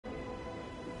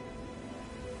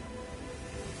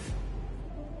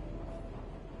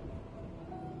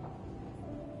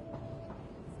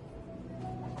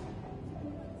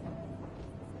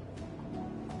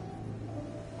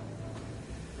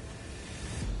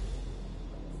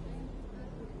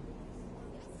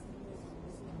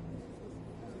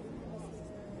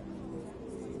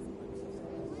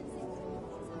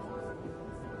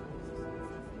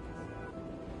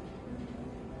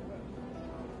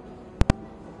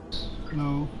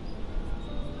Hello.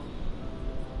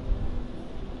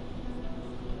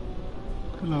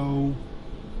 Hello.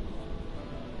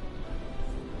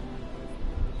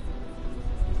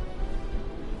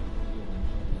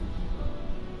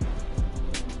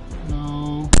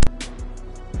 Hello.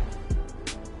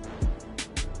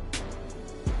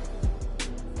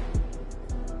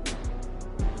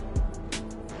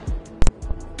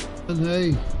 And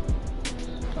hey.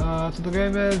 So the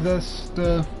game is just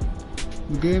the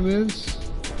game is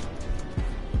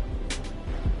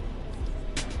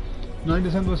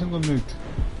 97% complete.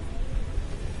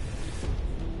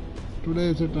 Today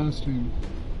is a task stream.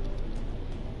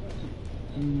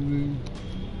 And we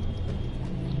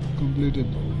completed.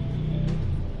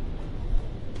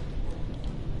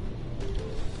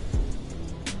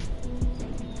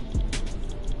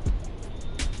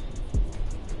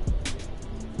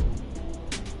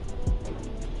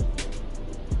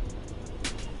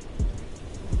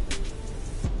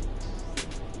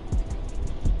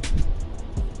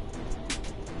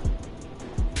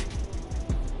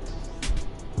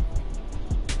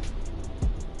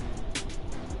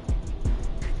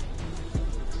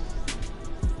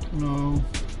 No.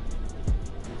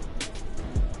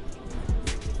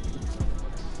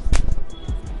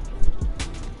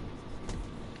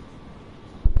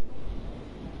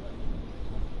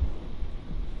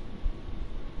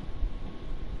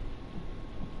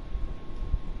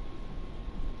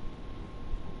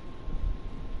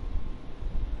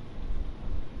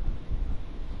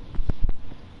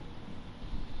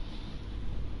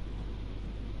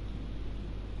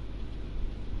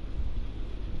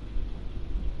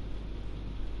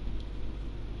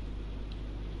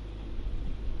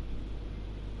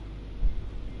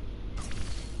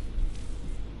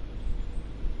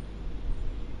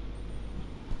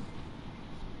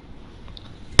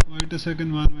 Wait a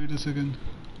second, man. Wait a second.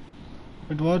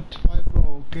 But what? Why,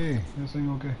 bro? Okay. You're saying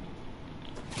okay.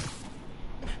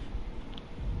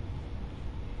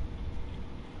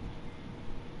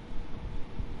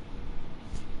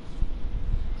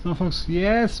 Snowfox.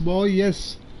 Yes, boy.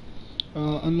 Yes.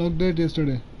 Unlocked it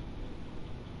yesterday.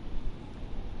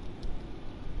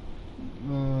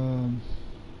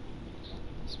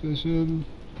 Special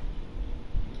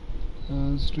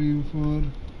stream for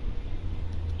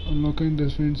unlocking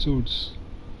different suits.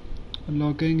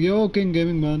 Unlocking. Yo, King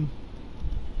Gaming, man.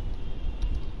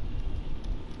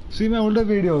 See my older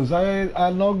videos. I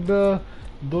unlocked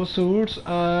those suits,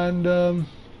 and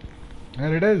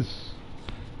here it is.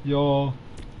 Your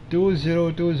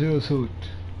 2020 suit.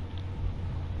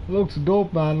 Looks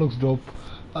dope, man. Looks dope.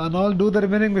 And I'll do the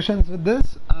remaining missions with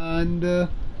this, and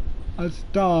I'll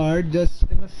start just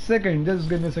in a second. Just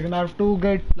give me a second. I have to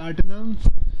get platinum,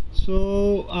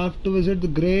 so I have to visit the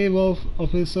grave of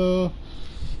Officer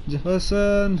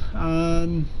Jefferson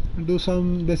and do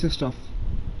some basic stuff.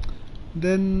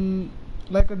 Then,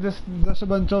 like, just a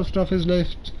bunch of stuff is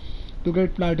left to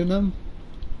get platinum.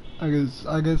 I guess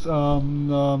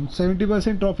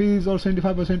 70% trophies or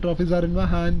 75% trophies are in my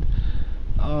hand.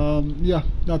 Yeah,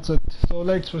 that's it. So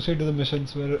let's proceed to the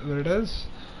missions where it is.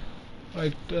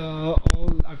 Right, all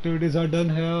activities are done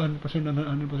here. 100% done.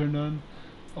 100% done.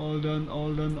 All done.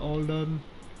 All done. All done.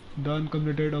 Done.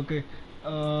 Completed. Okay.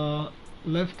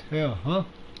 Left here, huh?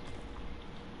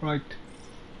 Right.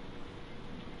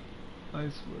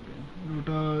 Nice working.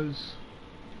 Routers.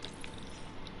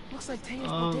 Looks like Taylor's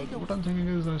bodega. What I'm thinking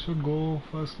is I should go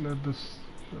first. Let this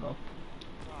shut up.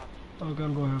 Okay,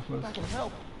 I'll go here first. I can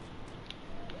help.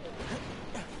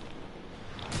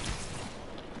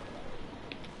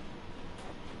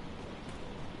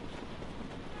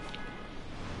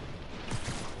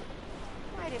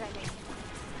 Why did I make it?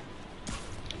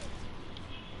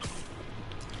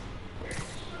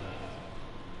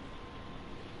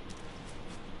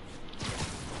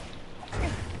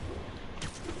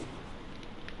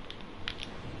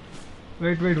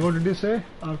 Wait, what did you say?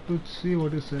 I have to see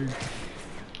what you said.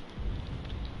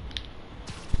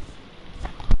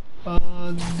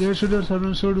 They should have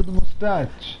someone showed with the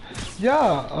mustache.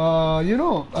 Yeah, you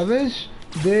know, I wish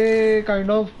they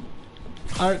kind of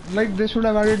like they should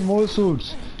have added more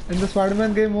suits in the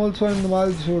Spider-Man game also, and the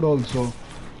Miles suit also.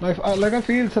 Like I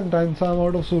feel sometimes I'm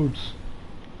out of suits.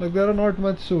 Like there are not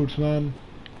much suits, man.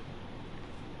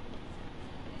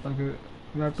 Okay,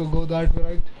 we have to go that way,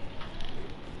 right?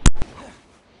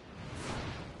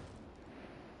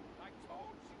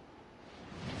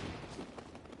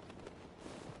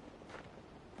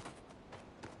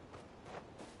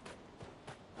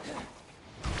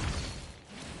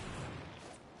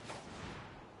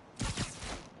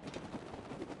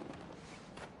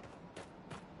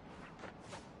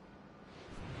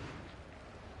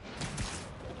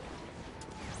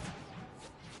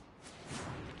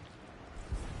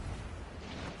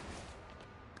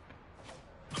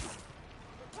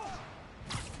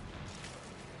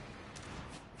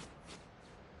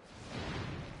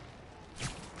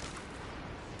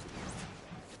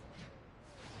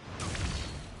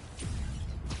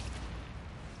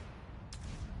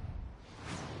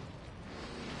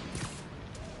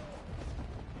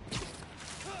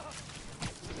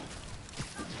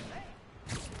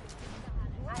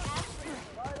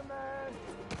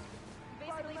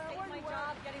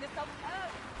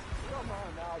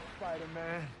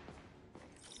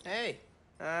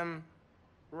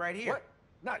 right here. What?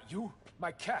 Not you.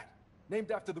 My cat.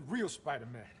 Named after the real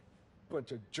Spider-Man.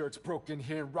 Bunch of jerks broke in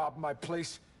here and robbed my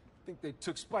place. Think they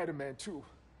took Spider-Man too.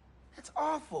 That's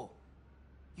awful.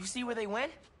 You see where they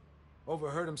went?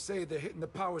 Overheard them say they're hitting the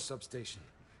power substation.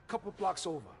 Couple blocks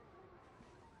over.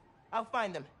 I'll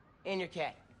find them. And your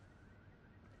cat.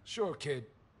 Sure, kid.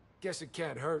 Guess it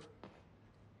can't hurt.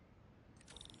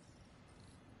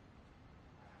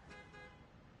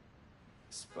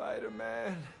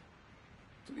 Spider-Man,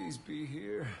 please be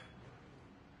here.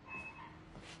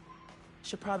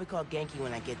 Should probably call Genki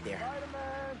when I get there.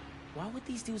 Spider-Man! Why would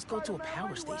these dudes go to a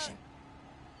power station?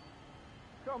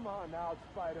 Come on now,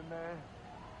 Spider-Man.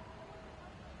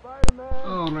 Spider-Man!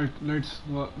 Alright, let's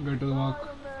get to the walk.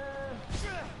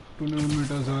 200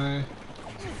 meters away.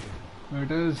 There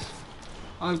it is.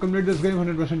 I'll complete this game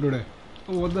 100% today.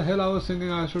 Oh, what the hell, I was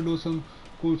thinking I should do some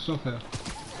cool stuff here.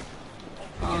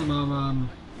 Oh no, man.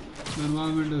 The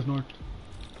environment is not.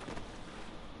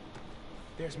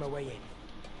 There's my way in.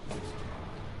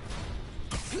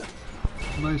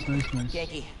 Nice.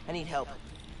 Genki, I need help.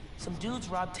 Some dudes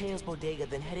robbed Teo's bodega,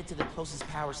 then headed to the closest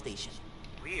power station.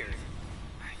 Weird.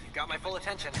 You got my full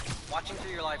attention. Watching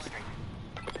through your live stream.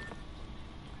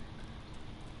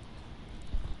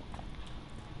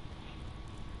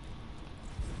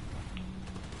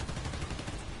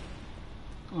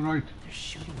 Alright. They're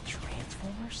shooting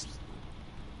transformers?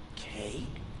 Okay.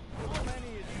 How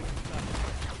many of these guys?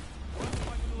 Run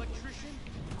like an electrician?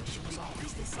 Wish it was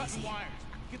always this Cut easy. wires.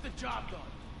 Get the job done.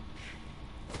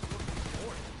 Looking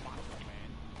forward to Macho Man.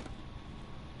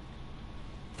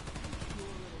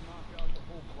 Sure it'll knock out the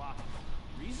whole block.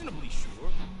 Reasonably sure.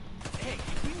 Hey,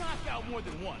 if we knock out more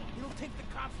than one, it'll take the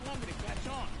cops longer to catch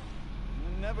on.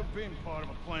 You've never been part of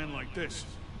a plan like this.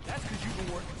 That's because you've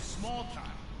been working small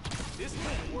time. This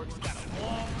kind of work's got a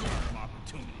long-term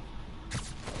opportunity.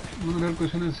 The real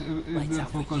question is if Lights they're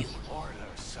out for focused. you. Harder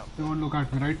or something. They won't look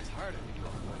at me, right? It's harder than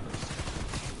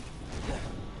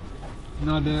you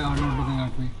No, they are not looking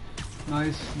at me.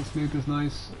 Nice. This snake is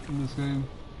nice in this game.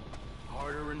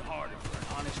 Harder and harder for an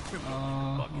honest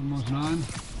criminal. Almost done.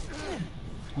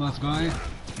 Last guy.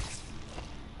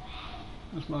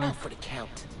 Just like Out for the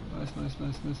count. nice.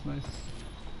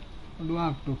 What do I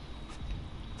have to?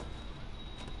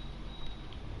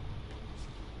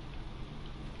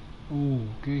 Oh,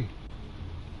 okay. Ain't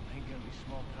gonna be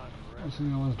small time I forever.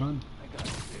 think I was done. I got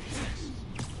this.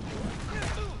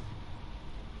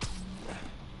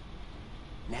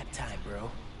 Nap time,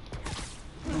 bro.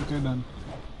 Okay, done.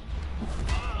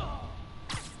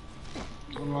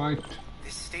 Alright.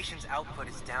 This station's output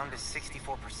is down to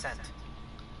 64%.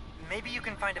 Maybe you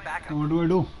can find a backup. Now what do I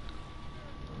do?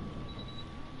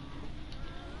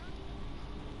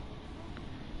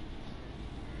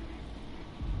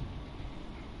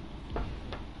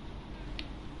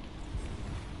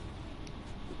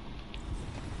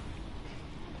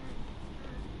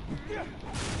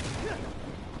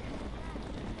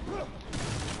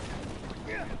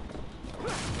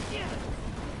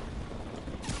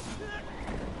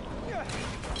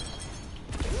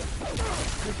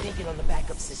 Good thinking on the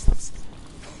backup systems.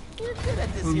 We're good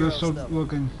at this Oh, hero they stopped stuff.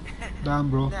 working. Damn,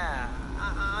 bro. Nah,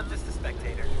 I'm just a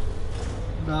spectator.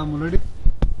 Damn, already?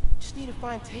 Just need to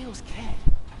find Teo's cat.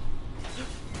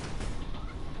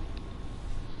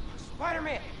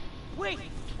 Spider-Man! Wait!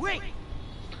 I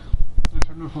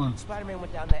shut my phone. Spider-Man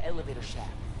went down that elevator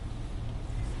shaft.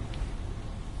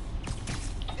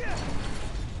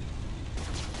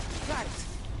 Got it!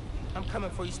 I'm coming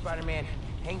for you, Spider-Man.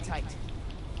 Hang tight.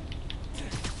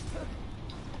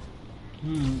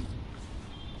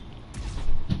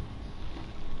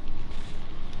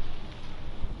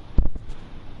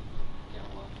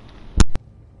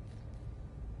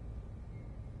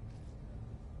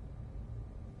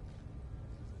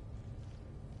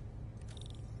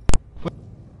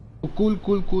 Oh,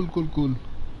 cool.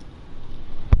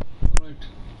 Right.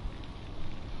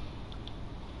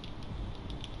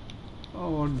 Oh,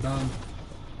 what damn.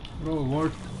 Bro,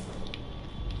 what?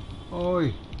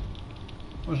 Oi.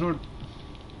 What's not?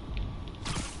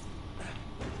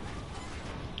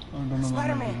 I don't know.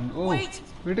 Spider-Man, Oh, wait!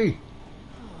 Witty.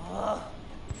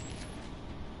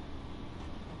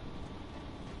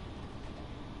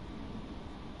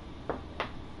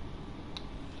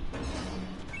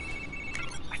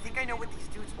 I think I know what these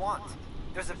dudes want.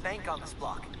 There's a bank on this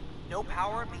block. No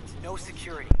power means no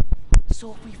security.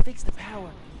 So if we fix the power,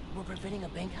 we're preventing a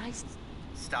bank heist?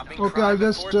 Stopping Okay, crime I'll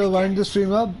just before it wind the begins.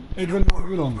 stream up. It In will a not be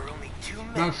world long. where only two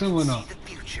men Maximum can now. see the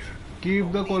future.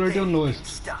 Keep the Only quality on they lowest. can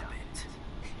Stop it.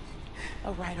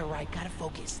 Alright, gotta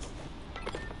focus.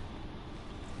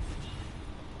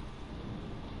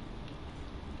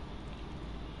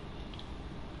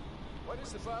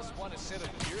 boss want to set a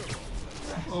gear.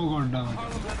 Oh god damn it.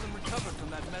 Harlem hasn't recovered from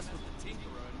that mess with the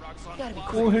Tinkerer and Roxxon. Gotta be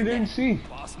Oh, he didn't see.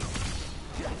 Boss knows.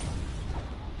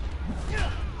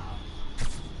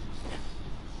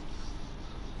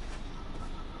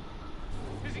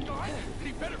 Is he gone?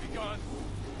 He better be gone.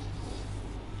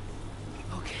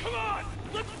 Okay. Come on!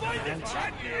 Let's find him!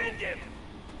 Try to end him!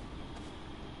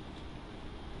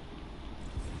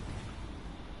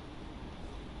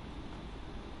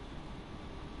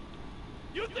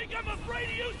 You think I'm afraid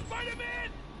of you, Spider-Man?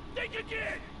 Think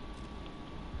again!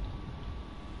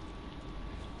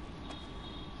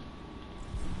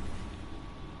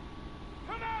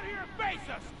 Come out here and face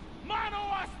us! Mono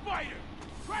or Spider!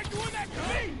 Try doing that to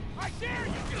me! I dare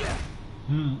you!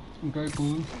 Okay,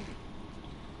 cool.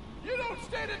 You don't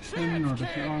stand a Didn't chance, notice.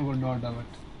 kid! Oh god damn it.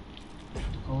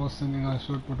 I was thinking I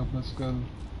should put up my skull.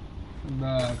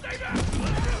 That. Stay back!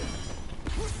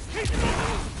 Keep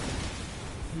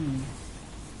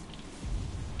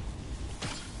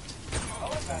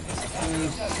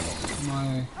Yes,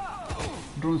 my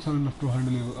drones are enough to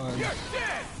handle you. You're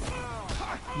dead!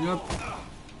 Yep.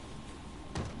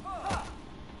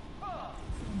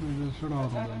 We just should out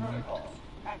of them, right?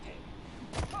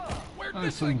 Where'd It's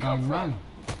this some thing come gang from? man.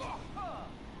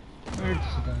 It's a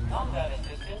gang man.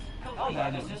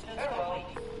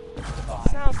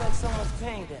 Sounds like someone's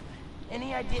paying them.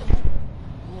 Any idea?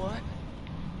 What?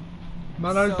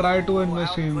 Man, I'll try to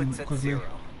invest him outputs at quickly. 0.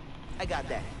 I got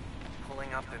that.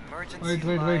 Pulling up emergency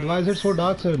Wait. Why is lights. it so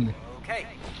dark suddenly? Okay.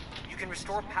 You can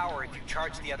restore power if you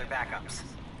charge the other backups.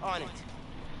 On it.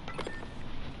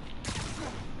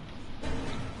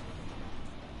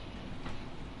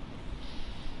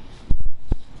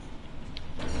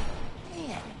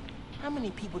 Man, how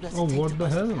many people does it Oh, take what to the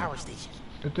bust a hell? power station?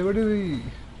 इतने बड़ी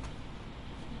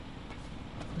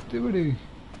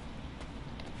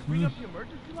Bring up the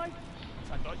emergency light?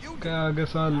 I thought you did. क्या आगे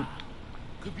साल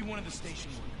Could be one of the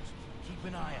station workers. Keep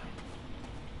an eye out.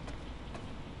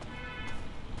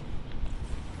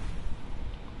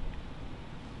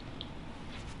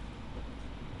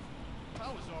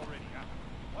 Power's already out.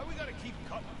 Why we gotta keep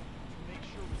cutting? To make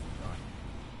sure it's done.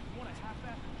 You want a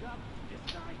half-assed job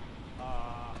this side?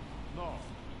 No.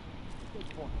 Good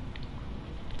point.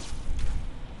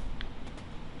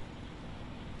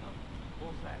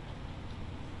 What's that?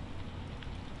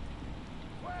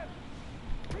 Web!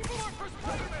 People look for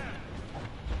Spider-Man!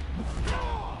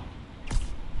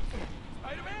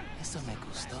 Spider-Man? Eso me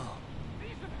gustó.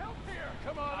 Need some help here!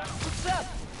 Come on! What's up?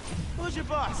 Who's your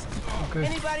boss? Okay.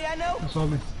 Anybody I know? That's all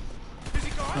me. Is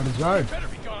he gone? That is right. He better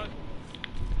be gone.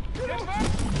 Get back!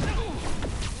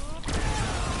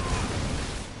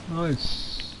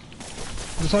 Nice.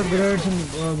 Just had grenades in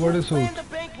body suit. Planned the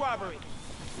bank robbery.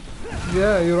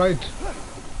 Yeah, you're right.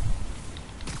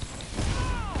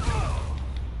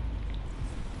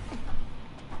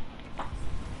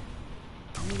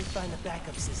 I need to find the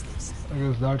backup systems. I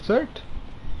guess that's it.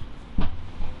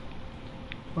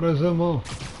 Or is there more?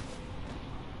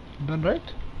 Done right?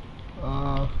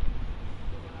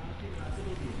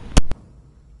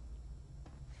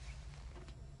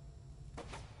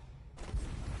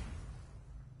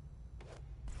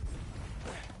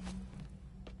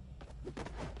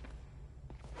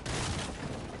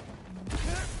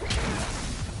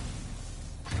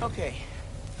 Okay,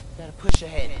 gotta push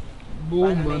ahead. Boom,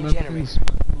 Find the man, main nothing's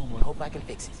generator. normal. Hope I can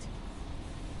fix it.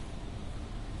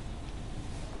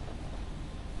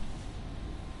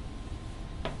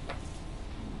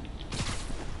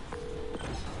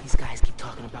 These guys keep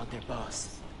talking about their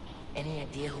boss. Any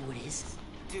idea who it is?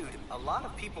 Dude, a lot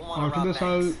of people want After to rob this,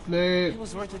 I'll banks. play It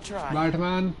was worth a try.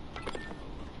 Batman.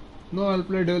 No, I'll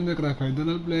play Devil May Cry 5. Then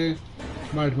I'll play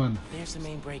Batman. There's the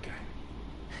main breaker.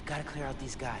 Gotta clear out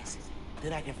these guys.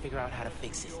 Then I can figure out how to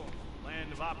fix it.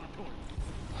 Land of opportunity.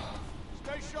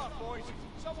 Stay sharp, boys.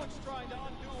 Someone's trying to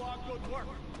undo our good work.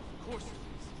 Of course it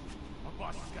is. Our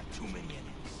boss has got too many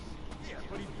enemies. Yeah,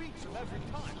 but he beats them every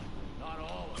time. Not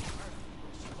all of them.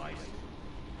 Spider.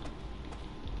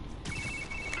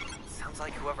 Sounds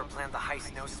like whoever planned the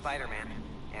heist knows Spider-Man.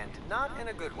 And not in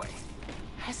a good way.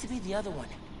 Has to be the other one.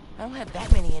 I don't have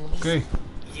that many enemies. Okay,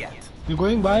 Yet. you're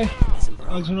going by? Listen, bro.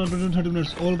 Also not within 30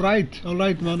 minutes. Alright,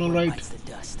 man, alright. Bites the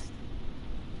dust.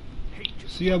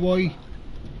 See ya, boy.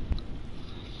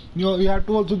 You have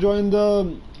to also join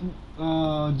the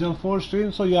Jump Force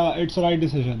stream, so yeah, it's the right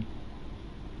decision.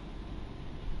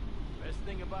 Best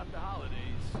thing about the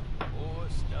holidays, more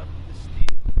stuff to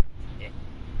steal.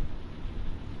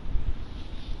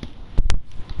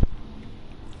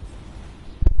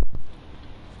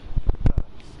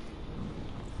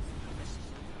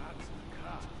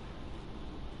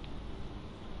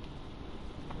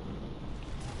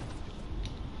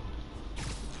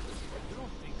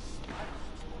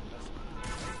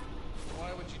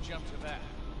 that.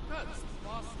 Because the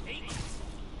boss hates us.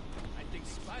 I think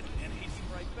Spider-Man hates him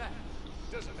right back.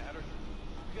 Doesn't matter.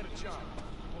 We got a job.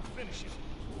 We'll finish it.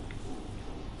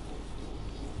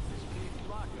 Escape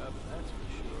lockup, that's for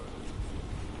sure.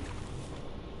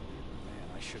 Man,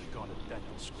 I should have gone to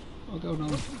dental school. Okay, now.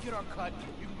 Once we get our cut,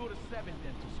 you can go to 7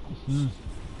 dental schools.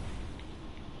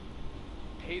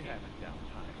 Hate having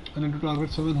downtime. I need to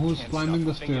target someone who's Can't climbing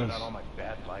the stop thinking stairs. about all my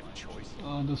bad life choices.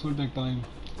 This will take time.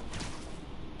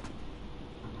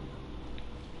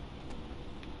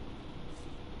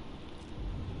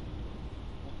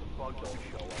 The bug don't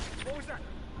show up. What was that?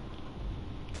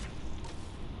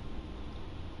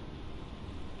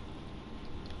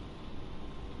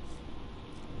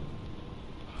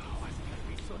 Oh, why is it gotta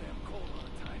be so damn cold all the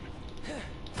time?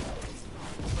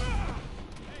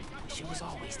 She was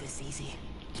always this easy.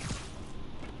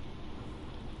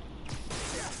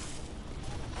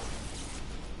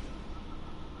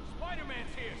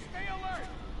 Spider-Man's here. Stay alert.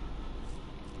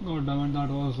 God damn it, that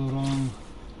was the wrong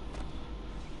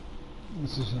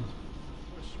decision.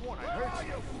 I sworn I heard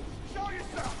you. Show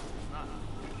yourself!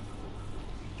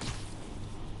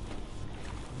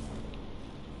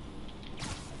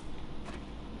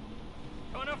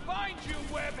 Gonna find you,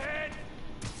 webhead!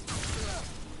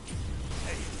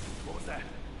 Hey, what was that?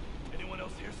 Anyone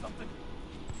else hear something?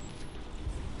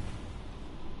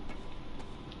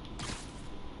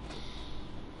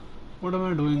 What am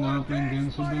I doing? I'm playing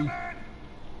games with them.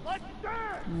 Let's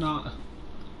dance! Nah.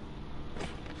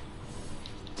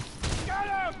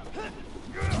 Got him!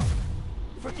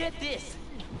 Forget this.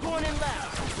 Going in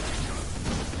loud.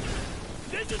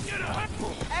 This is gonna hurt!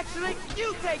 Actually,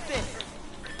 you take this.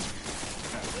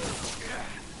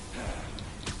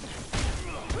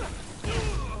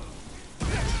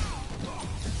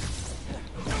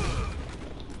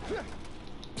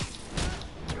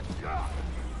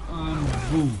 And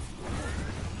boom.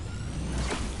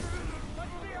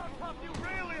 Let's see how tough you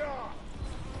really are!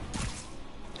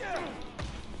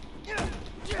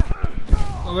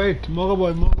 Oh, wait, Mogo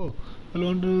boy, Mogo. I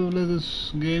want to play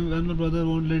this game and my brother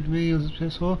won't let me use the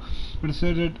PS4, but he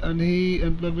said it and he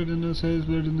unplugged it and says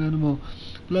played in the anymore.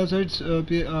 Plus it's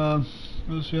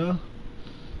yeah,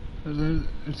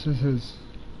 it says his.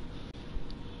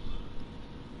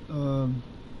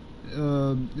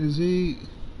 Is he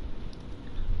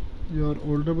your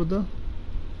older brother?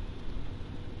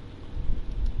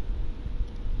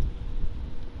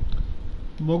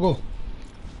 Mogo.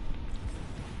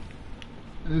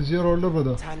 Is your older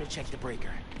brother? Time to check the breaker.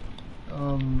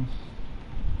 No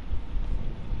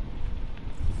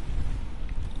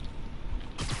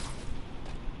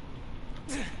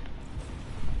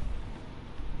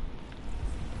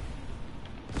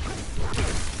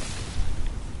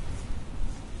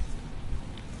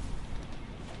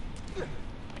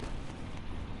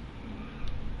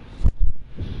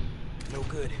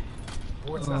good.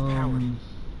 Board's not powered.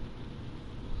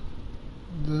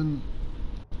 Then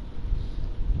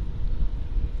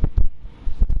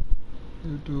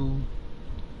you have to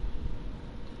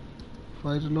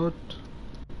fight a lot.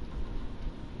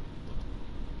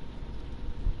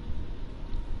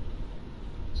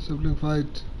 Sibling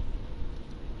fight.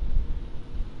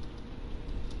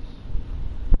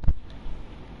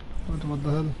 What the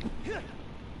hell?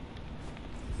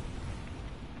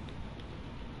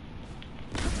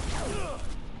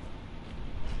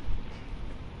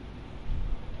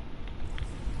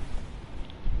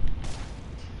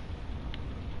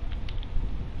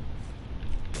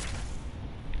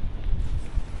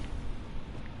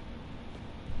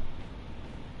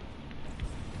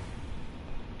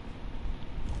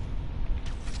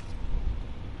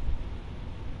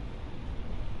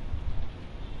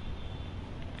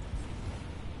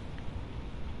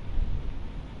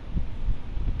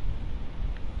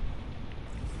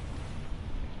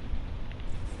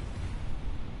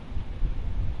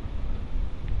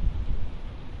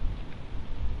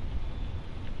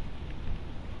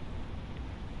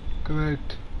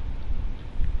 Correct.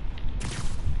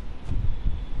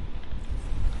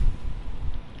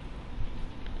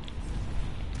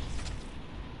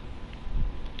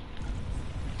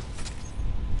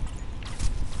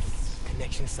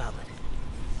 Connection solid.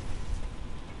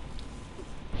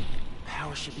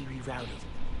 Power should be rerouted.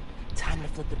 Time to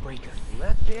flip the breaker.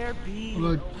 Let there be.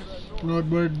 Right. Not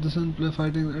bad. This isn't play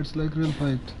fighting. It's like real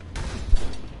fight.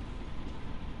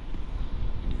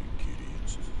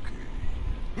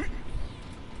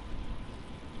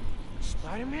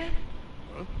 Spider-Man?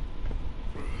 Huh?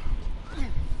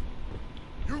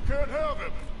 You can't have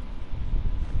him!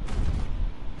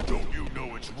 Don't you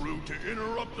know it's rude to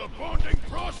interrupt the bonding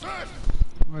process?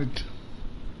 Right.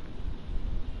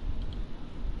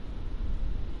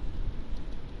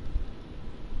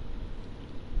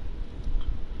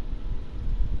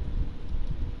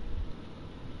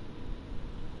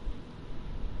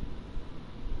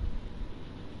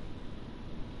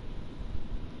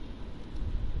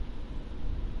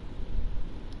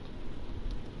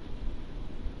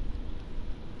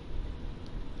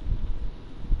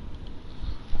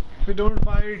 you don't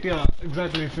fight, yeah,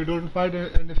 exactly. If you don't fight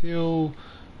and if you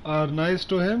are nice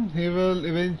to him, he will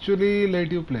eventually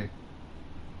let you play.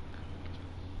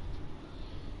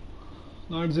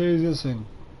 Not the easiest thing.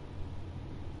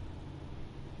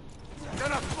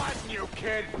 Gonna flatten you,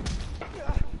 kid.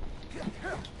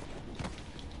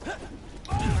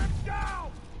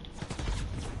 Down!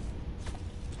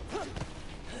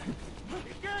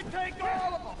 You can't take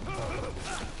all of them!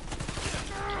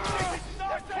 This is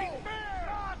not fair!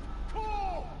 Not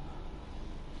cool!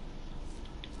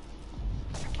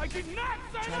 I did not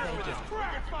sign up for this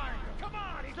crap! Come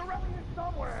on, he's around here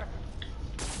somewhere!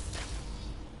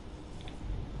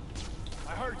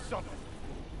 I heard something.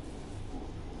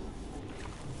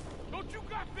 Don't you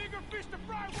got bigger fish to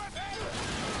fry, webhead?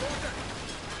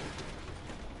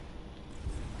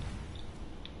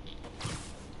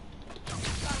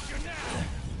 Got you now!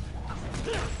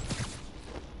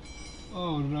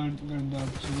 Oh, run, that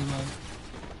so bad.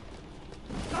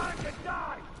 Time to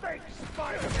die, fake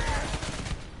Spider-Man!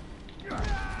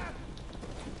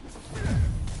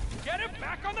 Get him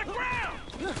back on the ground!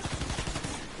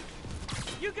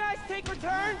 You guys take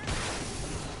return?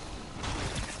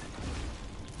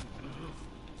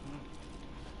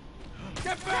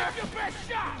 Get back! Your best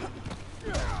shot!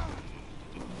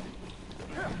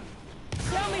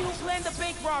 Tell me who planned the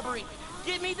bank robbery.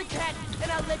 Give me the cat,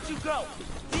 and I'll let you go.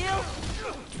 Deal?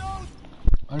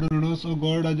 I don't know, so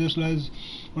God, I just realized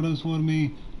what else for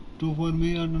me. Two for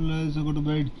me, and unless I go to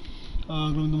bed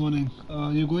in the morning.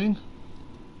 You going?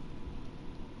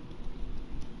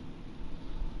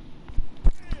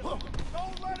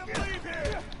 Don't let him leave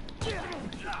here!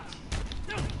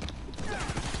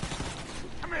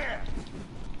 Come here!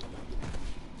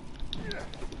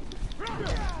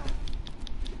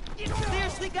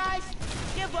 Seriously, guys?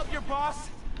 Give up your boss.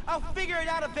 I'll figure it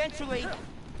out eventually.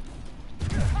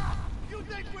 You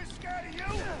think we're scared of you?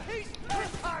 He's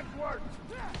 10 times worse!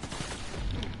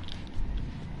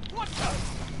 What the?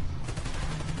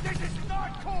 This is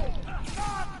not cool!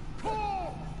 Not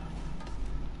cool!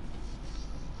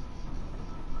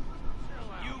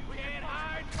 You can't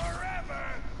hide forever!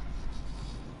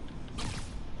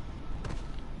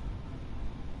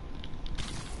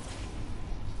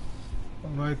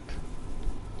 Alright.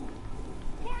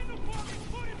 Find the body,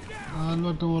 put him down!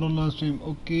 Unlock tomorrow last stream.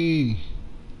 Okay.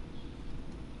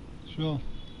 Sure.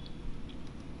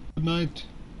 Good night.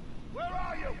 Where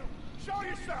are you? Show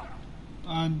yourself!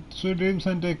 And sweet dreams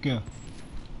and take care.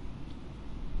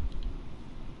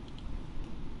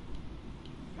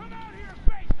 Come out here and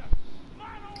face us!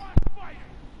 Mano on fire!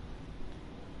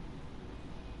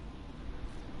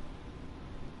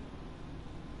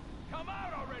 Come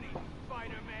out already,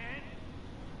 Spider-Man!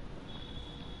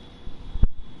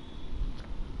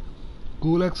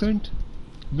 Cool accent?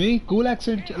 Me? Cool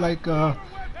accent? Like,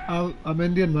 I'm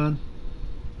Indian, man.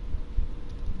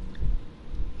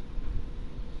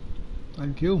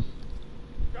 Thank you.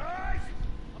 Guys,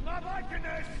 I'm not liking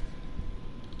this!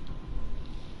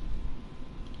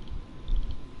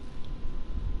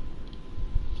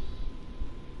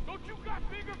 Don't you got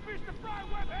bigger fish to fry,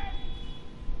 webhead?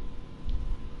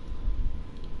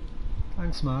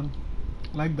 Thanks, man.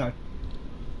 Like that.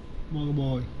 Mogo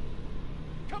boy.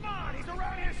 Come on, he's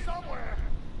around here somewhere!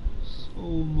 So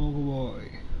Mogo boy.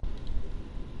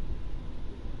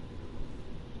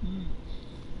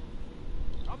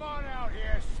 Come on out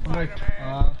here, Alright,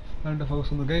 Spider-Man! time to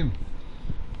focus on the game.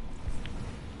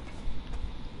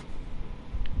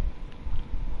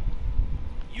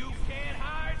 You can't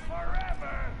hide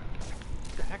forever!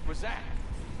 What the heck was that?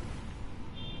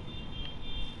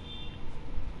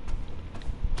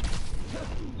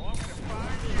 I'm gonna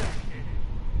find you.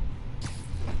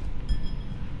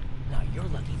 Now your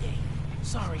lucky day.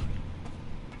 Sorry.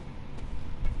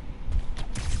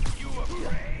 You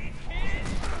afraid, kid?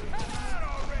 Come out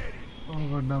already! Oh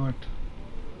god damn it.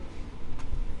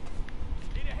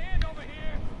 Need a hand over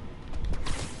here.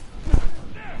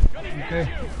 Gonna Okay.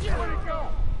 hit you. Where'd it go?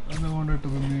 And I wanted to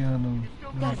be me and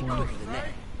not Gotta one. go for the net.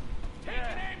 Take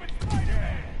an aim at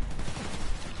Spider-Man.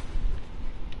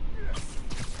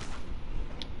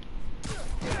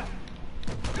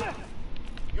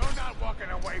 You're not walking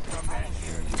away from this.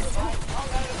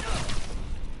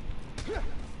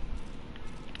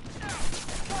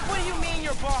 What do you mean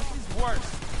your boss is worse?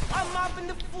 I'm mopping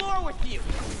the floor with you.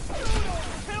 You don't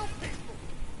kill people.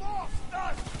 Boss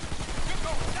does. You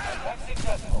go down. That's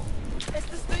successful.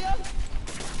 ¿Este es tuyo?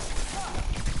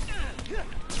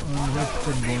 Oh, that's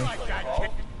good boy. Like that,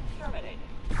 kid.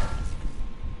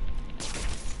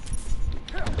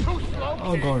 Too slow.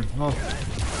 Oh god, oh.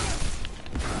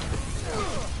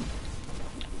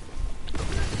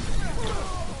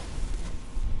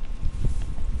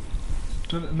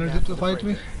 Roxxon Energy to fight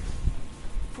me?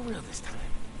 For real this time.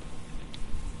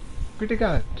 Kitty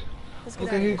cat. Let's get out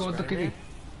Okay, of he here, got the Spider-Man. kitty.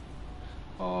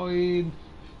 Oh, he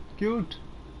cute.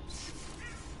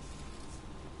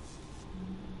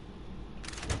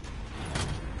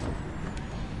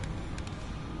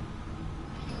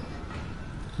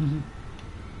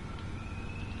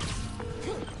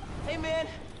 Hey man,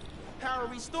 power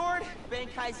restored, bank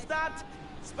heist stopped,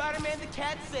 Spider-Man the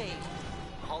cat saved.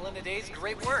 All in a day's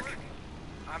great work.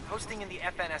 I'm posting in the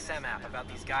FNSM app about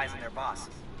these guys and their boss.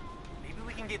 Maybe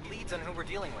we can get leads on who we're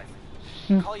dealing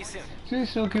with. Call you soon. She's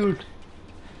so cute.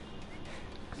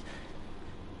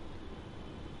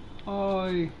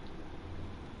 Oh,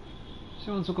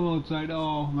 she wants to come outside.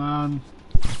 Oh man.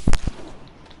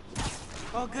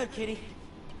 Oh good, kitty.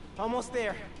 Almost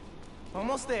there.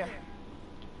 Almost there.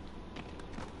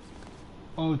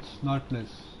 Oh, it's not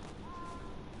this.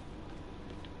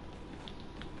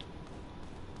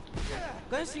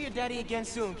 Gonna see your daddy again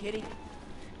soon, kitty.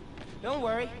 Don't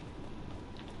worry.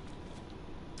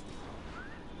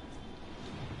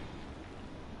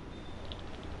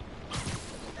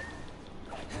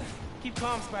 Keep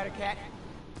calm, Spider-Cat.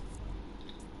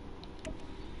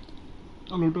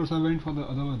 Oh, looters, I went for the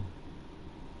other one.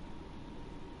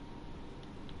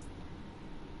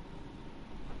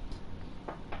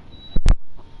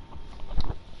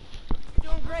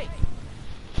 You're doing great.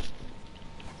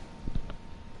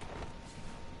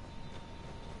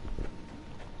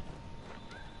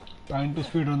 Trying to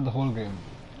speedrun the whole game.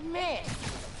 Man,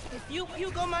 if you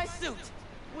puke on my suit,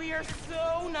 we are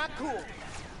so not cool.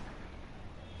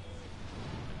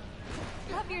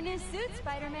 Love your new suit,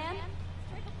 Spider-Man.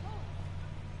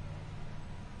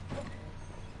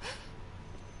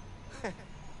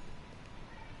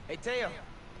 Hey, Teo,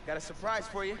 got a surprise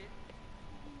for you.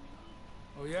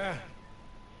 Oh yeah?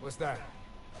 What's that?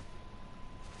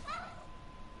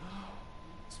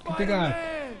 Kitty cat.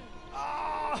 Spider-Man!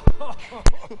 Oh!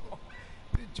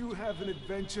 Did you have an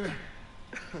adventure?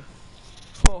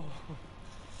 Oh,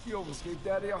 you almost gave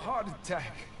Daddy a heart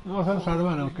attack. Oh, that's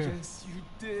Spider-Man, okay. Yes, you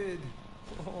did.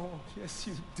 Oh, yes,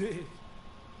 you did.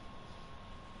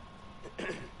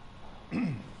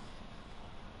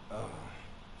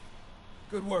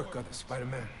 Good work, other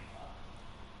Spider-Man.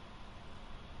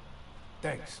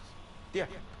 Thanks. Yeah.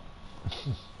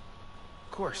 Of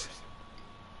course.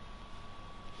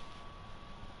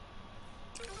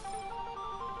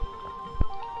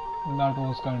 That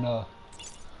was kinda.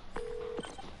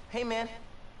 Hey, man.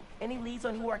 Any leads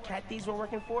on who our cat thieves were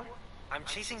working for? I'm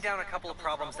chasing down a couple of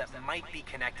problems that might be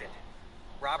connected.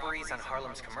 Robberies on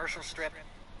Harlem's commercial strip,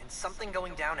 and something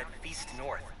going down at Feast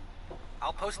North.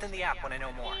 I'll post in the app when I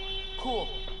know more. Cool.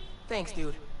 Thanks,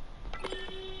 dude.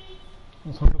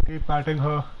 Just want to keep patting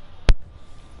her.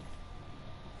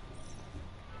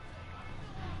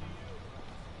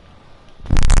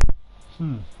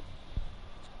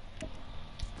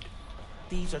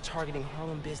 Thieves are targeting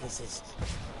Harlem businesses.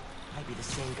 Might be the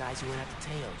same guys who went after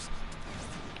Teo's.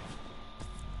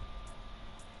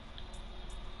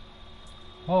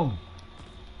 Home.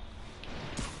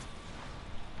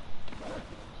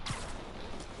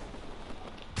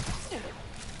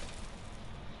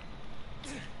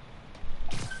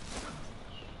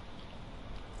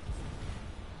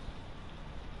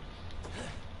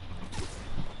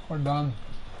 We're done.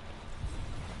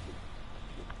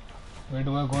 Where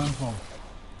do I go in from?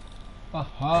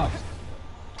 Aha!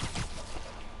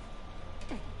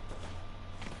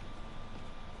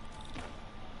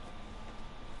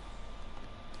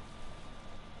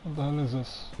 What the hell is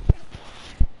this?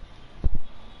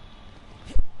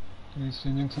 He's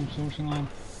changing some suits on.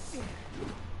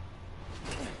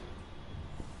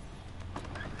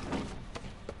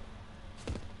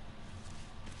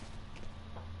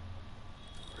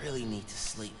 Really need to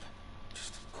sleep.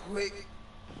 Just a quick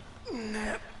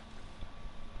nap.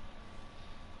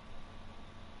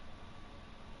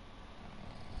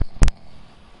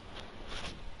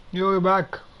 Yo, you're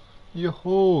back.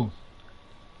 Yo-ho.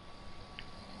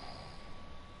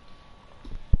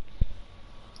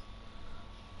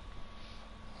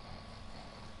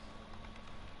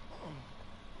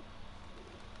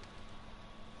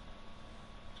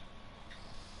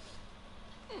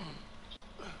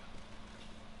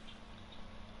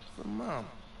 From Mom.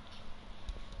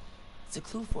 It's a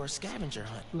clue for a scavenger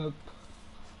hunt. Look.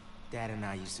 Dad and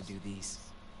I used to do these.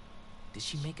 Did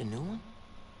she make a new one?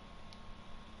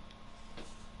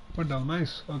 Put down,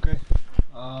 nice. Okay.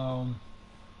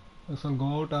 This will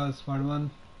go out as Spider-Man.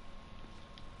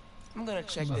 I'm gonna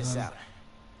check this out.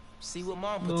 See what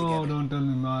Mom put No, together. don't tell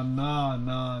me, man. Nah.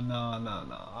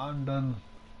 I'm done.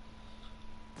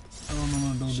 I don't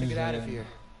wanna do this. Check it out of again. here.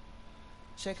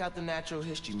 check out the Natural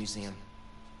History Museum.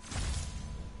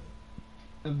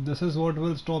 If this is what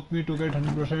will stop me to get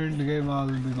 100% game, I'll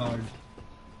be mad.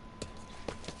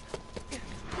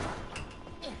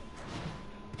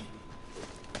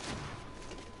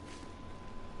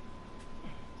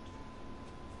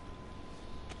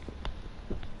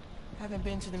 Haven't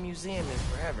been to the museum in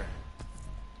forever.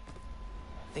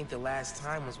 I think the last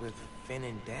time was with Finn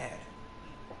and Dad.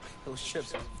 Those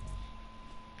trips.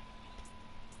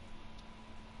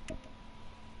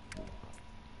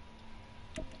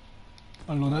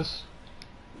 I'll do this.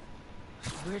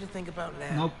 Weird to think about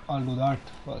now. Nope, I'll do that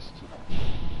first.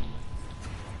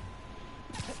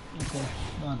 Okay,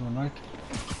 that one, right?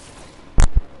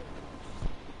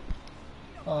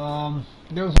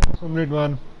 There was also complete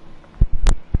one.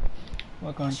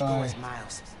 Why can't Go I? as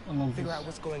Miles. Unlock Figure this? out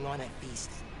what's going on at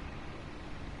Feast.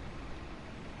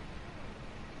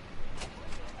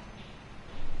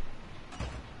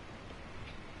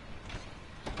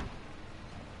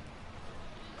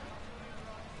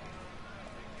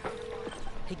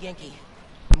 Hey Genki,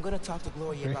 I'm gonna talk to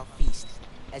Gloria Okay. about Feast.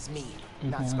 As me,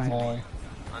 Keep not moving, Spider-Man. boy.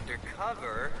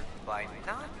 Undercover by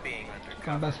not being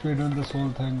Can't I undercover. speedrun this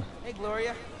whole thing? Hey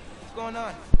Gloria, what's going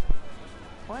on?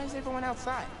 Why is everyone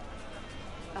outside?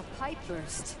 A pipe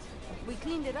burst. We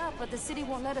cleaned it up, but the city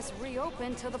won't let us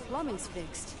reopen till the plumbing's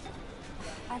fixed.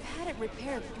 I've had it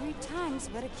repaired 3 times,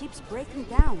 but it keeps breaking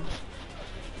down.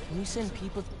 Can you send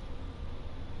people?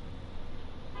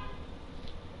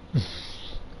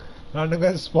 Random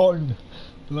guy spawned.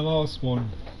 Lava spawned.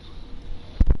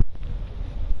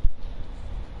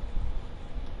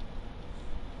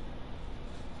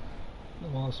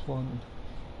 Lava spawned.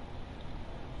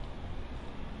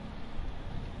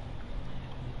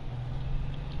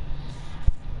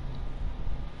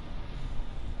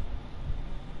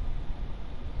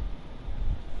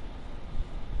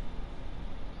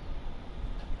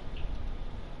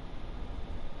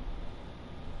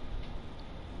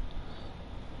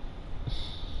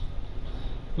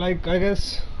 Like I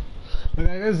guess there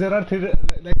are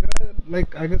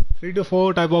I guess 3 to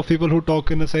 4 type of people who talk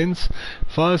in a sense.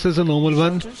 First is a normal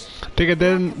one. Okay,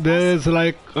 then there's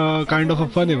like kind of a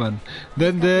funny one.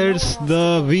 Then there's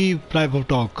the V type of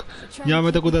talk.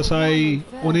 Yamete kudasai,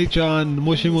 Oni-chan,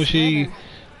 Moshi Moshi,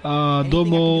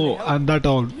 Domo, and that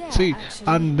all. See,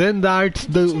 and then that's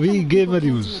the V gamer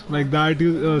use. Like that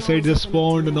you said just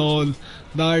spawned and all.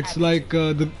 That's like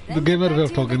the gamer way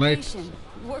of talking, right?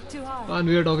 Work too hard. And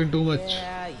we are talking too much.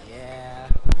 Yeah.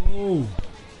 Oh.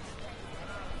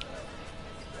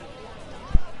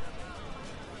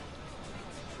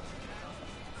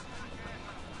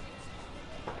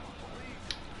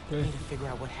 I Okay. need to figure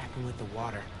out what happened with the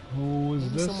water. Who is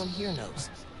Maybe this? someone here knows.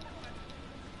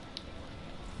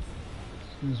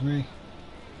 Excuse me.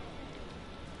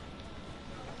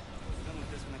 Done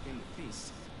with this when I came to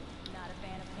Feast. Not a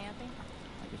fan of camping?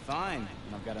 I'd be fine,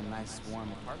 and I've got a nice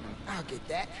warm apartment. I'll get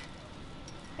that.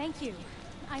 Thank you.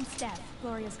 I'm Steph,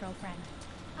 Gloria's girlfriend.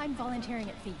 I'm volunteering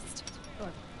at Feast. Or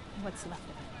what's left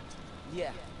of it.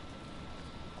 Yeah.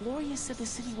 Gloria said the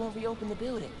city won't reopen the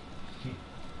building.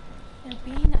 They're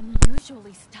being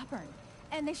unusually stubborn.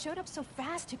 And they showed up so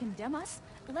fast to condemn us,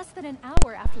 less than an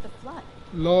hour after the flood.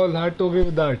 Lol, had to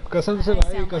give that. Kasam se I bhai,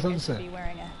 sound like I kasam should se. be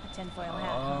wearing a tinfoil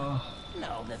hat. huh?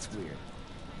 No, that's weird.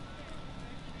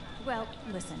 Well,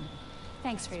 listen.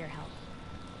 Thanks for your help.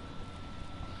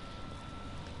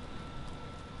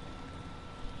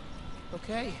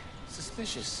 Okay,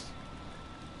 suspicious.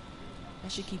 I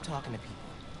should keep talking to people.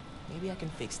 Maybe I can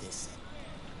fix this.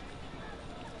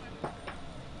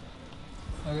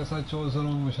 I guess I chose the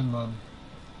wrong mission, man.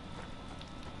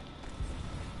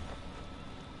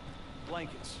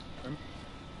 Blankets.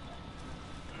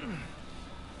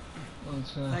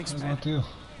 Thanks, Thanks, I man. got you.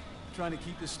 Trying to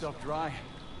keep this stuff dry.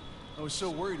 I was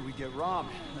so worried we'd get robbed,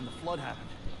 and then the flood happened.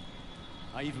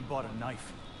 I even bought a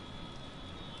knife.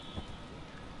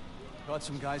 Caught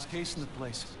some guys casing the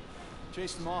place.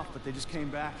 Chased them off, but they just came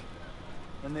back.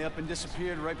 Then they up and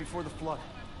disappeared right before the flood.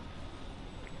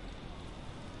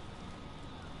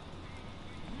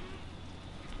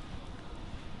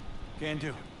 Can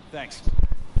do. Thanks.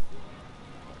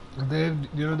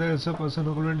 There's a person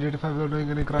who couldn't justify without doing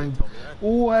any crime.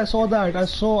 Oh, I saw that. I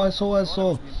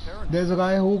saw. There's a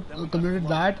guy who committed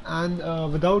that and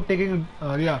without taking,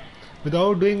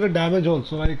 without doing a damage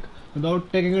also, like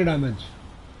without taking a damage.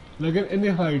 Like in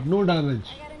any fight, no damage.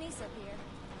 I got an ace up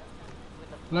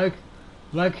here.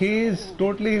 Like he is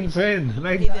totally insane.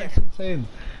 Like Hey there. that's insane.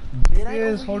 Did I He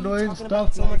is for overhear you doing talking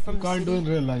about stuff someone like from you the can't do in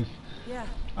city? real life. Yeah,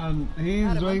 And he's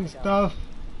About a doing month ago. stuff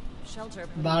shelter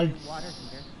put in a that's new water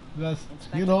heater. just,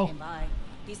 Inspector you know, came by.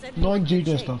 He said non-GTA we were in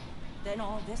good stuff. shape. Then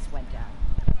all this went down.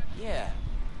 Yeah.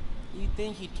 You'd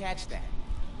think he'd catch that.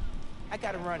 I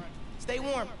gotta run. Stay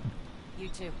warm. You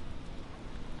too.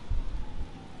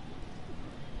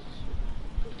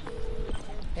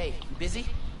 Hey, you busy?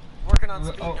 Working on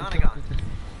speed okay, Nonagon. okay.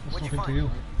 What'd you Talking to find? you.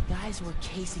 Guys were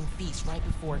casing Feast right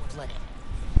before it flooded.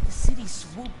 The city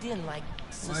swooped in like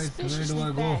Where do suspiciously I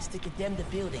go? fast to condemn the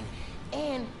building.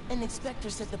 And an inspector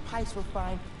said the pipes were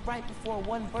fine right before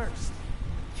one burst.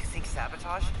 You think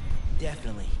sabotage?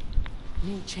 Definitely.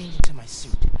 Need change into my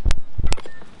suit.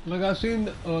 Like I've seen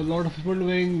a lot of people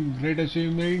doing great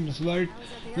achievements, but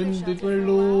when people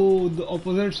do the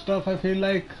opposite stuff, I feel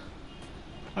like,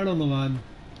 I don't know, man.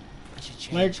 I should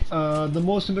change. Like the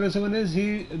most impressive one is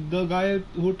the guy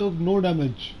who took no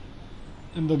damage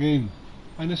in the game,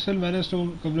 and he still managed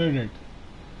to complete it.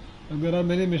 Like, there are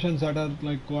many missions that are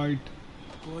like quite.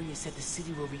 Gloria said the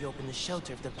city will reopen the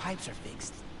shelter if the pipes are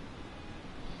fixed.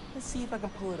 Let's see if I can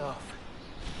pull it off.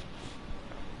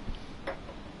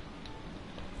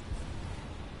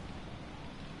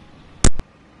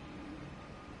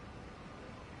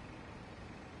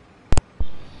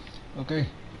 Okay.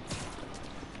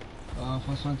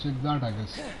 First I'll check that, I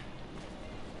guess.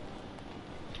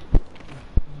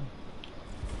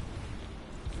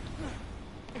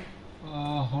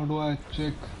 How do I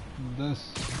check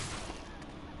this?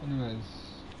 Anyways,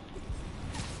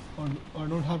 I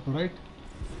don't have to, right?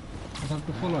 I have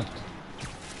to follow it.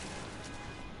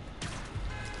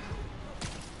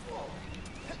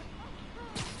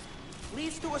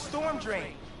 Leads to a storm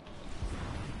drain.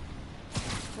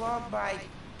 Clogged by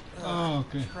Oh,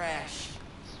 okay. trash.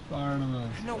 Spiderman.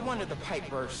 No wonder the pipe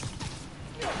burst.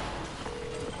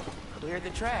 Clear the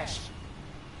trash.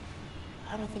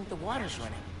 I don't think the water's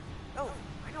running. Oh,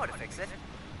 I know how to fix it.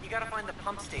 You gotta find the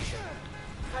pump station.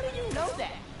 How did you know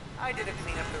that? I did a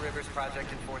clean up the rivers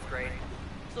project in 4th grade.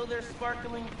 So they're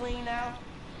sparkling clean now?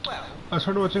 Well, I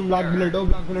started watching Black Bullet. Oh,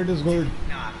 Black Bullet is good.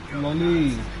 not good.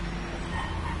 Lolly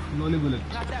Bullet.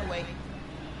 Not that way.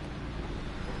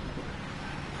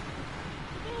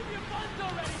 Move your buns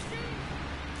already,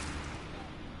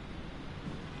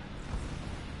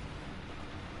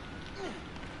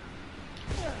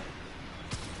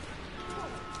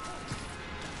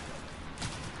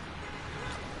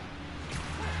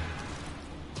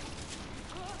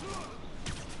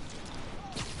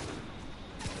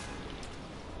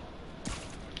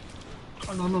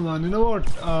 No, man. You know what?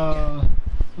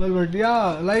 Well, but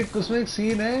yeah, like उसमें एक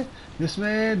scene है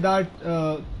जिसमें that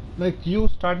like you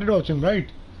started watching, right?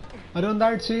 And on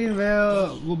that scene where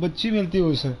वो बच्ची मिलती है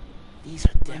उसे, These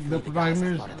are the definitely the guys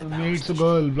that protagonist brought the meets a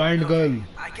power girl, blind girl.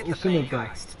 I get the उससे bank मिलता है.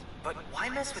 heist, but why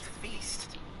mess with Feast?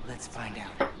 station. Let's find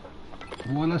out.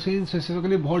 वो वाला scene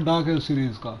specifically बहुत dark है उस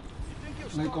series का.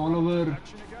 Like all over,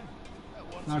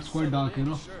 that's quite dark, you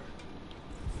know.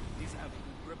 Needs to have a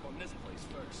good grip on this place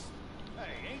first.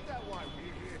 Hey, ain't that why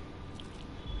we're here?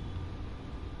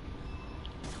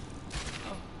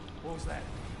 What was that?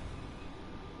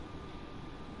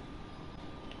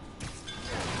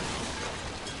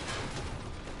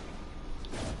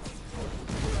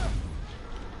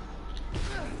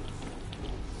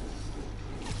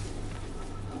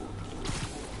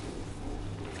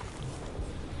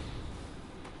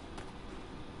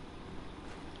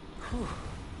 Whew.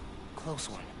 Close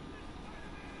one.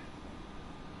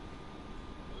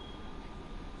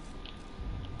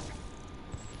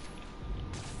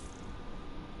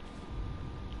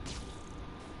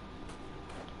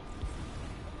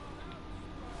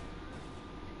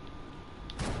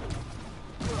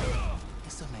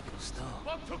 Esto me gustó.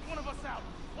 Bug took one of us out.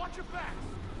 Watch your back.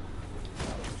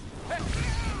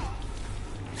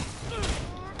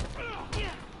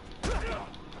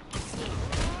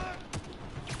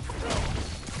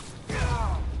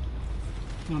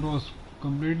 It was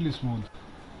completely smooth.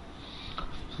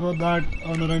 So that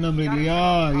on a random ring,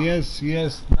 yeah, yes,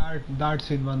 that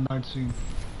scene, man, that scene.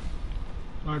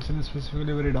 That scene is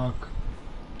specifically very dark.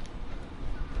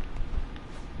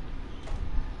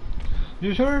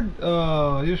 You should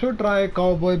try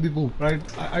Cowboy Bebop, right?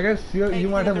 I guess you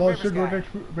might have watched it, but it's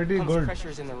pretty Pump's good.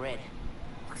 pressure's in the red.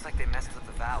 Looks like they messed with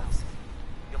the valves.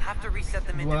 You'll have to reset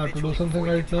them Do I have to do individually something before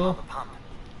you right turn on now? the pump.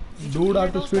 Dude, I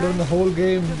have to speed on the whole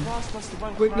game The boss must have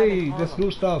run quickly. crime in Just Harlem.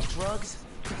 do stuff. Drugs,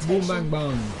 Boom, protection. bang,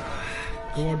 bang.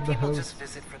 What the People hell? just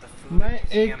visit for the food मैं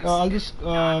and एक museums, I'll just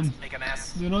not make a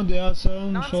mess. you know, there are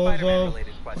some shows Non-Spider-Man of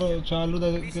related question. childhood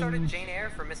that Have you you started can. Jane Eyre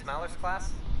for Miss Mallard's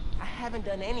class? I haven't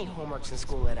done any homework since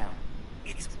school let out.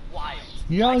 It's wild.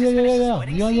 Yeah, I just finished this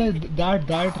wedding yeah. scene.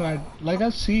 That right. Like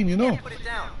I've seen, you know, Can't put it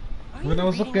down. when I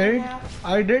was a kid,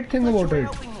 I did think about it.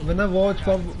 When I watched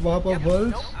Wahab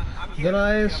Worlds, Nope, I'm here. then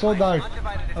I saw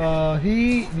that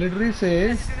he literally As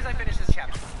says, soon as I finish this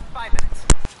chapter. 5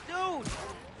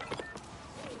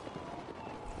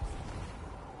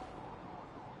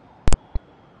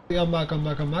 I'm back.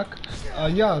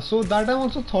 Yeah, so that I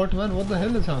also thought, man, what the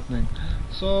hell is happening?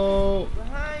 So,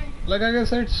 like I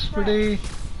guess it's pretty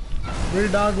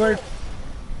dark, but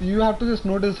you have to just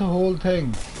notice the whole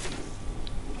thing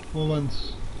for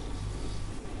once.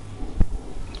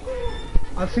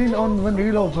 I've seen on one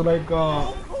reel also, like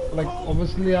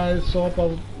obviously I saw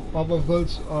Pop-Up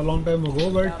Girls a long time ago,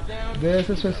 but there's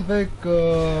a specific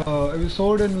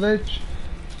episode in which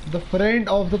the friend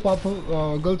of the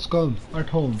girls come at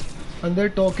home and they're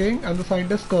talking, and the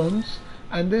scientist comes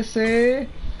and they say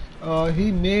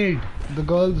he made the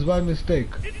girls by mistake,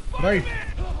 right?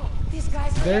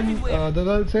 Then the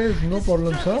girl says, no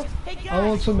problem sir, I'm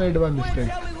also made by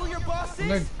mistake. I'm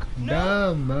like,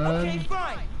 damn man. Okay,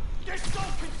 fine. You're so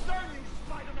concerned, you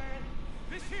Spider-Man.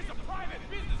 This here's a private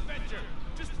business venture.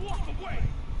 Just walk away.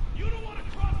 You don't want to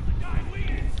cross the guy we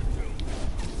answer to.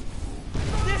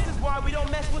 This is why we don't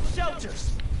mess with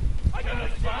shelters. I'm gonna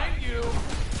find you.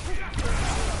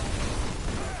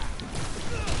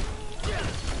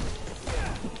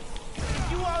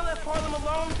 If you all left Harlem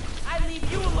alone, I'd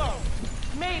leave you alone.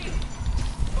 Maybe.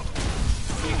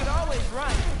 You could always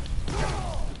run.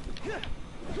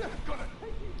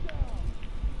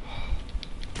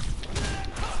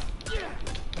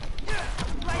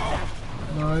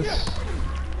 Nice.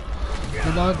 So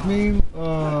that means,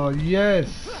 yes.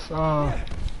 I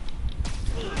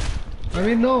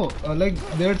mean, no. Like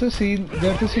there's a scene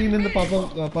in the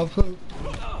Papa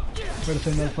first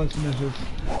images.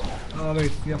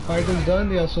 Wait, yeah, fight is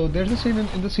done. Yeah, so there's a scene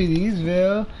in the series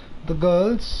where the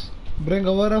girls bring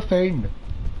over a friend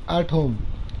at home,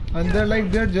 and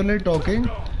they're generally talking.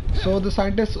 So the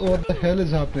scientists, oh, what the hell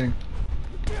is happening?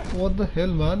 What the hell,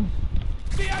 man?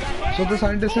 So the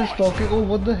scientist is talking. Oh,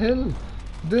 what the hell?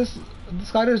 This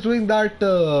guy is doing that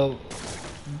Now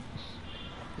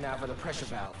for the pressure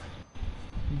valve.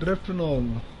 drift and all.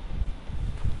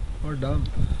 Oh damn.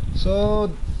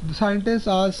 So the scientist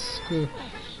asks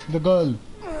the girl,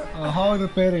 how are the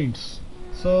parents?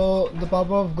 So the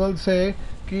papa of girl say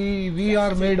ki we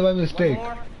are made by mistake,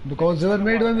 because they were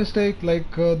made by mistake,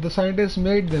 like the scientists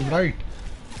made them, right?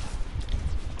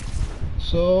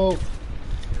 So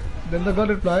then the girl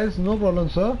replies, no problem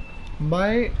sir,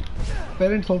 my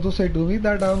parents also say to me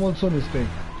that I am also a mistake.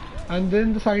 And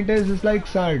then the scientist is like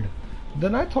sad.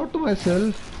 Then I thought to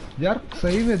myself, यार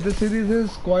सही में this series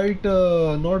is quite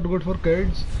not good for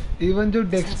kids. Even जो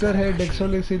Dexter है, Dexter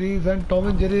वाली series and Tom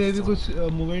and Jerry में भी कुछ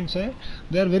moments हैं,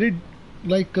 they are very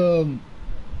like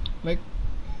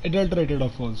adulterated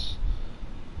of course.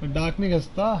 Dark नहीं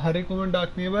कहता, हर एक मोमेंट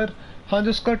डार्क नहीं है, पर हाँ जो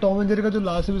उसका टॉम एंड जेरी का जो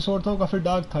लास्ट एपिसोड था वो काफी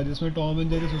डार्क था, जिसमें टॉम एंड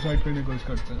जेरी सुसाइड करने की कोशिश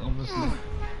करते हैं obviously.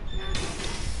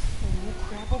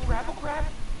 Oh crap.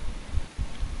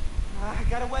 I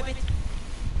gotta web it.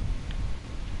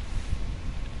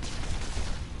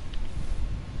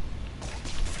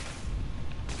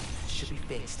 Should be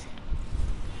fixed.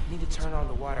 Need to turn on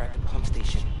the water at the pump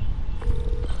station.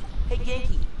 Hey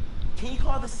Genki, can you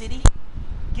call the city?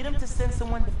 Get them to send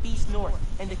someone to Feast North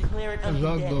and declare it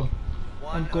undead.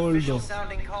 One cold official though.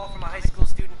 sounding call from a high school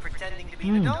student pretending to be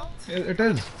an adult. It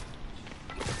is.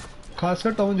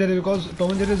 खासकर Tom and Jerry, because Tom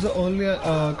and Jerry is the only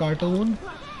cartoon.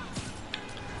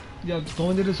 Yeah, Tom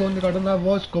and Jerry is the only cartoon I've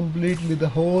watched completely, the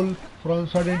whole from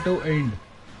starting to end.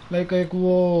 Like एक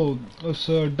वो उस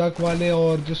duck वाले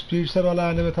और जो Speedster वाला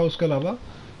आने में था उसके अलावा,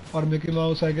 और Mickey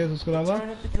Mouse I guess उसके अलावा,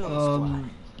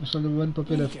 उसका जो one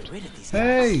puppy left.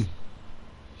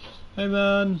 Hey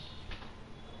man.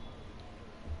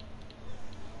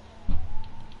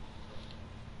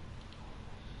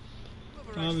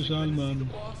 हाँ विशाल man.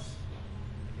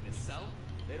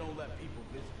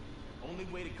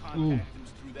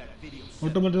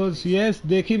 Automaticals, yes,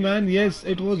 देखी man, yes,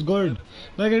 it was good.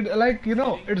 Like you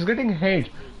know, it's getting hate.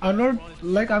 I'm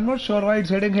not sure why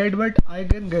it's getting hate, but I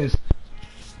can guess.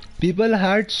 People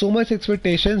had so much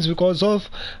expectations because of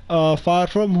Far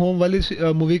From Home वाली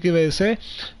movie की वजह से,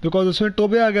 because उसमें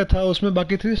टोबे आ गया था, उसमें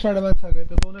बाकी 3 Spiderman आ गए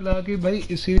थे, तो उन्हें लगा कि भाई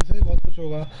इस सीरीज से बहुत कुछ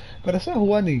होगा, पर ऐसा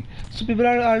हुआ नहीं. So people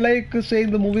are like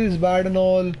saying the movie is bad and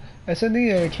all. ऐसा नहीं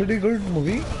है, it's pretty good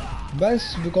movie.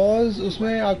 बस because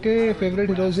उसमें आपके फेवरेट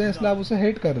हीरोज हैं इसलिए आप उसे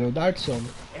हेट कर रहे हो, that's all.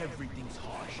 Everything's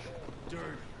harsh,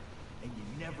 dirty, and you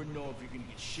never know if you're gonna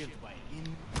get shipped by an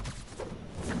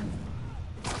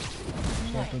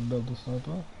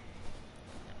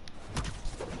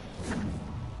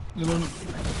You know,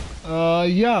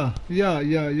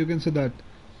 yeah, you can say that.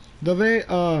 The way,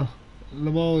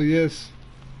 Lamau, yes,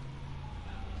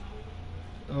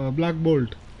 Black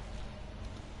Bolt.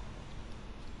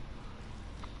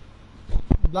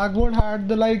 Black Bolt had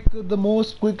the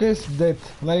most quickest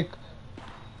death. Like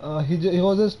he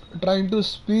was just trying to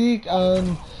speak,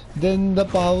 and then the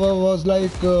power was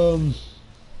like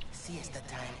Siesta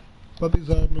time. puppies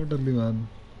are not early, man.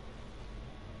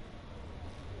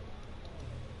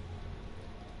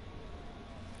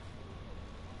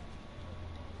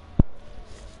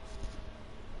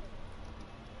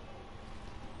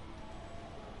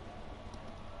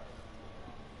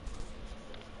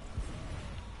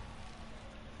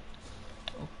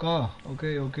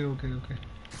 Okay.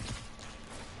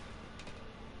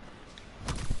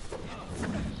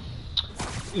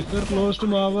 If you're close to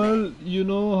Marvel, you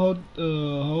know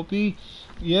how P.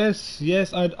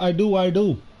 Yes, I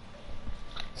do.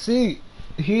 See,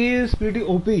 he is pretty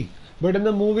OP, but in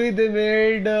the movie they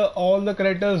made all the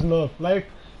characters nerf. Like,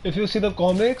 if you see the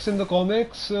comics, in the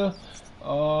comics,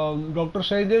 Doctor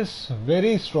Strange is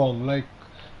very strong. Like,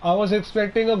 I was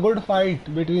expecting a good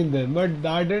fight between them, but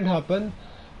that didn't happen.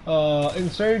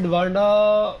 Instead,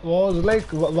 Wanda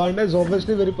is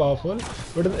obviously very powerful,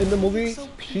 but in the movie,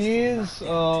 she is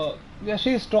yeah,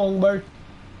 she's strong, but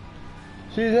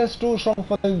she's just too strong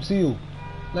for the MCU.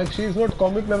 Like, she's not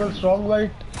comic level strong, but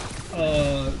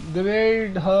they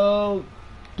made her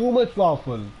too much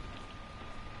powerful.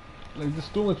 Like,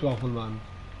 just too much powerful, man.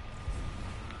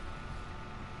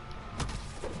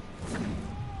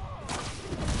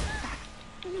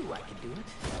 I knew I could do it.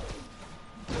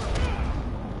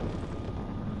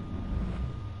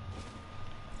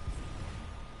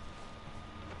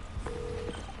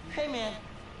 Hey man,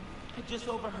 I just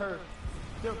overheard.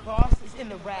 Their boss is in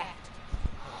the raft.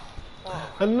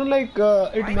 And you know, like,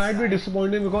 it might be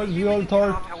disappointing because we all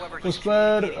thought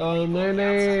Pusper,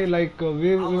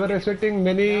 we were expecting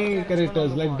many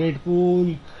characters like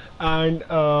Deadpool and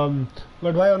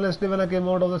but why honestly when I came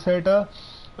out of the theater,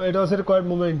 it was a required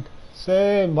moment.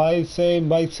 Same,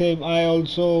 same. I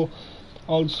also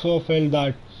felt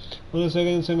that. On a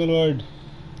second single word.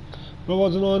 What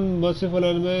was on merciful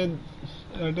anime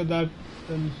after that?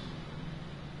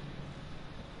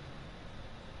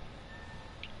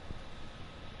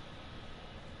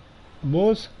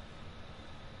 Most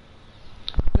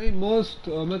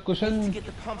मैं question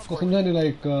को समझा नहीं,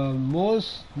 like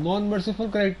most non merciful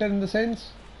character in the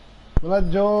sense, मतलब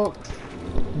जो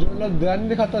मतलब ध्यान नहीं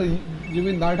दिखाता, you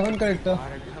mean that one character?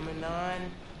 Water coming on.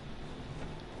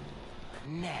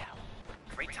 Now.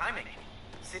 Great timing.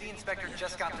 City inspector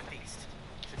just got the feast.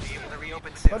 Should be able to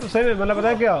reopen soon. पर सही में मतलब पता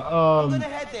है क्या? I'm gonna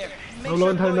head there. Make sure Love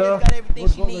and Thunder Gloria's got everything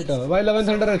would she go needs. better. Why Love and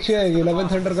Thunder अच्छी आएगी? Love and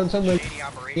Thunder concern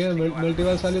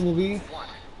multiverse वाली मूवी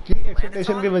की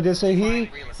एक्सपेक्टेशन की वजह से ही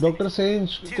डॉक्टर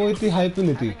स्ट्रेंज को इतनी हाइप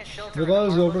मिली थी,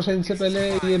 बिकॉज डॉक्टर स्ट्रेंज से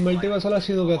पहले ये मल्टीवर्स वाला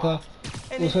सीन हो गया था,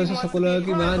 उस वजह से सबको लगा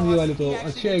कि मैन ये वाली तो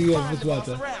अच्छी आएगी, ऑब्वियस बात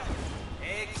है.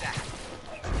 Exactly.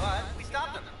 But we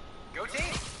stopped them. Go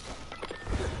team.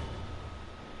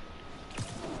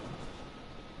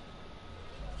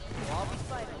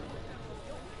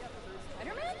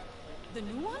 Spider-Man? The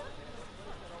new one?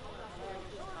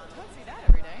 Don't see that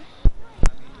every day.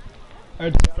 Hey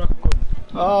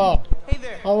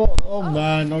there. Oh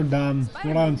man, oh damn,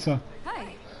 what answer.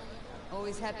 Hi.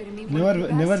 Always happy to meet one of you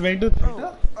guys. Never went to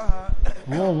theater?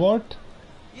 Oh, what?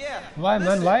 Yeah. Why, man,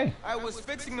 listen, why? I was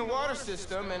fixing the water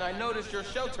system and I noticed your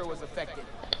shelter was affected.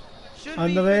 Should And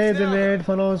be the way fixed they now. made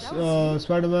fun of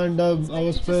Spider-Man dub, I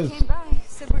was Inspector just pissed. came by,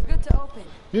 said we're good to open.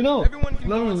 You know, Everyone can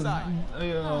go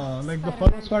inside. like the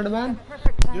first Spider-Man,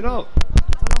 Perfect timing. you know,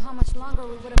 Don't know how much longer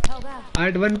we would have held out.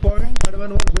 at one point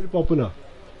Spider-Man was very popular.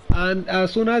 And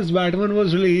as soon as Batman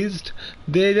was released,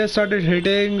 they just started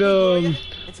hating the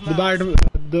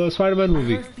Spider-Man I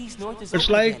movie. heard Feast North is It's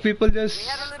open like again. people just,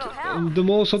 the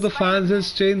most of the fans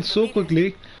has changed so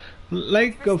quickly.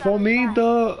 Like for me, I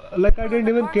didn't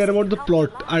even care about the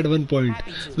plot at one point.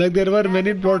 Like there were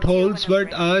many plot holes,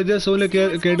 but I just only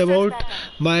cared about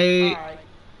my Alright.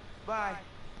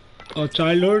 Bye.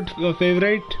 childhood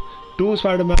favorite two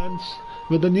Spider-Mans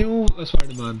with the new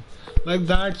Spider-Man. Like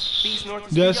that's Feast North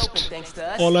is just reopened thanks to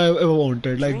us. all I ever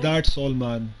wanted. Like that's all,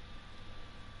 man.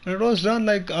 And it was done.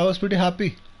 Like I was pretty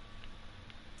happy.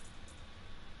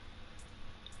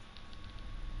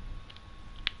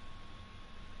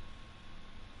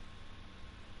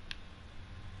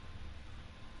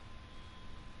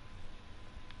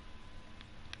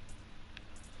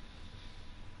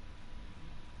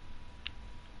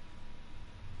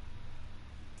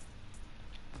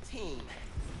 Team.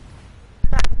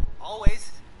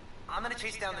 Always. I'm gonna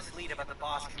chase down this lead about the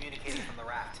boss communicating from the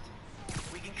raft.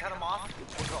 If we can cut him off,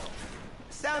 we'll go.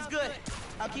 Sounds good.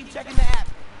 I'll keep checking the app.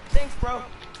 Thanks, bro.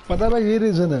 पता है भाई ये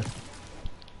reason है.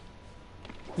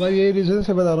 मैं ये reason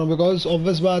से बता रहा हूँ बिकॉज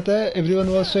ऑब्वियस बात है एवरीवन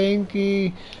वाज सेइंग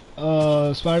कि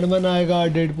स्पाइडरमैन आएगा,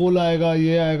 डेडपूल आएगा,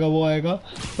 ये आएगा, वो आएगा,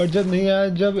 बट जब नहीं आया,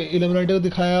 जब इल्यूमिनेटी को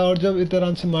दिखाया और जब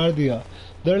इतरान से मार दिया,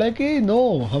 दे लाइक कि नो,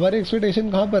 हमारी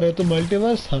एक्सपेक्टेशन कहाँ पर है? तो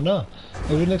मल्टीवर्स था ना,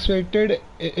 एवरीवन एक्सपेक्टेड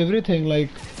एवरीथिंग लाइक,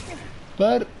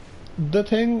 पर the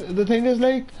thing is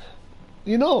like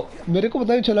you know, मेरे को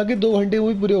पता नहीं चला कि 2 घंटे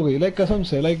मूवी पूरी हो गई, लाइक कसम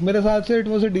से, लाइक मेरे हिसाब से it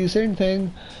was a decent thing,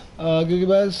 क्योंकि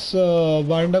बस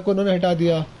वांडा को उन्होंने हटा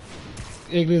दिया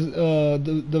एक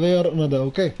द वे और अनदर,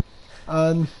 ओके,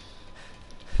 एंड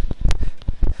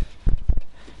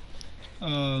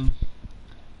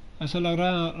ऐसा लग रहा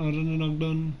है उन्होंने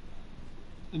नॉकडाउन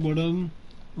बॉडम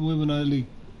मूवी बना ली,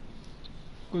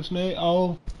 कुछ नहीं,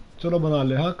 आओ चलो बना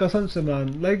ले, हाँ कसम से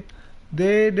man, like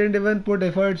they didn't even put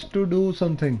efforts to do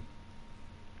something,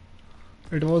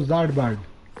 it was that bad.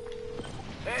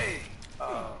 Hey,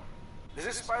 is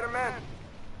this Spider-Man?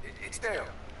 It's Dale,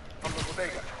 from the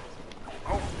bodega.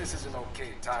 Hope this is an okay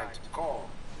time to call.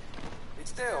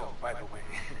 It's Dale, by the way,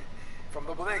 from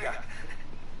the bodega.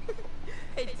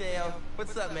 Hey, Dale.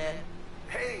 What's up, man?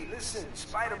 Hey, listen,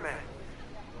 Spider-Man.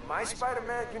 My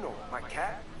Spider-Man, you know, my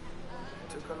cat,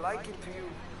 took a liking to you.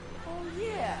 Oh,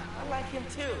 yeah. I like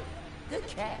him, too.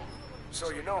 Good cat. So,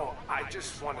 you know, I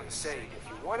just wanted to say, if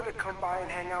you wanted to come by and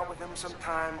hang out with him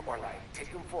sometime, or like take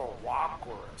him for a walk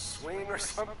or a swing or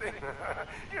something,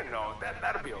 you know,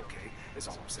 that'll be okay, is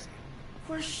all I'm saying.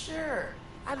 For sure.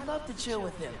 I'd love to chill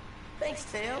with him. Thanks,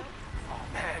 Dale. Oh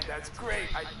man, that's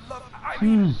great. I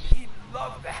mean, he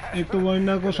loved that. एक तो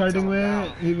Wanda को starting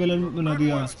में ही villain बना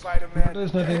दिया, तो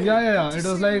it's nothing, या it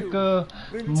was like,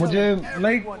 मुझे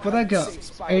like पता क्या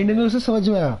एंड में उसे समझ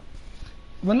में आया,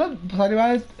 मतलब सारी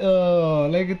बात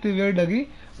लाइक इतनी वेट लगी,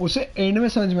 उसे एंड में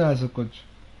समझ में आया सब कुछ,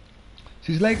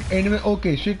 शी इज लाइक एंड में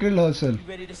ओके शी किल्ड हरसेल्फ,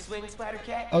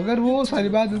 अगर वो सारी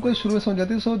बात बिल्कुल शुरू में समझ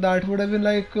जाती, so that would have been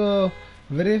like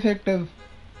very effective,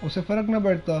 उसे फर्क ना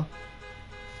पड़ता,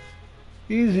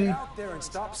 easy.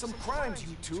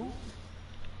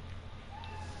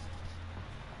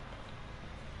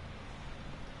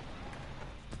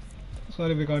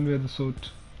 Sorry, we can't wear the suit.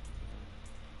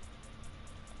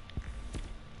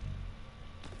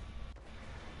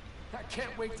 I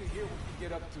can't wait to hear what you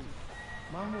get up to.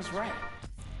 Mom was right.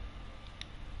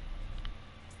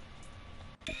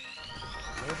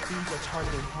 Red teams are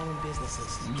targeting Harlem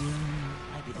businesses.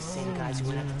 Might be the same guys who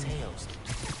went after Tails.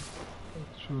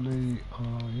 Actually,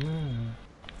 yeah.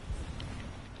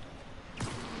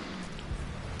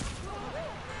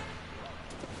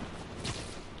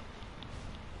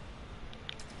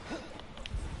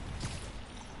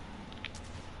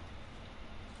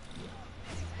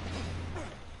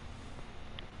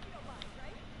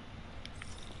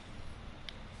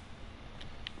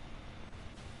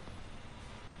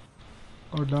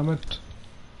 और डैमेट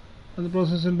the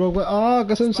process in broke,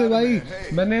 कसम से भाई,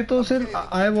 मैंने तो सिर्फ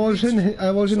I was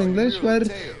in English, पर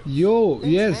यो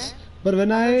yes, पर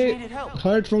when I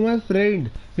heard from my friend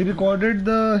he recorded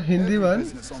the Hindi one,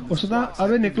 उसने कहा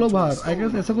अबे निकलो बाहर, आई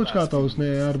गेस ऐसा कुछ कहा था उसने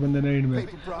यार बंदे ने एंड में,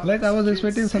 like I was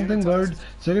expecting something good,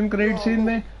 second credit scene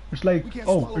में it's like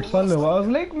oh it's fun, I was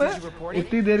like मैं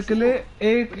इतनी देर के लिए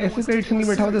एक ऐसे क्रेडिट सीन में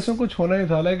बैठा हुआ जिसमें कुछ होना ही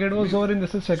था, like it was over in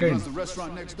just a second,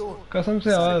 कसम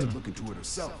से यार।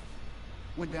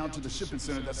 Went down to the shipping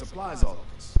center that supplies all of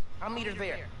this. I'll meet her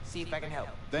there. See if I can help.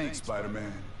 Thanks,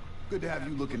 Spider-Man. Good to have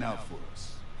you looking out for us.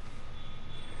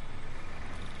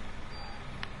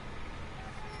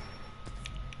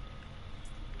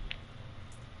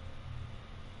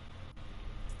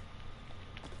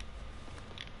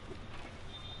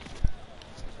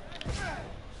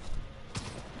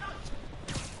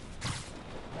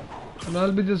 And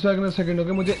I'll be just back in a second,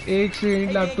 okay? मुझे एक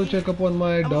second left to check up on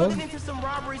my dog.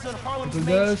 So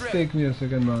just take me a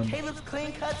second, man. Caleb's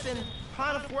clean cuts in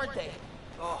Panafuerte.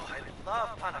 Oh, I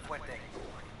love Panafuerte.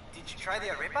 Did you try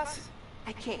the arepas?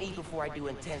 I can't eat before I do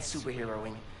intense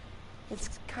superheroing. It's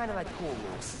kind of like cool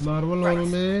rules. Marvel वालों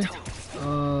में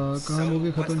कहाँ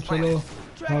movie खत्म, चलो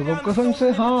भागो, कसम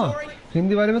से हाँ,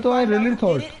 हिंदी वाले में तो आई रियली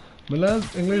थॉट, मतलब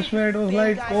इंग्लिश में it was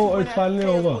like oh it's finally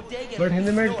over, but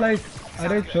Hindi में इट्स लाइक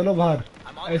अरे चलो बाहर,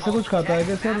 ऐसे कुछ खाता है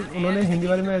कि सर उन्होंने हिंदी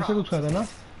वाले में ऐसे कुछ कहा था ना,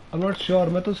 आई एम नॉट श्योर,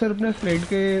 मैं तो सिर्फ अपने फ्रेंड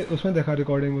के उसमें देखा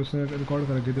रिकॉर्डिंग, उसने रिकॉर्ड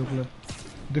कर रखी थी मतलब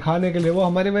दिखाने के लिए, वो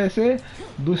हमारे वजह से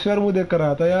दूसरी बार मूवी देख कर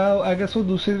रहा था, या आई गेस वो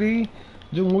दूसरी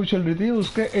जो मूवी चल रही थी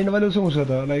उसके एंड वाले उसे पूछा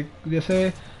था, लाइक जैसे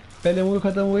पहले मूवी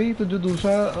ख़त्म हुई तो जो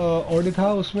दूसरा ऑडियो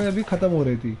था उसमें अभी ख़त्म हो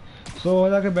रही थी, सो वो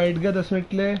जाके बैठ गया 10 मिनट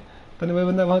के लिए, तने वही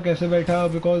बंदा वहाँ कैसे बैठा,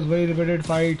 बिकॉज वही रिपीटेड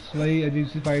फाइट्स, वही अजीब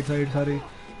सी फाइट सारी,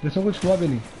 जिसमें कुछ हुआ भी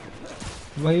नहीं,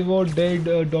 वही वो डेड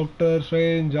डॉक्टर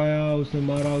स्ट्रेंज आया, उसने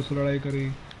मारा, उसको लड़ाई करी,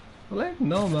 like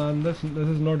no man, this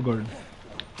is not good.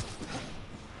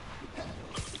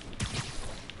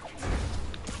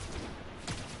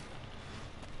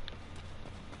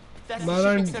 That's the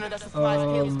shipping Man, center that supplies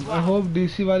Haley's I block. hope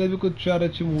DC वाले भी कुछ चार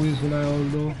अच्छी movies बनाए,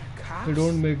 although they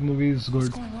don't make movies What's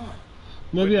good. going on?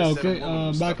 Maybe yeah, Witness said a okay. woman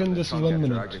was Back stuck in the just trunk 1 after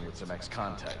minute. arguing with some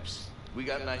ex-con-types. We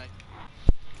got an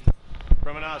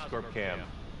From an Oscorp camp,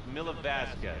 Mila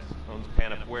Vasquez owns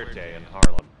Panafuerte in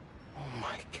Harlem. Oh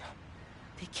my god.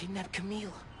 They kidnapped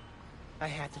Camille. I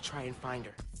had to try and find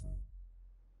her.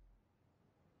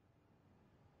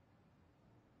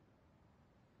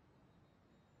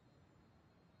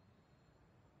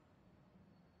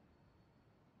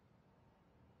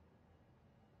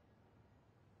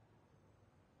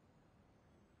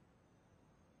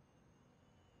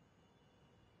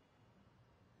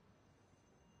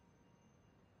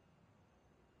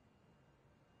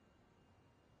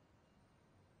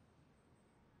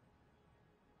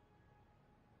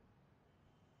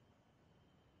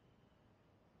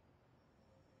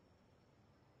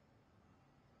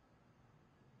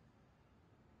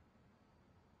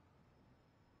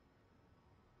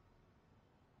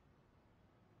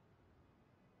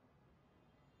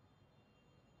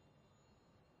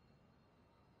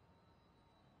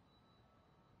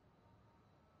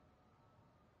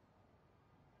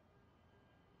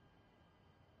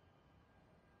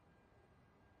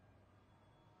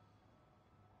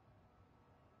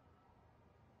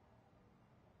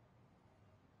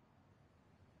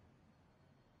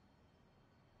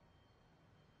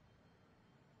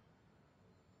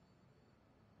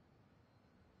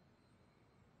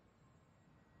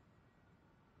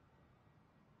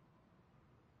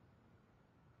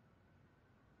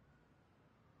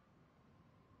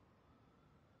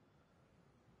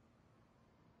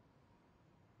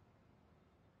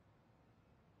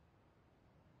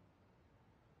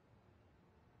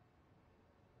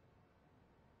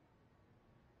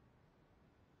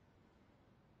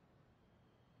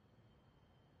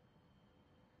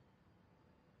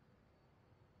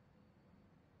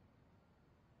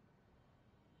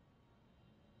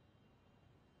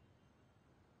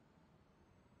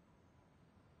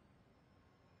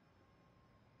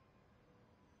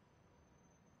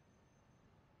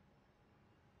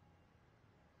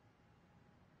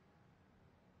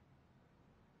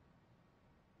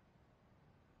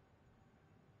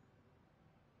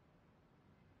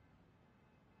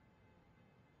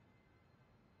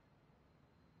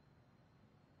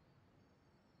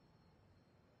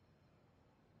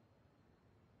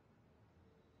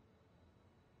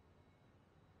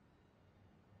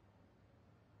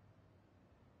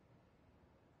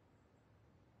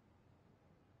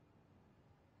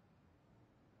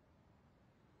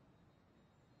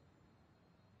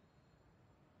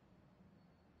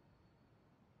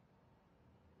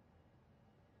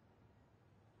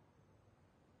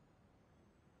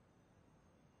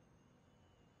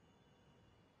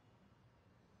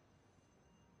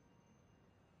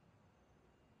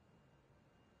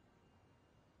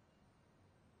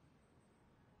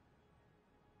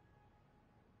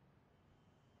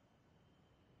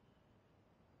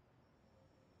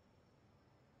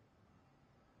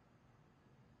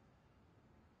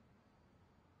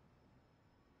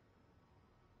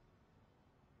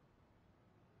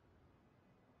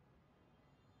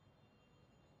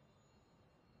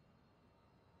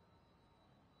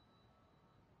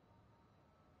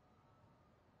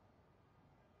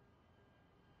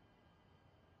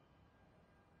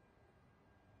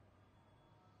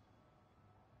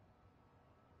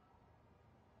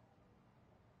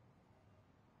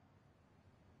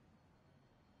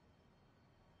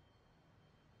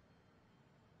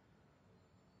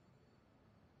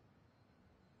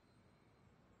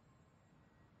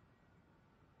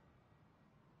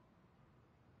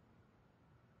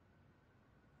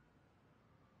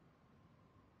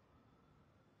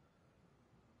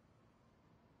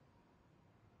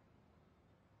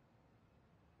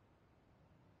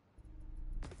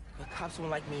 The cops won't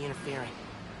like me interfering.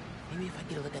 Maybe if I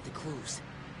get a look at the clues.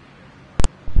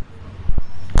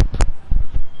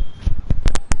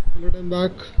 Let him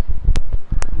back.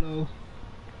 No.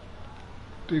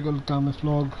 Eagle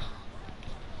camouflage.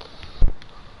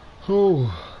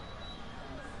 Oh.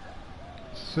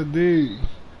 Siddhi.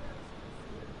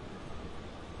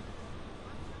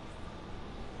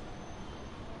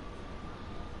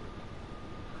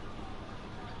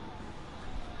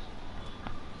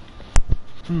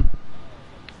 I've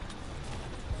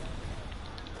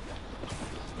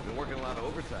been working a lot of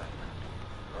overtime.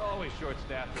 We're always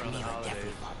short-staffed around the Camille holidays.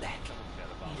 definitely fought back.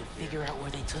 Need to figure out where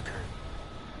they took her.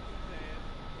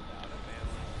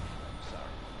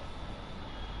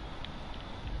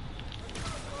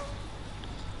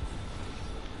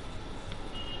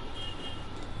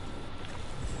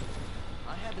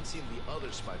 I haven't seen the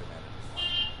other Spider-Man in a while.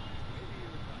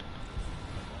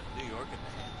 York in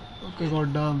the hand. Okay,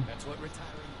 goddamn. That's what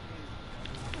retiring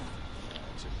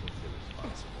Makes it look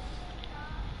irresponsible.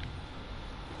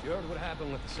 You heard what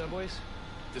happened with the subways?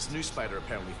 This new spider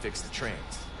apparently fixed the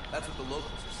trains. That's what the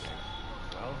locals are saying.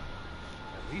 Well,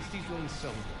 at least he's doing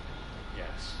something.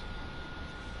 Yes.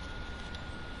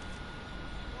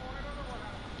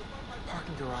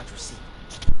 Parking garage receipt.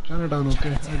 Chinatown,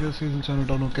 okay. I guess he's in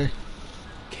Chinatown, okay.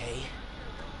 Okay.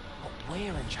 But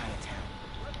where in Chinatown?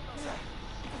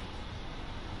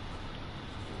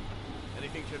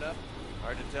 Anything turned up?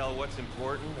 Hard to tell what's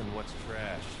important and what's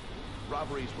trash.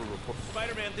 Robberies were reported.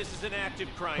 Spider-Man, this is an active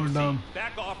crime Hold scene. on.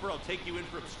 Back off or I'll take you in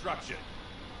for obstruction.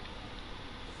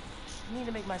 I need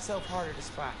to make myself harder to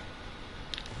spot.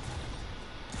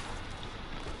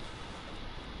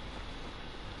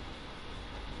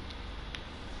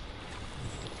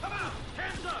 Come out!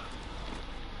 Hands up!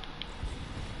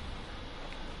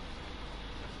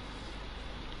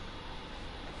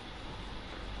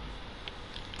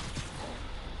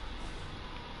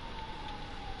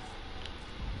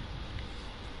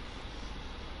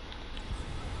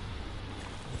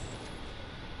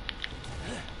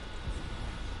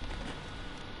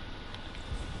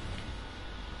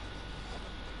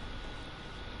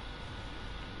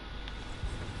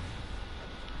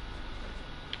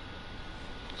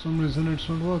 For some reason it's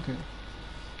not working.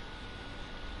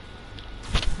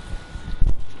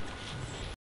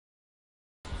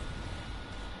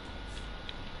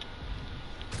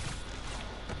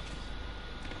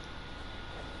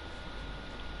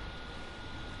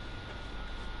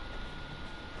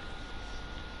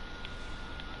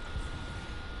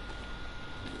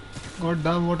 God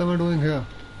damn, what am I doing here?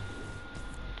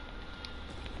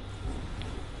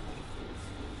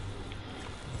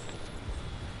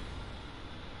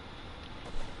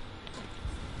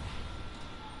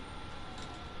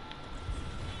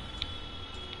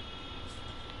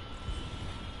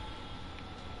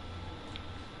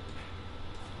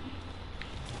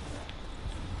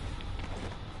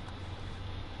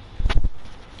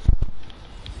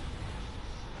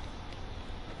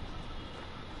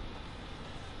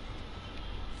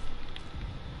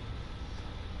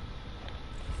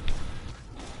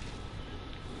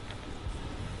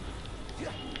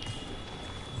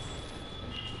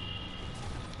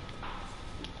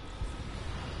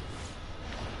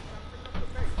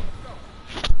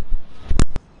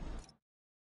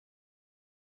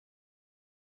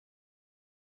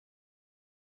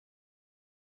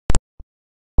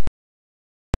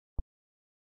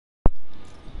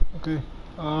 Okay.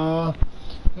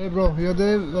 Hey bro, you're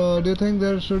there. Do you think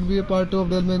there should be a part 2 of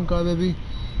Devil May Cry Baby?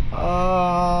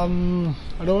 I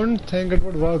don't think it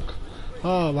would work.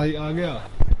 हाँ भाई आ गया.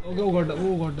 Okay, oh god,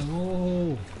 oh god,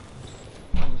 oh.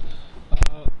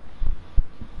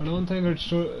 I don't think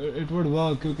it would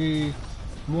work because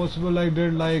most people like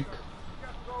they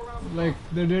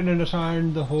didn't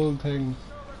understand the whole thing.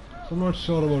 So I'm not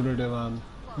sure about it, man.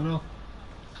 You know.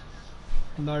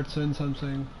 In that sense, I'm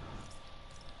saying.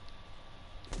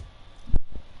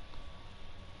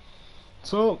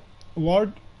 So what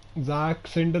Zack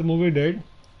Snyder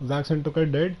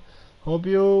Cut did, hope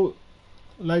you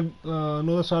know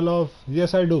the style of.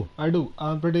 Yes, I do,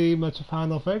 I'm pretty much a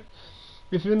fan of it.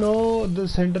 If you know, the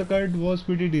Snyder Cut was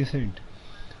pretty decent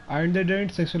and they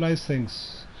didn't sexualize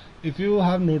things. If you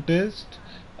have noticed,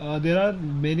 there are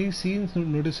many scenes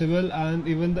noticeable, and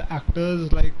even the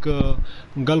actors like Gal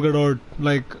Gadot,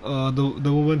 like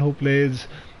the woman who plays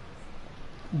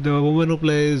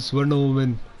Wonder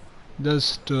Woman,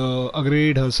 just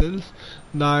agreed herself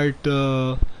that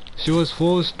she was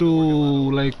forced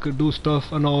to do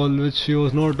stuff and all which she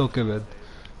was not okay with.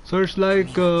 So it's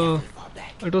like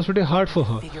it was pretty hard for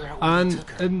her. And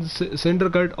in Center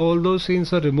Cut, all those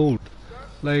scenes are removed.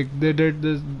 Like they did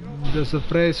this, just the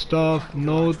fresh stuff,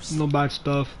 no bad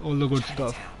stuff, all the good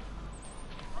stuff.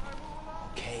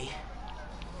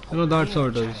 You know, that's how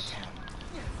it is.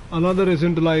 Another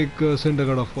reason to like Center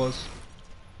Cut, of course.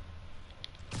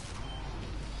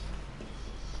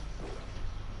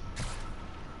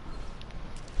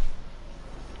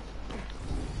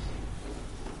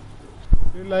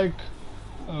 Like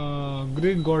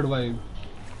Greek god vibe.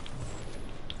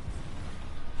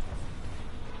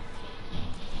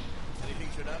 Anything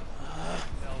showed up?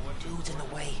 Dude's in the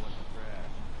way.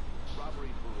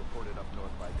 Robberies were reported up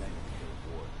north by Daniel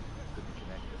Ward. Couldn't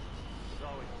connect it. There's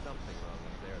always something wrong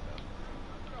up there, though.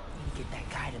 Need to get that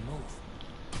guy to move.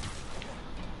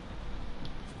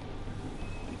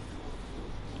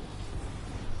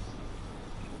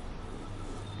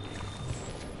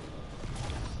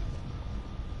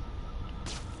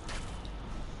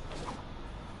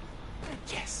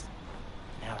 Yes.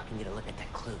 Now I can get a look at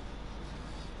that clue.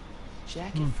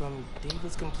 jacket from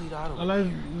David's Complete Auto. I like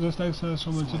just like says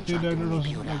so much. If you did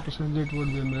like to send it would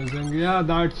be amazing. Yeah,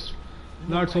 that's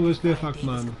obviously a fact,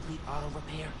 man. Complete Auto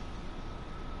Repair.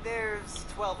 There's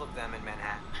 12 of them in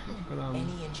Manhattan.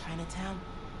 Any in Chinatown?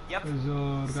 Yep. Is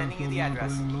your Sending you the calculator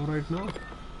address. going low right now?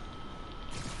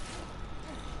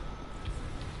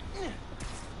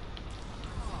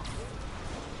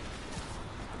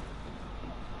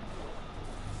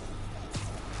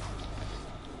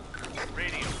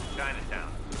 Radio,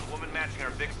 Chinatown. A woman matching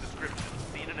our Vic's description.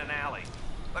 Seen in an alley.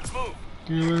 Let's move.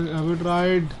 Have you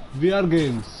tried VR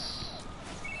games?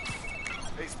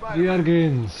 Hey, VR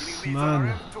games, any leads on our man.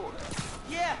 inventory?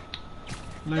 Yeah.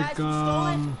 Like Guys who stole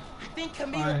it? I think I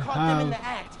Camila caught them in the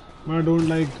have, act. but I don't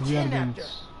like VR Kidnapped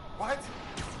games. What?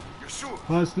 You're sure?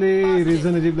 Firstly,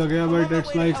 reason अजीब लगेगा, but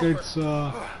it's like it's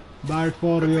bad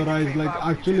for your eyes, like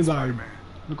actually bad.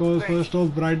 Because first off,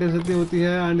 brightness इतनी होती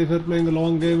है, and if you're playing a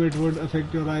long game, it would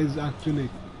affect your eyes actually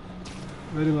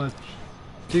very much.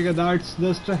 ठीक है, that's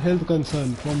just a health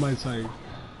concern from my side.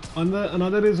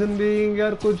 Another reason being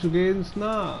यार कुछ games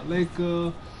ना like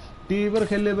TV पर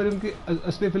खेलने पर उनकी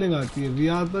असली फीलिंग आती है.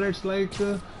 VR पर it's like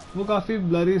वो काफ़ी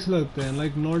blurry से लगते हैं,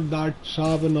 like not that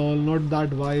sharp and all, not that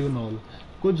vibe and all.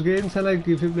 कुछ games हैं like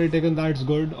if you play Tekken, that's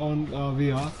good on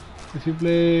VR. If you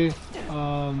play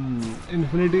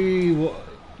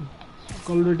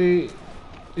Call of Duty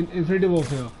Infinite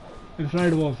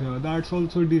Warfare, that's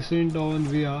also decent on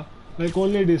VR. Like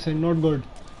only decent, not good.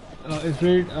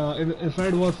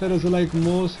 Infinite Warfare is like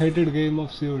most hated game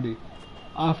of COD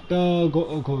after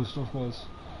Ghost, of course.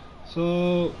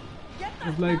 So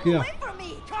it's like yeah. Away from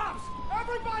me! Cops!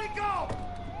 Everybody go!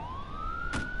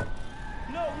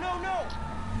 No!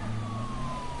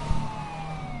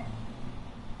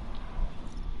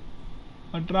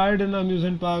 I tried in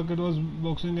amusement park. It was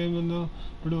boxing game in the,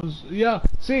 but it was yeah.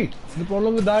 See, the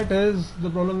problem with that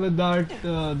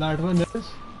that one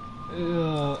is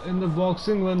in the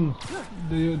boxing one,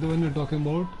 the one you're talking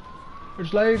about.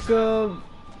 It's like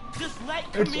Just let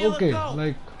it's Camila okay, go.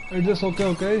 like it's just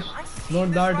okay.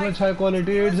 Not that much high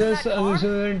quality. It's just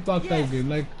amusement park type game.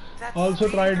 Like also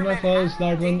tried my first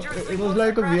that one. It was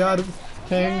like a VR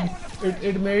thing.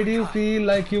 It made you feel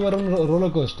like you were on a roller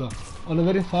coaster. On a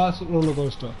very fast roller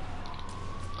coaster.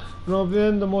 In my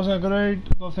opinion, the most accurate,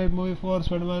 perfect movie for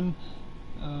Spider-Man,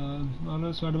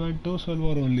 Spider-Man 2, Civil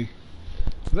War only.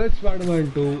 Which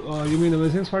Spider-Man 2? You mean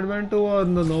Amazing Spider-Man 2 or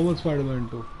the normal Spider-Man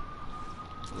 2?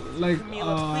 Like,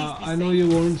 I know you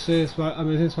won't say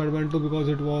Amazing Spider-Man 2 because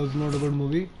it was not a good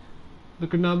movie. The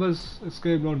kidnappers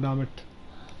escaped, not damn it.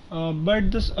 But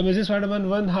this Amazing Spider-Man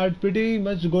 1 had pretty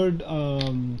much good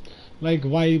like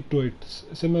vibe to it,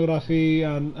 cinematography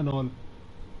and all.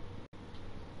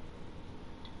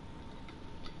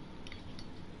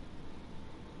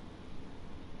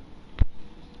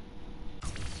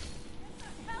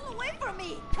 Hell away from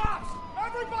me! Cops!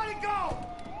 Everybody go!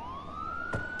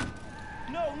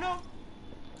 No!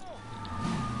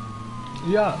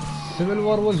 Yeah, Civil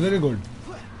War was very good.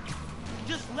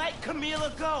 Just let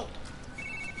Camila go!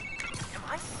 Am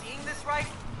I seeing this right?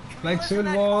 Like Camila's in Civil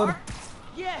that War car?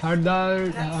 Yes! had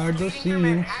those Speeding through scenes,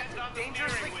 Manhattan,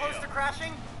 dangerously close to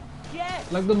crashing? Yes!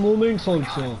 like the moments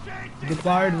also. The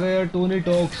part where Tony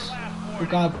talks to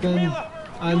Captain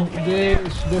and they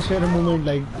share a moment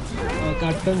like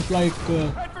Captain's like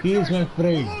he is my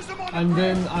friend, and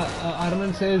then Iron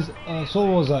Man says so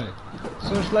was I.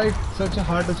 So it's like such a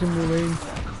heart-touching moment.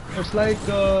 It's like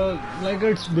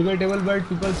it's debatable, but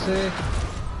people say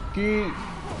कि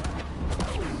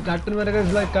Captain America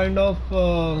is like kind of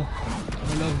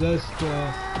just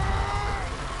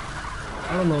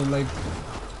I don't know, like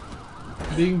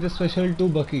being just special to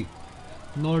Bucky,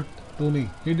 not Tony.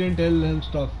 He didn't tell him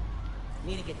stuff.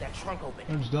 Need to get that trunk open.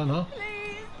 It's done, huh?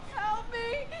 Please help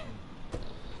me!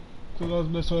 So was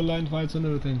best line fights and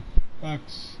everything.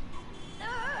 Facts.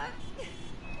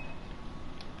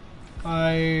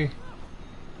 I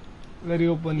very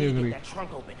openly Need to agree. get that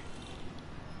trunk open.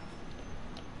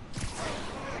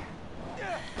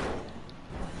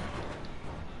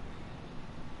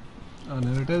 And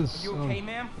here it is. You okay,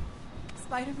 ma'am?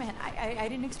 Spider-Man, I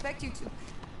didn't expect you to.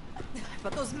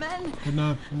 But those men,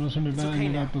 Kidnap, innocent It's detained, okay you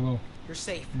now. got to go. You're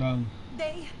safe. Done.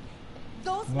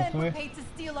 those men were Waffle? paid to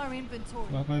steal our inventory.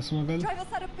 Wi-Fi smuggle. Drive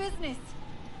us out of business.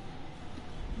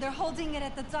 They're holding it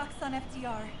at the docks on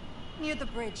FDR, near the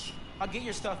bridge. I'll get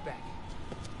your stuff back.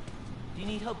 Do you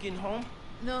need help getting home?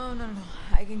 No.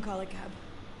 I can call a cab.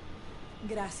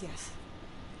 Gracias.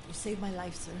 You saved my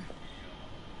life, sir.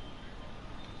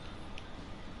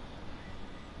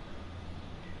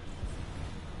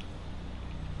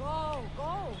 Go.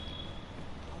 I'll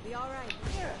be all right.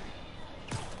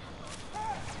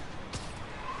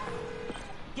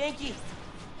 Genki,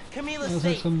 Camila's Yes,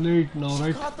 safe. it's complete now, She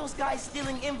right? caught those guys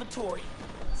stealing inventory.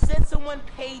 Said someone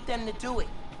paid them to do it.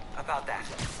 About that,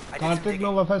 I did some Karthik digging.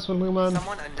 now FS filming man.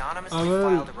 Someone I anonymously will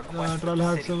filed a request try with to the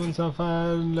have city. someone suffer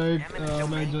like Eminent my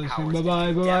domain Johnson. powers Bye bye,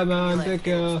 to bye bye condemn man, Camila take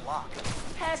Games care. block.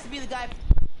 Has to be the guy.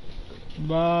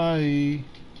 Bye.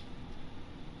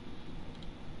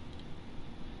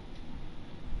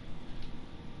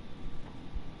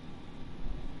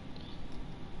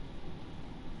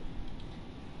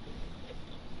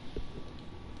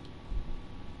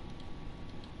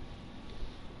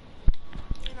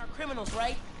 Our criminals,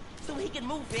 right? So he can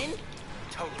move in?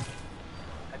 Totally.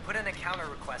 I put in a counter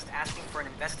request asking for an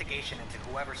investigation into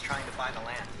whoever's trying to buy the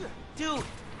land. Dude,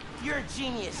 you're a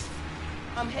genius.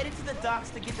 I'm headed to the docks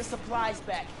to get the supplies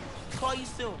back. Call you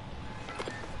soon.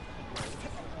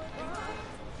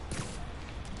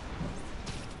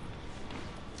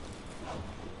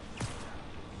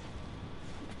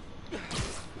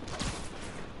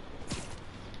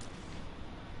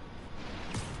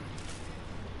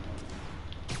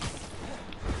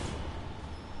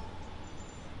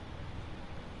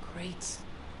 Crates.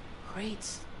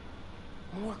 Crates.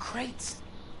 More crates.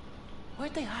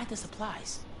 Where'd they hide the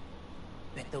supplies?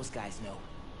 Bet those guys know.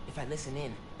 If I listen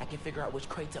in, I can figure out which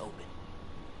crate to open.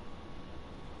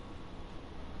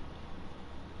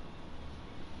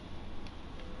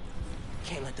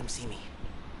 Can't let them see me.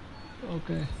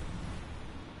 Okay.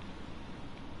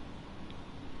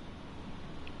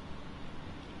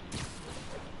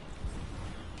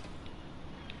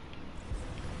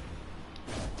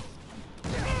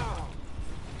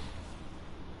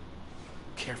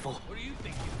 Careful. What do you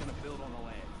think he's gonna build on the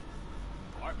land?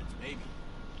 Apartments, maybe.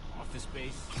 Office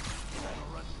space.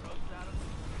 Run drugs out of them.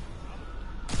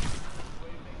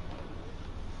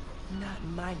 Not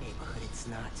in my neighborhood, it's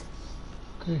not.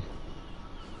 Okay.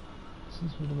 This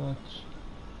is pretty much.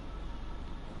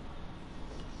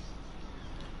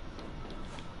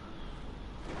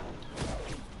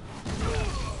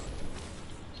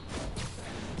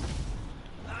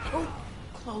 Oh,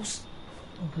 close.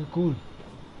 Okay, cool.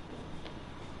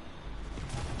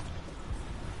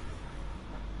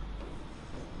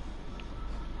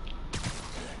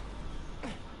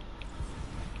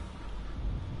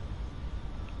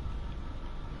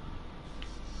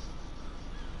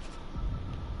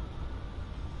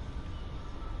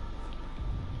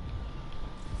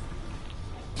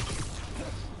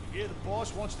 Yeah, the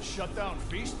boss wants to shut down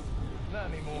Feast? Not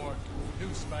anymore.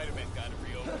 New Spider-Man got it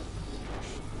reopened.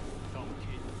 Dumb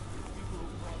kid.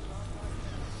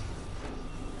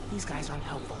 These guys aren't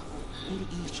helpful. Need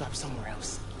to eavesdrop somewhere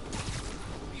else.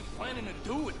 What are you planning to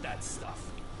do with that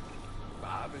stuff?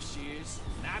 Barber shears?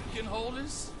 Napkin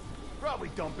holders? Probably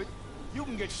dump it. You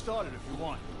can get started if you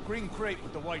want. Green crate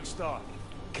with the white star.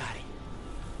 Got it.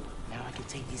 Now I can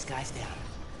take these guys down.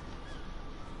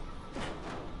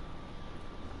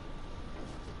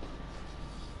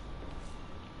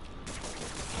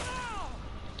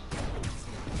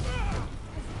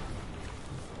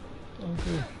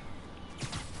 Okay.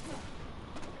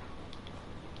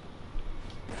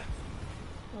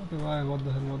 Okay, why? What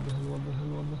the hell? What the hell? What the hell?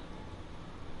 What the?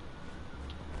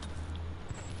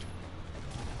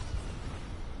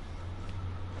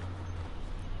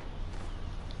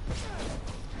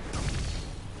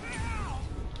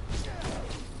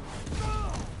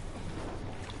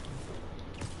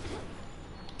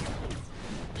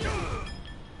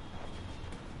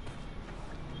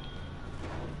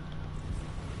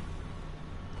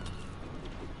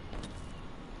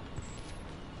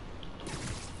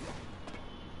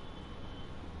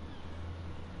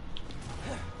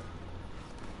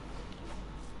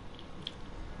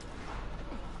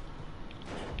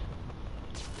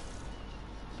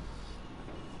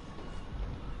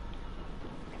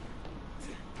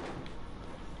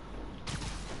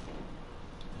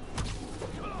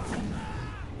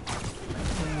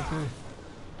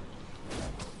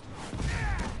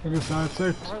 Okay, so that's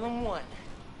it. Harlem 1.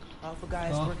 Alpha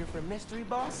guys working for Mystery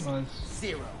Boss? Nice.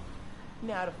 0.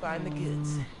 Now to find the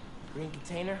goods. Green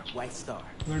container, white star.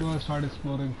 Where do I start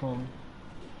exploring from?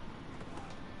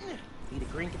 Need a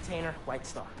green container, white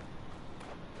star.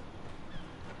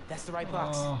 That's the right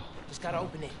box. Just gotta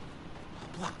open it.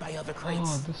 Blocked by other crates.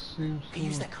 Oh, this seems. Can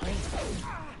use that crate.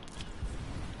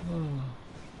 No, no, no.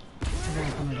 I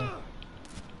gotta open it up.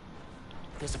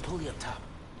 There's a pulley up top.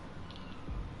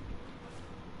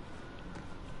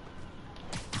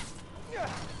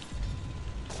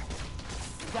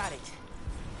 Got it.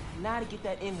 Now to get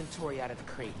that inventory out of the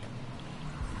crate.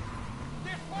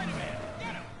 There's Spider-Man!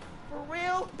 Get him! For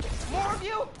real? More of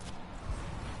you?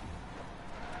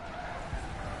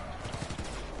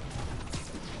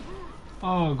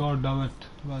 Oh, god damn it.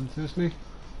 Man, seriously?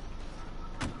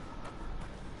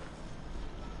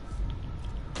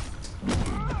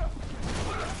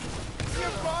 Your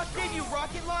boss gave you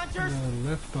rocket launchers?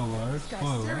 Leftovers. This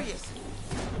guy's serious.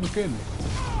 Okay.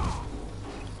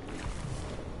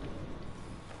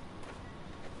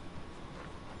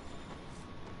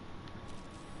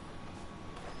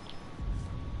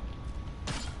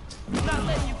 Not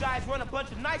letting you guys run a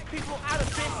bunch of nice people out of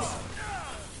business.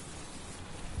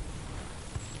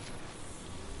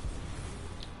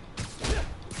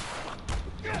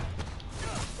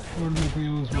 Don't make me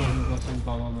use 100%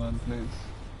 power, man, please.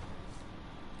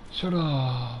 Shut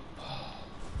up.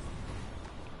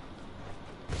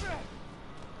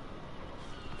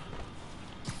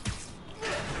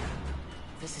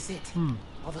 This is it.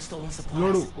 All the stolen supplies.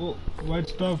 Lodu, oh, white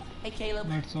stuff. Hey Caleb,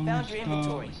 That's so found much your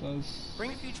inventory. stuff.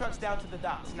 Bring a few trucks down to the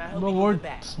docks and I'll help Bro, you get it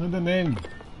back. what's not the name?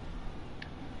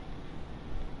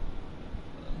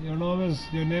 Your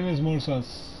name is more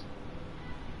sus.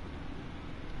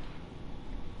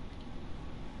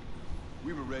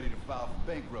 We were ready to file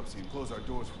for bankruptcy and close our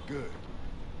doors for good.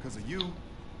 Because of you,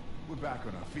 we're back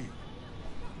on our feet.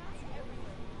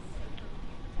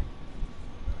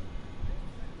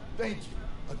 Thank you.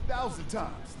 1,000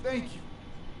 times. Thank you.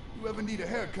 You ever need a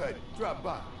haircut, drop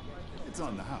by. It's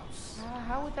on the house.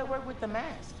 How would that work with the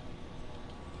mask?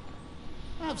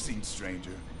 I've seen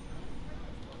stranger.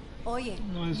 Oye,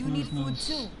 Nice, you nice, need food nice.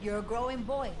 too. You're a growing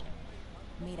boy.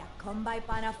 Mira, come by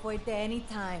Pana Fuerte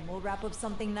anytime. We'll wrap up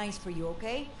something nice for you,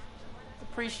 okay?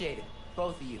 Appreciate it,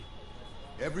 both of you.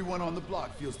 Everyone on the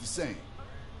block feels the same.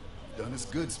 You've done us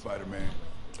good, Spider-Man.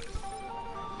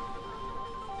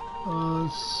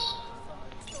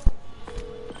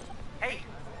 Hey,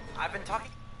 I've been talking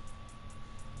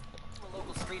to a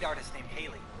local street artist named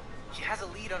Haley. She has a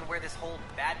lead on where this whole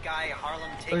bad guy Harlem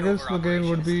takeover I guess the game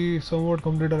would operations- be somewhat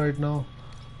completed right now.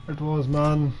 It was,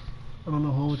 man, I don't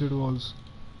know how much it was.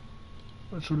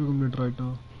 It should be complete right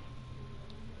now.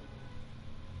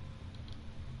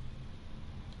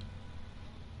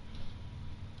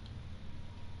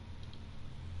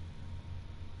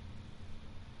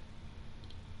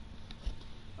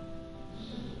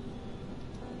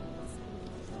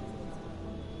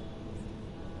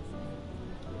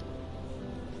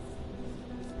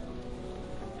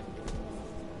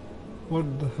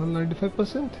 What the hell,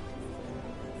 95%?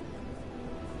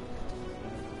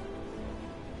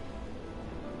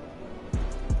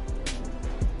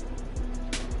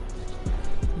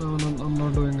 No, I'm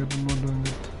not doing it, I'm not doing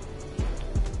it.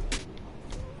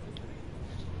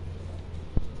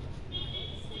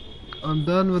 I'm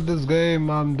done with this game,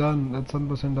 I'm done. It's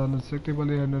 100% done, it's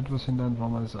technically 100% done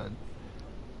from my side.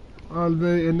 I'll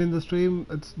be ending the stream,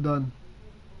 it's done.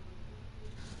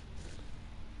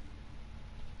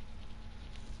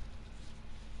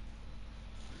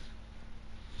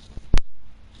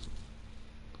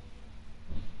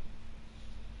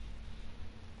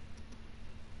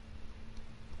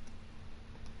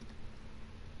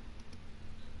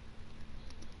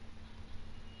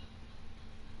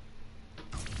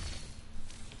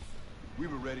 We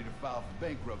were ready to file for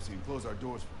bankruptcy and close our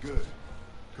doors for good.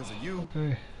 Because of you,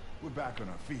 Okay. we're back on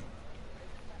our feet.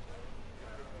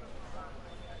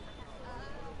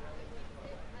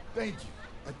 Thank you.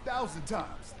 1,000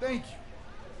 times. Thank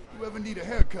you. You ever need a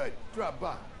haircut, drop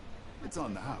by. It's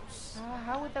on the house.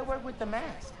 How would that work with the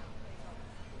mask?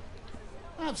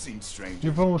 I've seen stranger.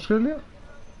 You from Australia?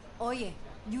 Oye,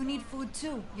 you need food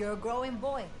too. You're a growing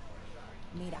boy.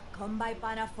 Mira, come by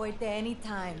Pana Fuerte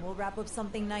anytime. We'll wrap up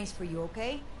something nice for you,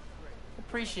 okay?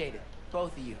 Appreciate it,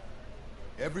 both of you.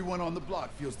 Everyone on the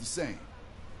block feels the same.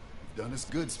 You've done us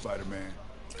good, Spider-Man.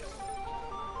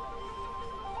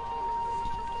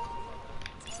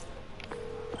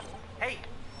 Hey,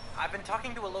 I've been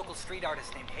talking to a local street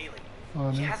artist named Haley.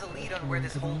 Oh, She no. has a lead on where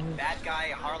this whole bad guy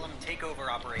Harlem takeover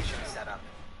operation is set up.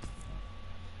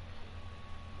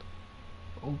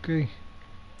 Okay.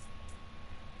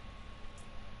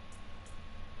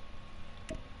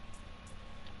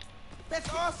 That's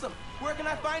awesome! Where can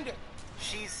I find her?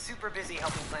 She's super busy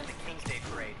helping plan the King's Day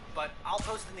parade, but I'll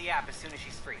post in the app as soon as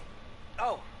she's free.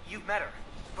 Oh, you've met her.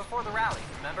 Before the rally,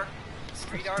 remember?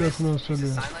 Street artist, in uses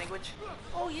Australia. sign language.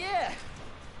 Oh yeah!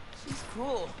 She's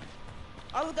cool.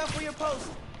 I'll look out for your post.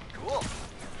 Cool.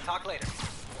 Talk later.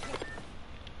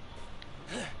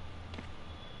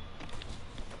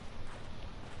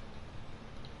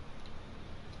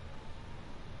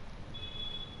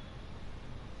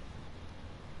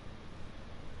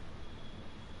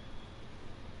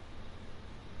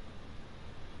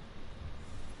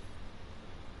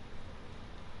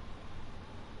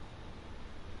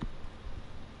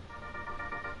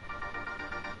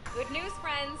 Good news,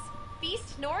 friends.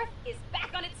 Feast North is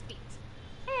back on its feet.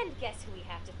 And guess who we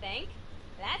have to thank?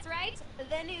 That's right,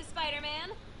 the new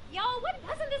Spider-Man. Y'all, what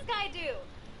doesn't this guy do?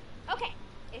 Okay,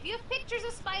 if you have pictures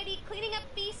of Spidey cleaning up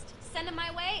Feast, send them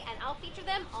my way and I'll feature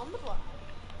them on the blog.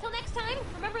 Till next time,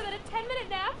 remember that a 10-minute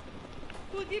nap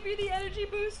will give you the energy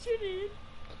boost you need.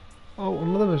 Oh,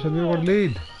 another mission. You got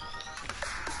lead.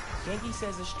 Yankee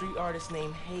says a street artist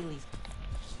named Haley.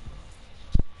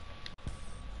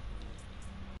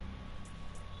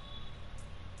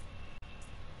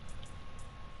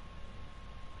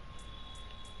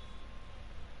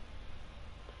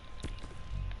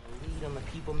 Lead on the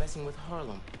people messing with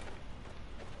Harlem.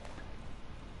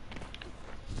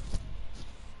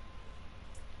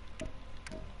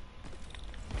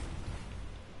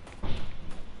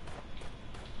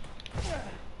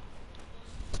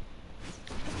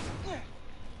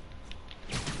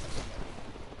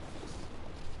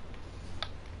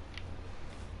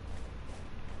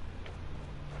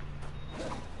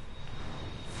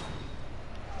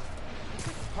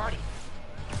 Party.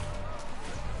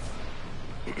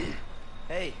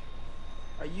 Hey,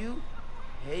 are you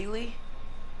Haley?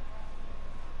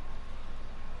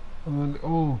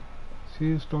 Oh,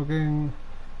 she's talking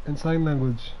in sign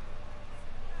language.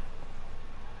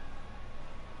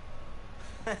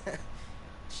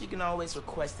 She can always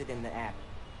request it in the app.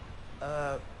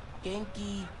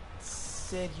 Genki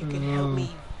said you can help me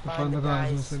find the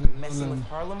guys messing with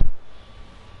Harlem.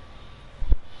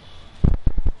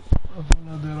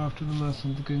 Thereafter the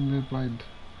lesson, the king replied.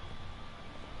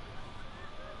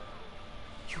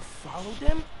 You followed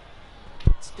them?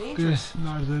 It's dangerous. Okay,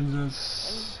 not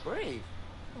dangerous. And brave.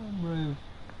 I'm brave.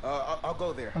 I'll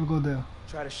go there. I'll go there.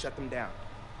 Try to shut them down.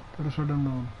 Try to shut them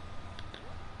down.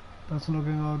 That's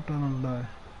looking out and I'll die.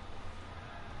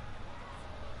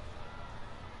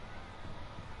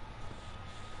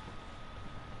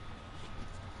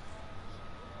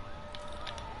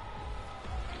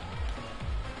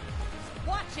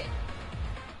 Watch it!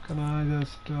 Can I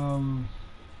just can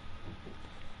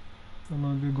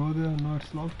I go there? No,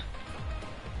 it's locked.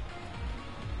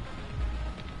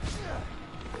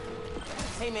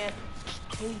 Hey man,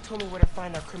 Haley told me where to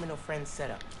find our criminal friends'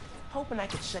 setup. Hoping I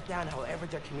could shut down however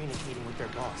they're communicating with their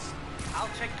boss. I'll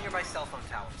check nearby cell phone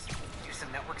towers. Do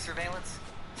some network surveillance.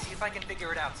 See if I can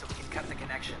figure it out so we can cut the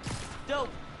connection. Dope.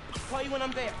 Call you when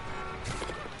I'm there.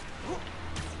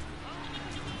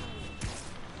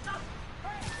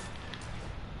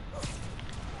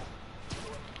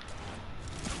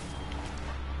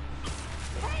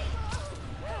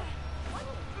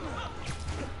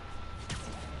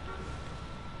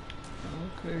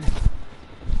 Okay.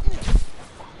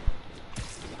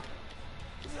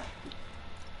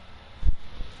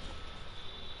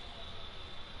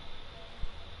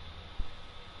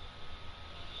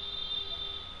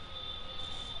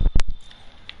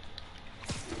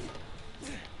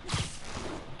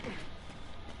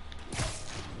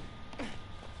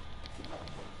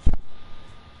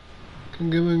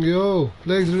 Giving you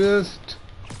flex wrist.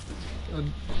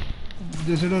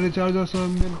 They said a recharge or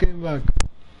something came back.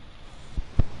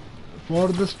 For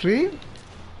the stream?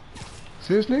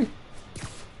 Seriously?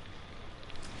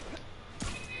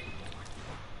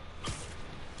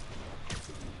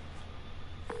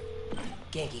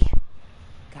 Genki,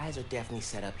 guys are definitely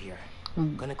set up here.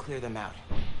 I'm gonna clear them out.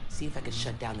 See if I can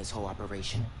shut down this whole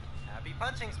operation. Happy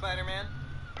punching, Spider-Man.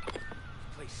 The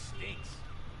place stinks.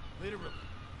 Literally.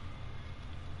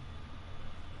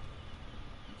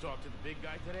 You talked to the big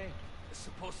guy today? I'm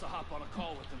supposed to hop on a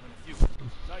call with him in a few.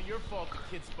 Not your fault the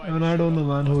kid Spider. And I don't know,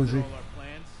 man. Who is he? All our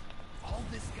plans. All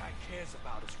this guy cares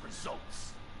about is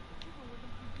results.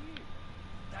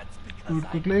 That's because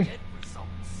I get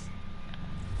results.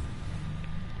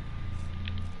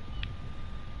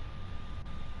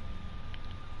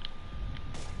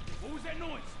 What was that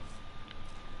noise?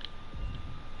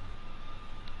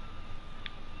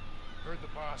 Heard the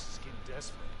boss is getting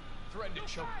desperate. Threatened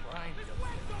to choke Brian to death.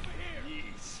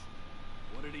 Jeez.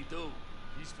 What did he do?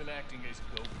 He's been acting as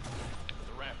dope, but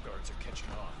the rap guards are catching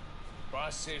on.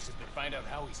 Boss says if they find out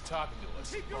how he's talking to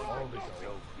us, all this is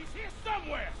over. He's here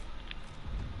somewhere!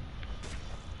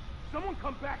 Someone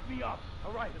come back me up.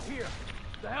 All right, I'm here.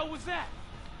 The hell was that?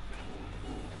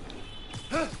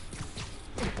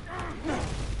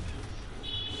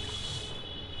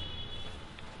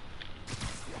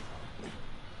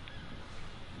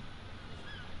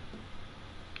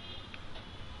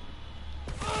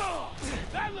 Oh,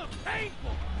 that looked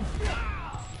painful.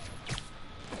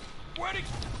 Where'd he...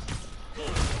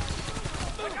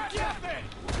 I got that thing!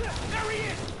 There he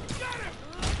is! Got him!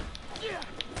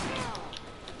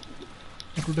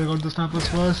 I have to take out the snappers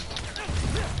first.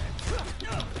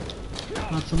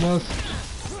 That's a must.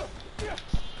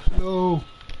 No.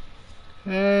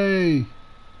 Hey.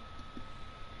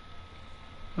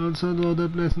 Also the other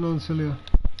place in Australia.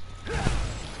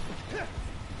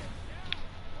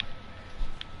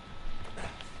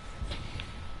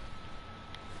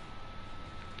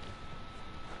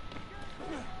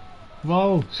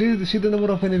 Wow, see the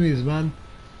number of enemies, man.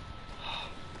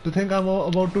 To think I'm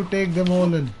about to take them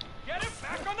all in. Get him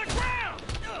back on the ground!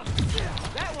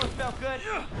 That one felt good.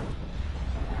 You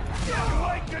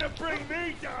ain't gonna bring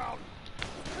me down!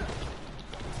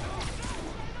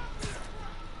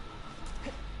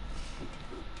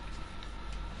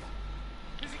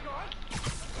 Is he gone?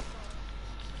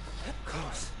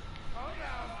 Close. Oh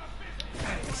no!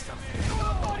 Gotta be something.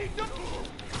 Somebody do...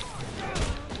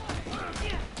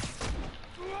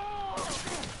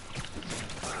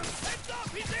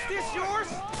 This yours?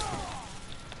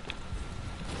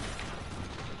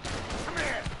 Come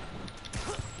here!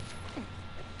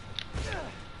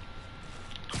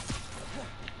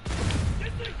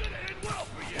 This ain't gonna end well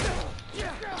for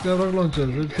you! Rocket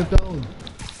launchers, it's a town.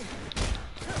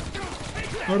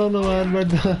 I don't know, man, but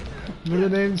the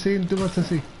name seemed too much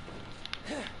sassy.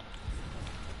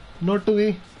 Not to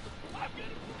me.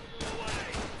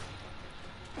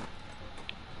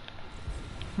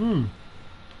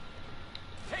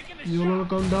 You wanna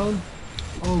come down?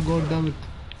 Oh god damn it.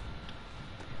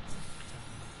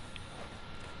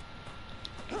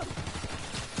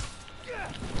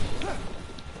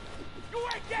 You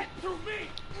ain't getting through me!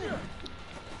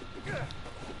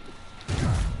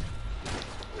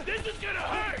 This is gonna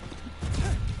hurt!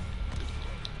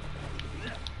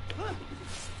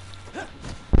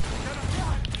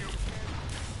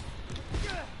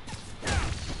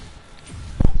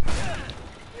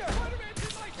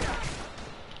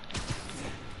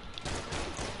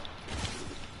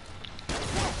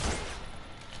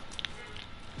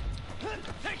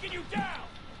 Taking you down!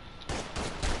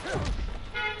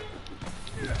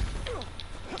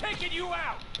 Taking you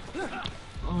out!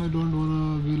 I don't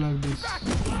wanna be like this.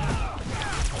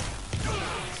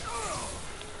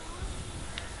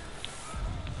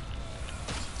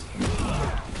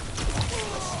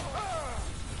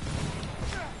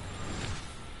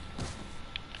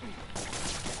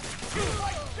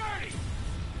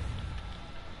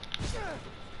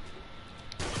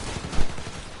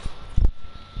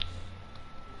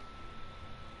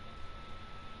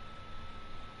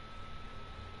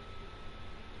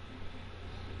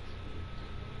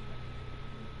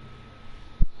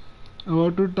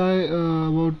 About to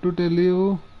tell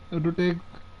you to take.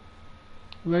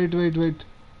 Wait.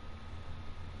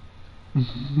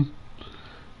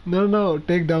 No,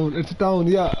 take down. It's a town.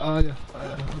 Yeah.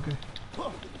 Okay.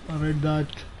 I read that.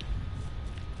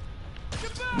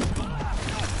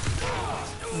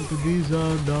 Okay, these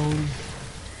are down.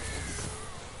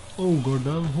 Oh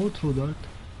goddamn! Who threw that?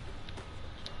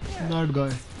 That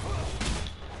guy.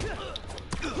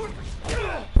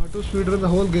 To speedrun the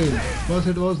whole game. First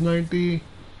it was 90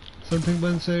 something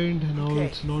percent, now Okay.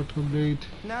 it's not complete.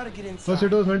 Now to get inside. First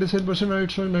it was 97%, now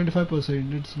it's showing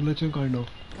 95%. It's glitching kind of.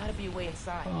 Gotta be a way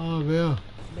inside. Where?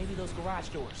 Maybe those garage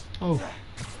doors. Oh,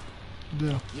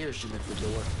 there. Here should lift the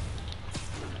door.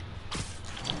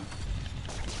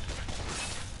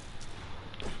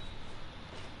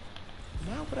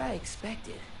 Not what I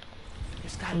expected.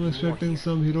 There's gotta I'm be more expecting here.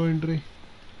 some hero entry.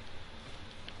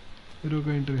 Hero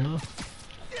entry, huh?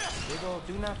 Big old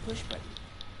do not push button.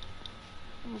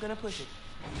 I'm gonna push it.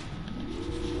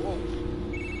 Whoa.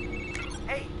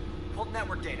 Hey, pulled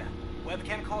network data.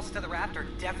 Webcam calls to the raft are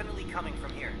definitely coming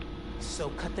from here. So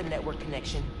cut the network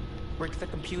connection, brick the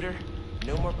computer,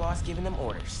 no more boss giving them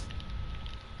orders.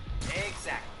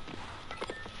 Exactly.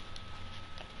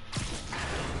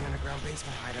 The underground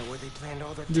basement hideout where they planned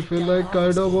all their Do you feel takedown like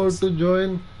Kaido Harlem about schemes. to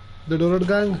join the Donut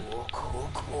Gang?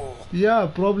 Cool. Yeah,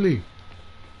 probably.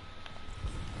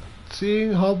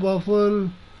 Seeing how powerful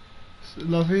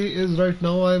Luffy is right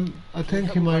now, I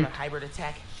think he Help me run might. a hybrid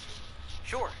attack.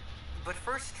 Sure, but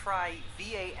first try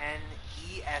VANESSA.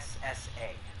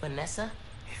 Vanessa?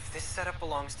 If this setup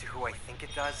belongs to who I think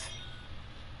it does...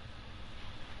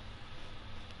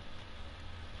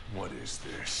 What is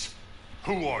this?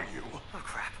 Who are you? Oh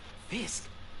crap. Fisk.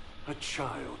 A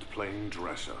child playing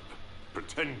dress-up,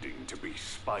 pretending to be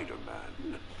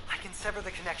Spider-Man. I can sever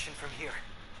the connection from here.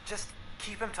 Just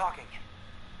keep him talking.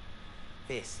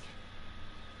 Fisk.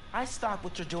 I stopped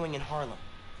what you're doing in Harlem.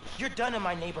 You're done in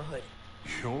my neighborhood.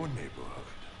 Your neighborhood?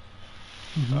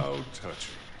 How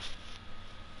touching.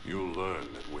 You'll learn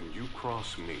that when you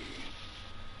cross me,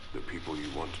 the people you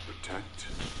want to protect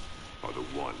are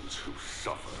the ones who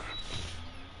suffer.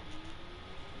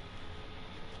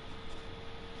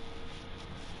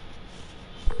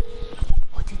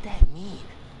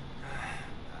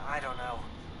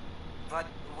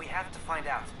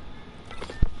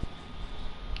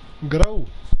 Grow.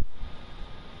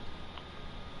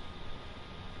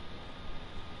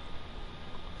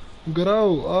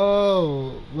 Grow.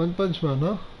 Oh, One Punch Man,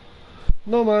 huh?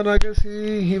 No man, I guess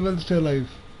he will stay alive.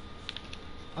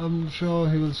 I'm sure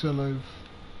he will stay alive.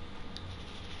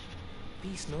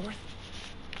 Beast North?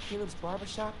 Caleb's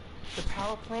barbershop? The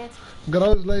power plant?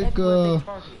 Grau is like Everywhere they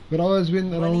targeted. Grau has been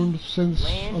Money, around since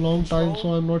land, a long time,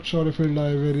 control. so I'm not sure if he'll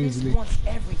die very This easily. wants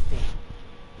everything.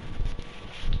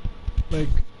 Like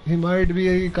he might be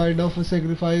a kind of a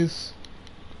sacrifice,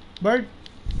 but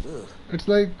Ugh. it's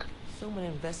like Someone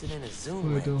invested in a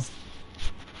zoom wait, lens.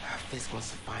 Fisk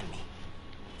wants to find me.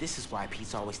 This is why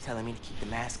Pete's always telling me to keep the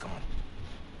mask on.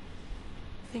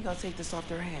 I think I'll take this off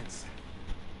their hands.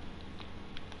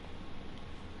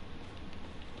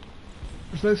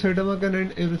 it's like Saitama can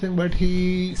end everything, but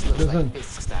he This looks like doesn't.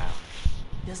 Fisk style.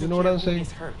 Doesn't You know what care I'm who saying?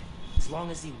 gets hurt, as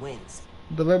long as he wins.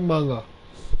 The web manga.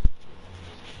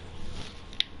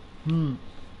 I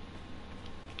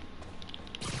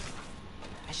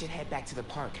should head back to the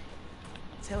park.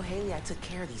 Tell Haley I took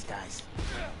care of these guys.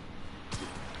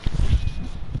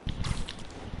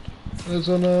 It's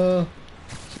on a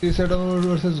Saitama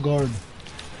versus God.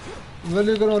 Well,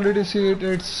 you can already see it.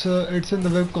 It's in the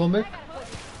web comic.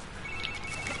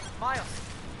 Miles,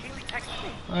 Haley texted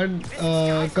me. And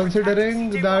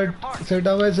considering that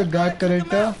Saitama is a gag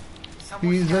character,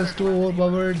 he's just too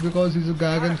overpowered because he's a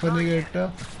gag and funny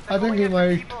character. I think he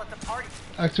might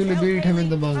actually beat him in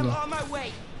the I'm manga. on my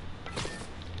way.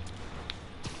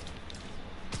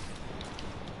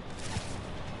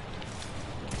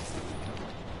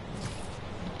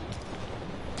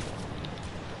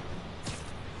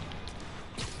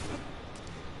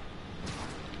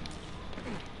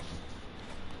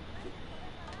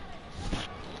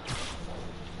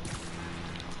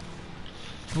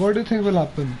 What do you think will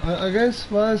happen? I guess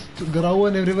first Grau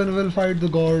and everyone will fight the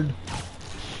god,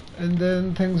 and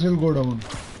then things will go down.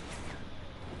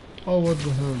 Oh, what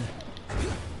the hell?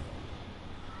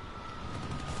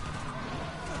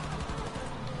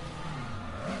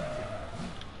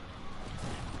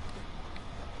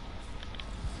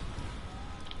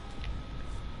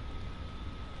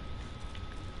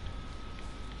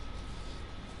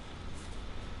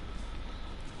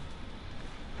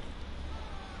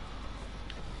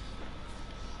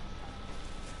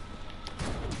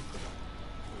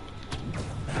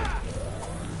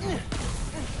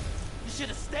 You should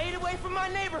have stayed away from my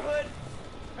neighborhood.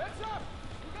 Heads up!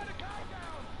 We got a guy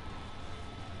down!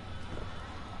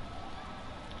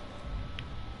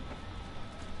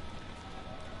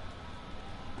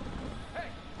 Hey!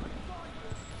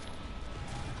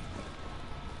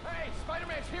 Hey,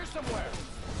 Spider-Man's here somewhere!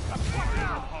 I'm fucking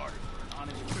harder for an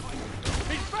honest criminal.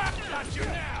 He's back at you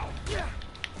now!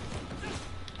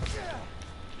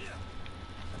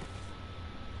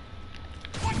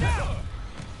 Watch out!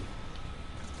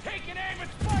 Taking aim at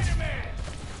Spider-Man!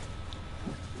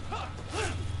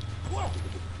 Whoa!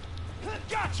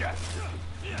 Gotcha!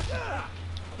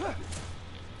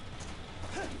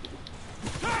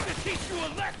 Time to teach you a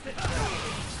lesson!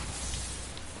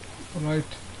 Right.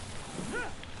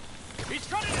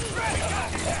 He's running his track!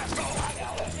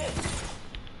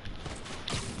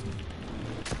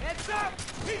 Heads up!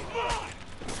 He's mine!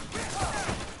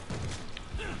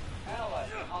 Allied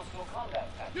hostile combat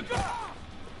package. You go!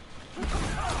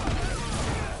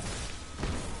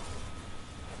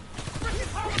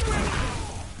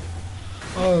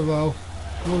 Oh wow,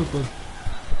 cool, cool.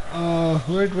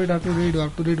 Wait, I have to read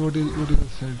what he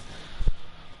just said.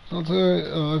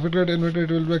 Also, if it get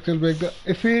inverted, it will break the.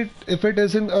 If it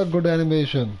isn't a good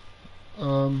animation,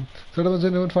 Saitama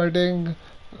isn't even fighting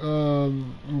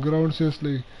ground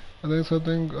seriously. I think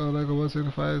something like a war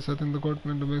sacrifice. I think the god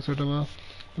meant to make Saitama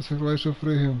the sacrifice to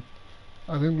free him.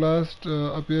 I think last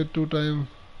appeared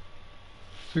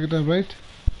second time, right?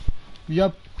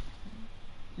 Yup.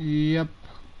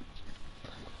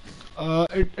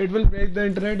 It will break the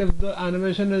internet if the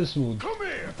animation is smooth. Come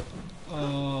here!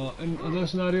 In other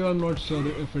scenario, I'm not sure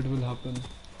if it will happen.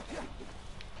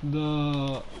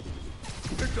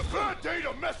 It's a bad day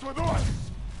to mess with us!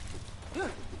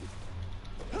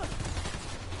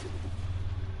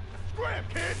 Scram,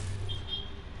 kid!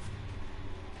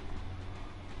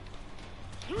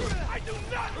 I do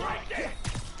not like this!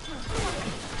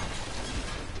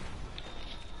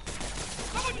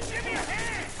 Someone just give me a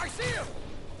hand! I see him!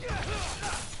 Going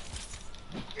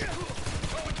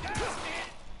down, kid!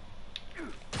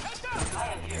 Heads up! I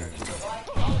am here to provide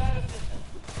combat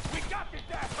assistance. We got this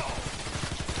asshole!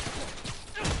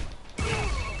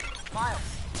 Miles,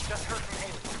 just heard from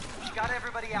Haley. She got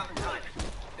everybody out in time.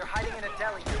 They're hiding in a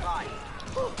deli nearby.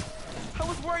 I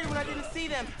was worried when I didn't see them.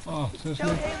 them. Oh, Tell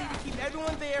seriously? Haley to keep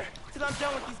everyone there till I'm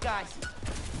done with these guys.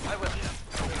 I will.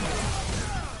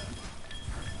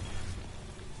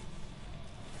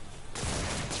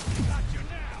 Got you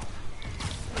now.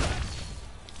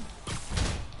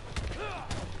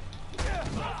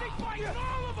 Something fighting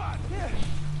all of us.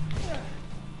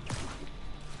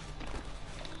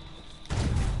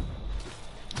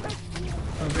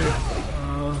 Okay.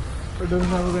 It doesn't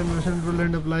have a animation, it will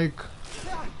end up like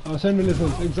Send me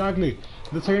lessons, exactly.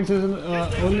 The second season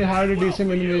only had a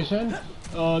decent animation.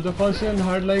 The first season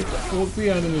had like OP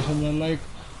animation, man. Like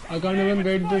I can't even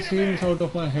get the scenes out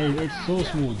of my head. It's so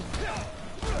smooth.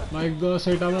 Like the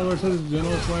Saitama versus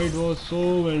Genos fight was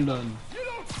so well done.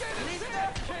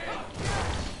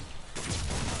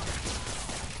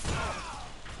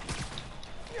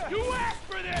 You asked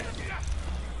for this.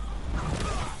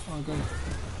 Okay.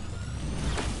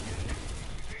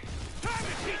 Time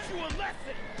to teach you a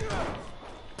lesson.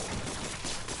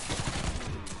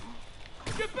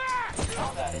 Get back!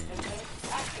 Combat assistant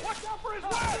active. Watch out for his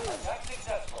legs! Attack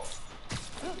successful.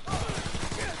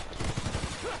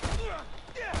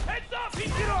 Heads up!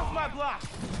 Get off my block!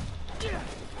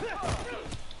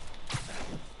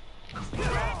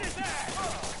 Grab his ass!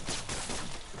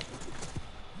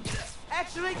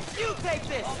 Actually, you take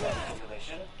this!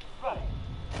 Simulation running.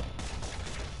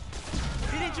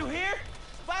 Didn't you hear?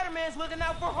 Spider-Man's looking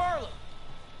out for Harlem.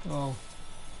 Oh.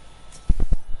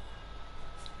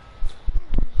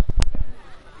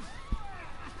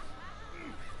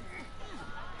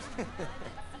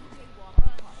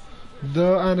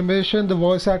 The animation, the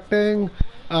voice acting,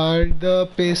 and the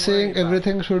pacing,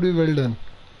 everything should be well done.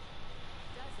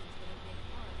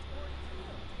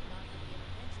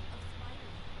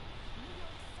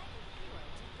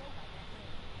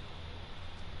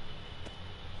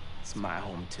 It's my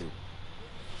home too.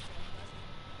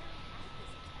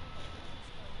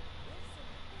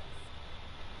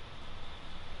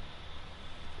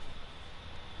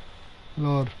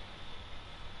 Lord.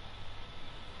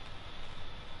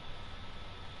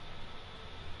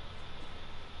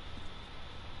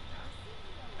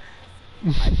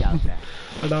 I doubt that.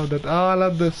 I doubt that. Oh, I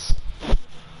love this.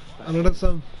 Another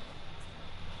some.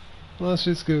 Oh,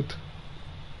 she's cute.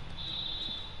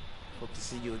 Hope to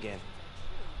see you again.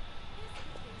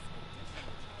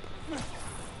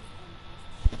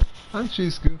 And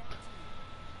she's cute.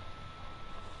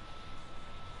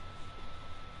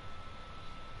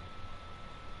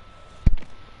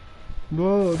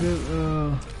 No, do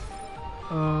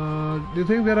you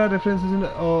think there are references in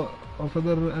of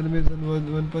other animes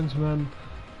in One Punch Man?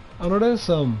 Another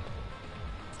some.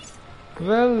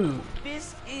 Well,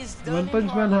 This is One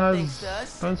Punch Man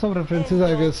has tons of references, and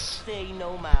I don't guess. Stay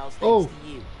no miles Oh, thanks to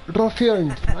you. trophy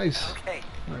earned. Nice. Okay,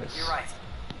 Nice. you're right.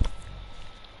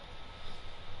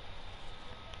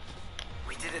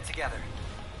 We did it together.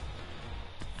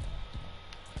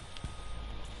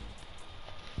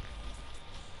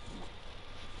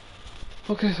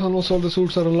 Okay, almost all the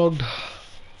suits are unlocked.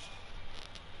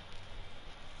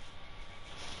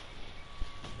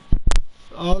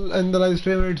 All in the live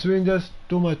stream, it's been just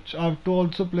too much. I have to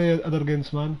also play other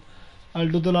games, man. I'll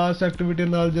do the last activity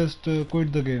and I'll just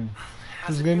quit the game.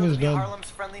 How's This it game feel is to be done. Harlem's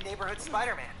friendly neighborhood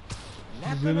Spider-Man?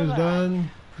 This game is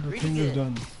done. The Pretty thing is good.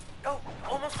 done. Oh,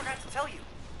 almost forgot to tell you.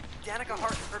 Danica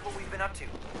Hart heard what we've been up to.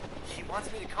 She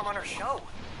wants me to come on her show.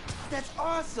 That's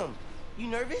awesome. You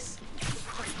nervous?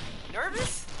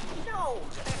 Nervous? No.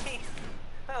 Hey.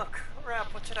 Oh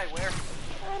crap! What should I wear?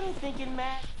 I don't think it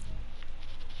matters.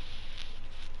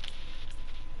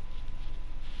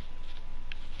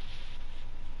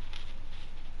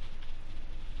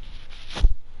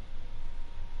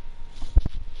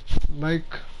 Like,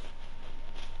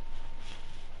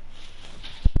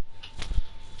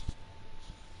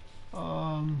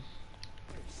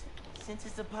 Since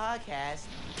it's a podcast,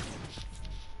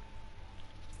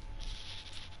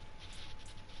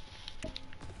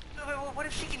 What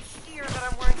if she can hear that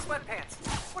I'm wearing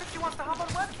sweatpants? What if she wants to hop on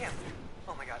webcam?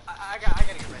 Oh my god, I gotta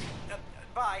get ready.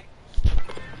 Bye.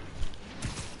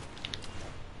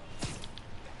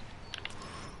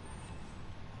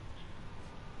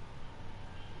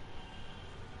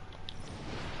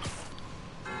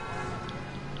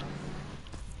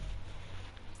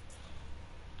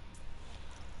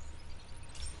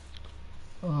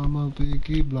 I'm a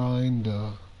Peaky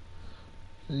Blinder.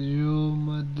 You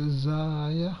my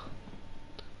desire.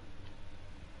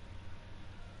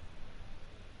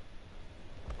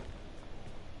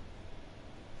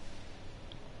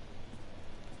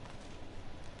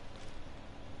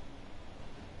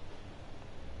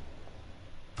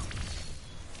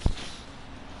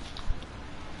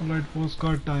 Alright,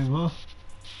 postcard time, huh?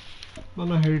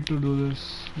 Man, I hate to do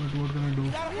this, but what can I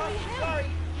do? Sorry.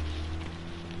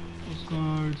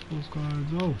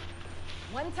 Postcards. Oh,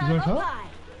 One is time that up her? high.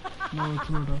 No, it's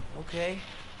not her. Okay.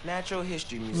 Natural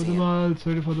History With the Museum. miles,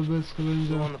 ready for the best So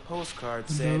scavenger. on the postcard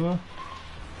said,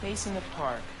 facing the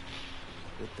park,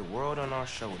 with the world on our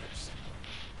shoulders.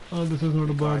 Oh, this is not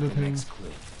about Guard the the thing. next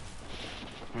clue.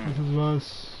 This is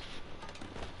worse.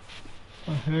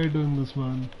 I hate doing this,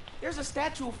 man. There's a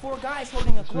statue of 4 guys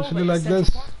holding a globe Especially at the like Central this.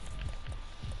 Park.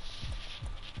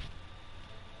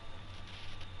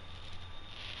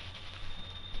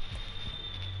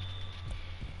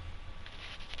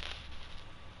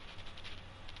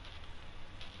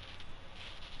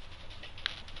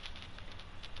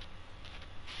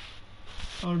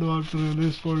 How do I have to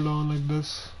really scroll down like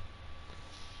this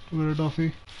to get a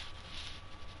toffee?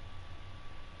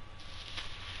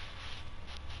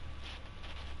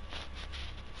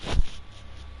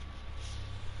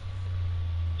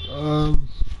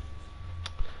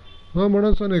 No,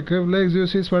 Madam Sonic, if legs you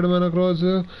see Spider-Man across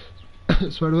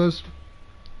Spider-Verse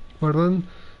part 1,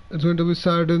 it's going to be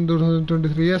set in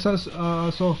 2023. Yes,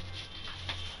 so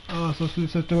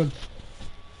festival.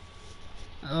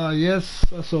 Yes,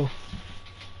 so.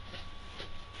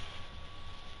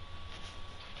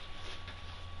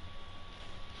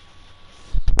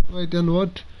 Right, and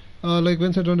what? Like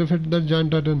when set on to fit that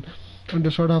giant titan and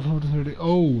the short half of the city.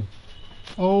 Oh,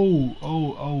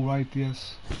 right,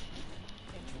 yes.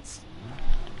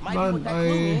 Man,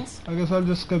 I guess I'll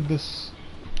just skip this.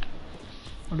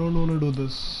 I don't want to do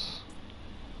this.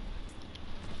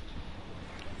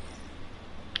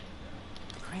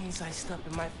 Crane sized up,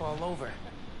 it might fall over.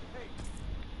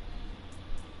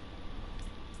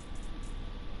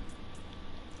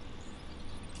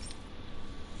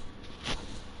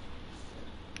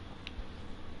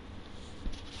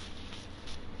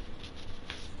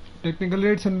 Technically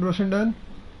it's 100% done.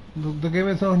 The game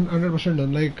is not 100%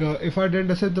 done. Like if I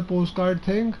didn't set the postcard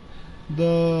thing,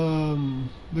 the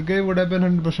game would have been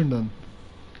 100% done.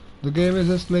 The game is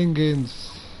just playing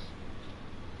games.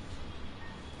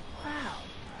 Wow,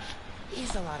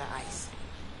 is a lot of ice.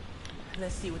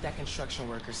 Let's see what that construction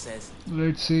worker says.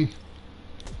 Let's see.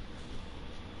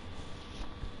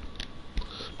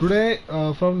 Today,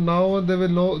 from now on, there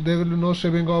will be no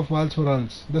streaming of Miles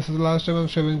Morales. This is the last time I'm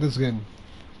streaming this game.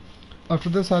 After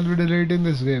this, I'll be deleting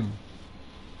this game.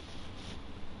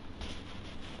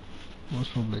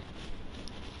 Most probably.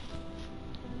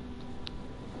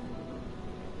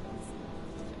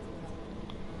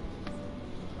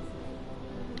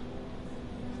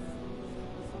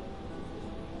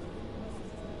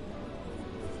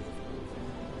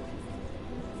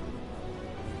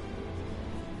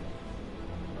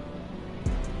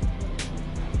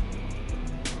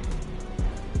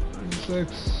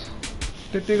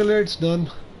 Technically it's done,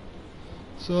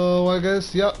 so I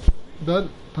guess yeah, done.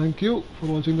 Thank you for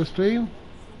watching the stream,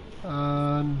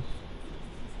 and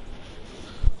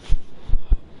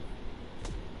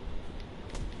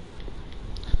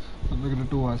I'm making a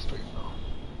 2-hour stream now.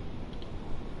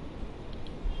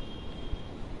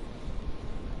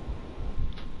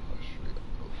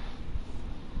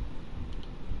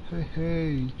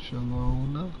 Hey चलो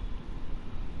ना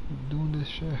ढूंढे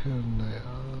शहर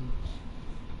नया.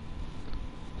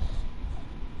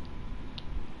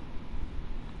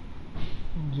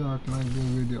 Jack like the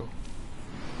video.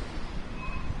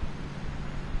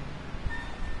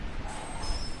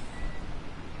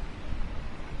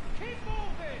 Keep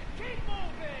moving!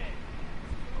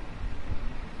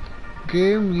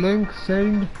 Game link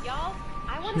send. Y'all,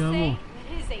 I want to say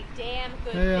that is a damn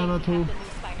good Hey, thing Anna to have the new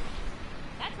Spider-Man.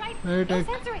 That's right. Hey, No Tech.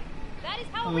 censoring. That is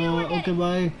how real we're Okay, getting.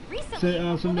 bye. Recently,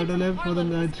 a Some woman data from left for the Harlem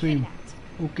night was stream. kidnapped.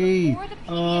 Okay. Before the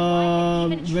PDNY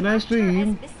had even When I tracked her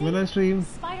stream, as missing,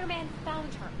 Spider-Man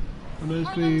found her. when I Harlem's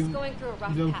stream, going through a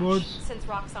rough jump patch force. since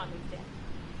Roxxon moved in.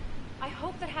 I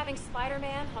hope that having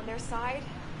Spider-Man on their side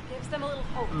gives them a little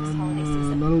hope this holiday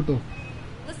season. Naruto.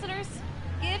 Listeners,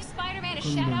 give Spider-Man a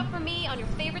Calm shout down. out from me on your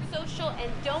favorite social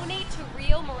and donate to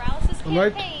Rio Morales'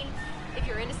 Alright. campaign if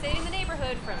you're into saving the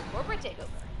neighborhood from corporate takeover.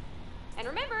 And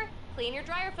remember, clean your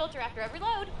dryer filter after every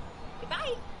load.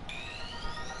 Goodbye.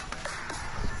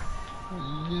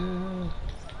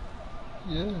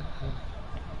 Yeah.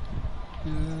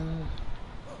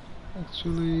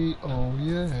 Actually, oh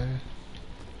yeah.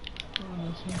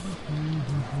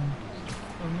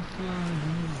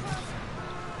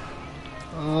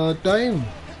 Time.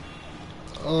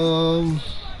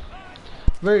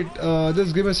 Wait.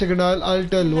 Just give me a second. I'll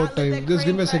tell what time. Just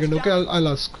give me a second. Okay. I'll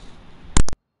ask.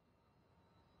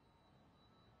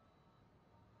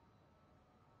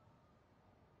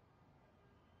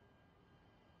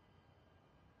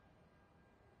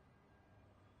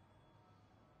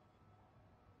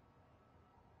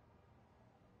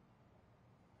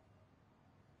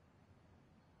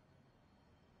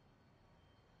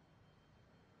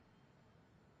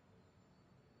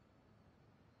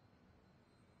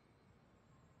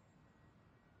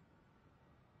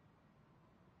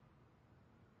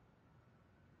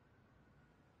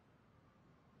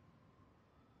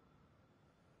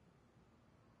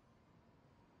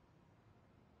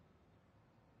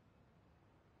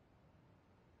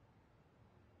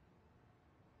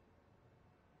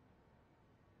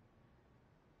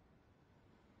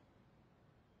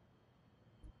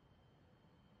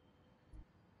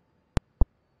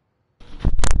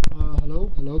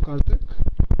 Hello, Karthik.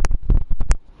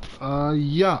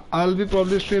 Yeah, I'll be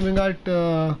probably streaming at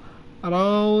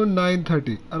around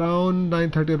 9:30. Around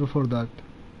 9:30 or before that.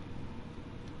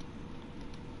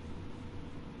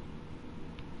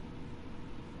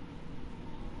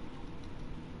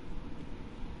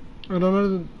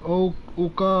 Okay.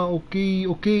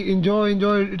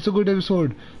 Enjoy. It's a good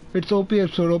episode. It's OP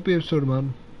episode,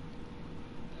 man.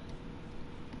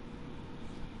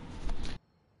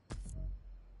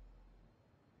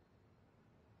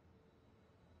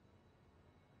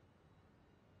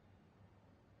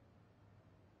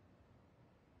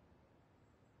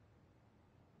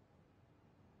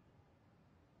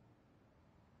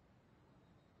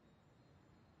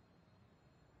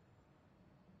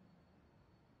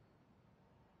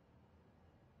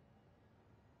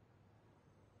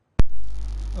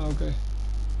 Okay.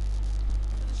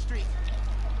 The street.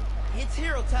 It's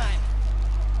hero time.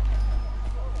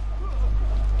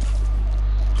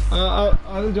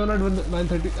 I'll join at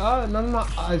 9:30. No.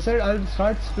 I said I'll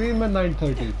start stream at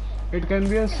 9:30. It can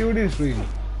be a COD stream.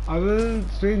 I will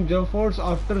stream Jump Force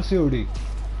after COD.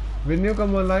 When you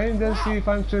come online, just see if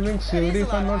I'm streaming COD.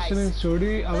 If I'm not streaming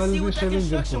COD, I will be streaming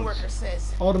Jump Force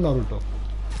or Naruto.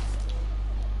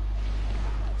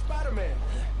 Spider-Man.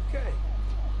 Okay.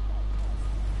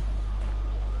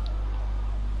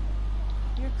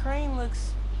 Your crane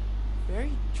looks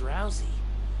very drowsy.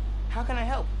 How can I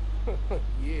help?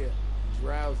 Yeah,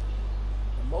 drowsy.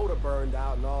 The motor burned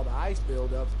out and all the ice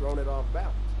buildups thrown it off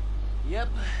balance. Yep,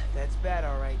 that's bad,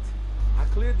 all right. I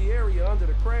cleared the area under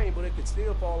the crane, but it could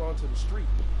still fall onto the street.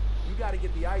 You gotta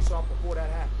get the ice off before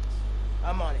that happens.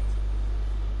 I'm on it.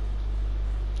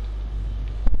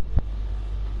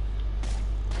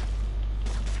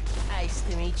 Nice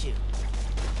to meet you.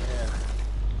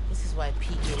 This is why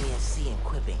Pete gave me a C in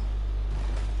quipping.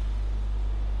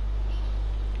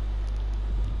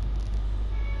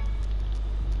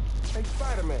 Hey,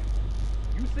 Spider-Man,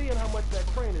 you seeing how much that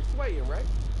crane is swaying, right?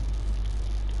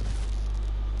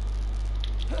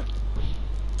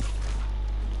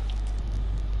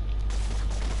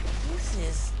 This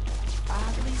is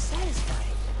oddly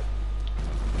satisfying.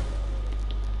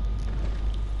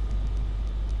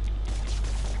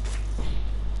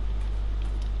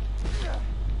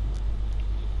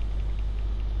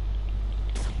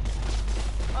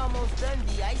 Almost done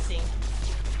de-icing.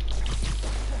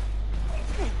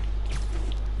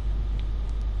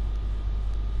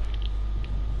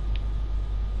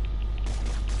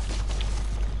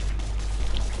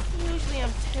 Usually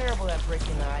I'm terrible at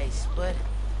breaking the ice, but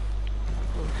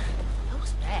that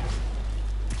was bad.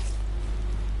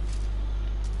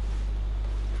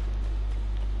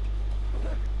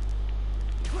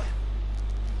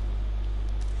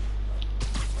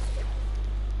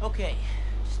 Okay,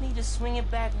 just need to swing it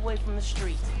back away from the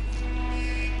street.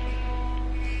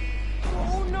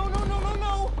 Oh, no.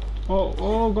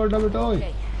 Oh, God damn it,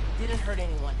 Okay, didn't hurt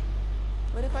anyone.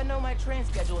 But if I know my train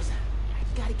schedules,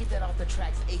 I gotta get that off the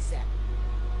tracks ASAP.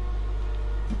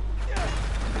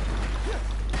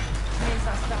 Train's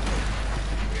not stopping.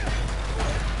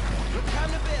 Time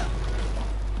to bail.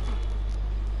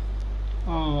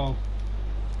 Oh,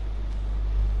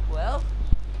 Well,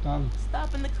 damn.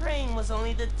 stopping the crane was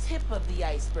only the tip of the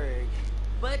iceberg.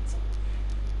 But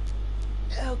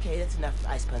okay, that's enough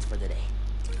ice puns for today.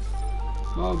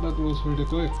 Wow, that was pretty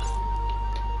quick.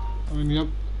 I mean, yep,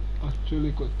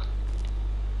 actually quick.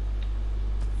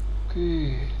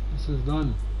 Okay, this is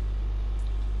done.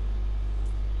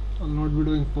 I'll not be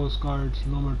doing postcards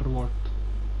no matter what.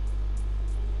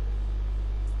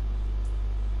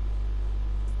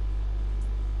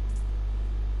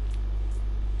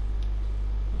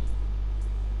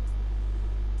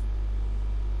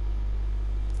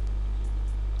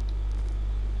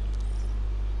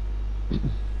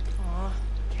 Aw,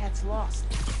 cat's lost.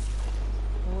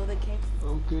 Well, they came.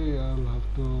 Okay, I'll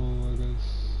have to, I guess.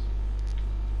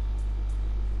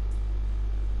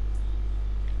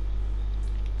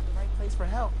 The right place for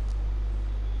help.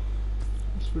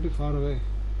 It's pretty far away.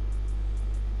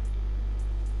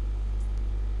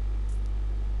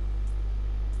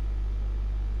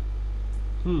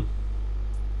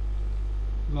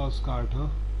 Lost cart, huh?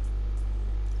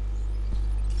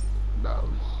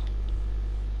 Down.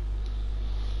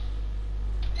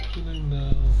 Chilling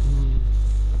down.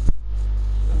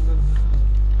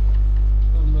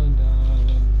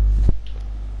 Down.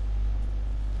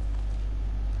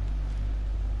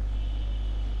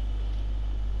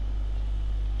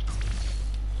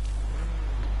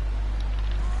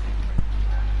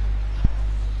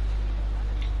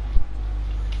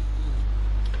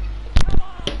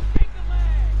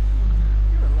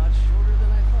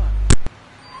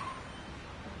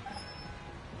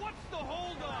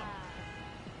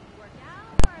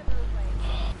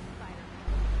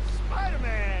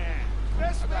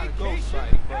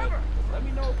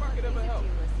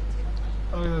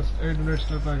 just 800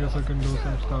 steps, I guess I can do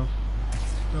some stuff.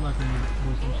 Still I can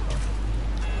do some stuff.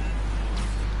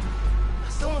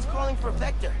 Someone's calling for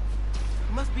Vector.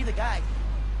 Must be the guy.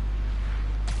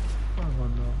 I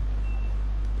don't know.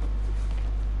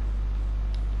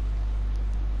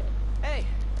 Hey,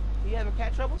 you having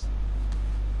cat troubles?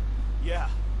 Yeah.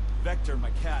 Vector,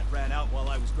 my cat, ran out while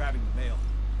I was grabbing the mail.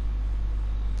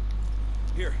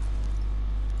 Here.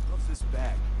 Loves this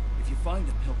bag. If you find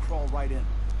him, he'll crawl right in.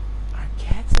 Are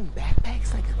cats in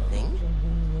backpacks like a thing?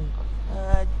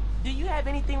 Do you have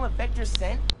anything with Vector's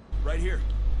scent? Right here.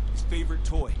 His favorite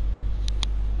toy.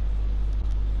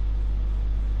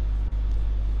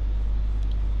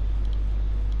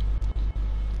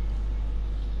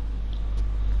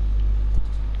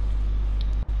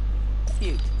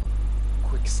 Cute.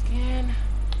 Quick scan.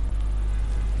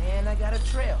 And I got a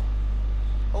trail.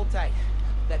 Hold tight.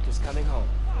 Vector's coming home.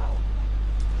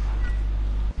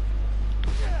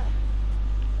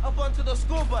 Up onto those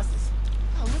school buses.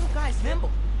 Oh, little guy's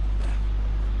nimble.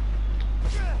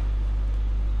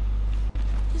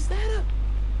 Is that a...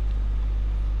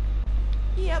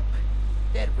 Yep.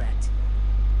 Dead rat.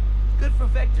 Good for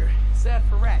Vector, sad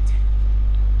for Rat.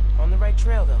 On the right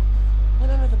trail, though.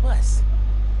 Went under the bus.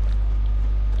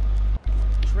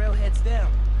 Trail heads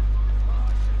down.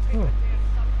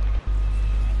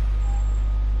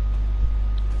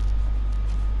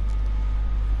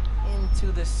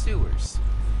 Into the sewers.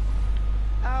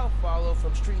 I'll follow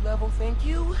from street level, thank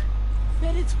you.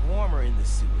 Bet it's warmer in the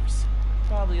sewers.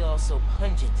 Probably also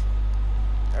pungent.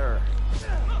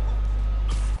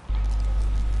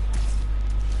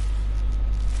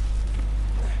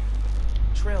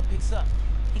 Trail picks up.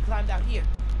 He climbed out here.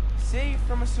 Saved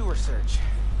from a sewer search.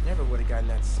 Never would have gotten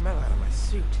that smell out of my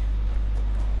suit.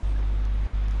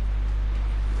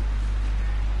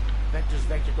 Vector's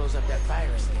Vector goes up that fire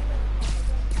escape.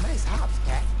 Nice hops,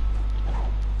 cat.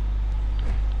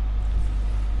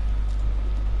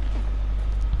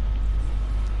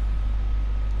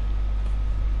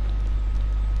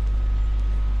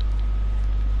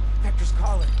 Vector's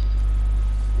calling.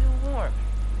 Still warm.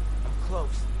 I'm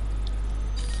close.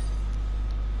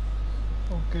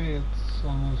 Okay, it's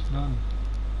almost done.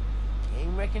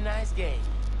 Game recognized game.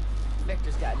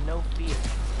 Vector's got no fear.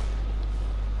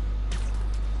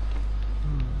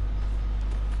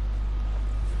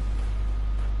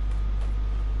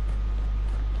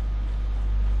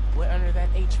 We're under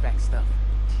that HVAC stuff.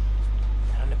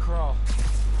 Time to crawl.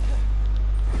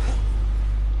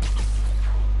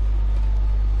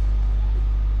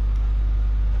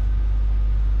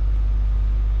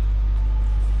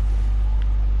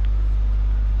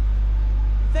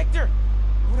 Vector!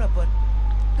 What up, bud?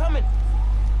 Coming!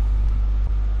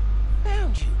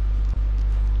 Found you!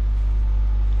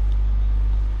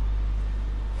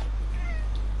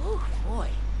 Oh boy.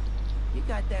 You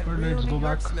got that But real let's New go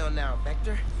York back. smell now,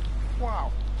 Vector.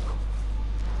 Wow.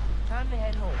 Time to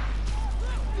head home.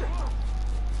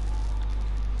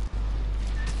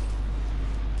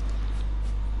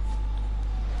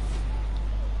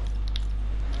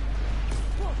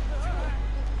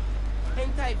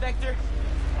 Hang tight, Vector.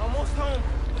 Almost home.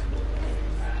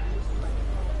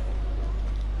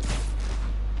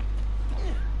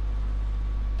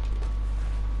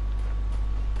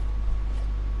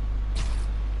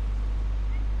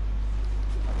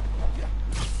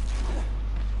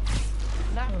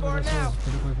 Not far This now. was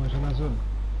pretty quick mission as well.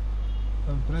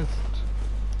 Impressed.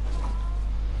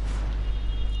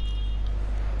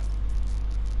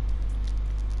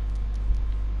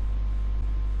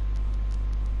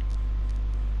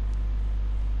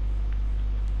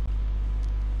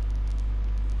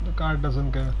 The card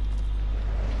doesn't care.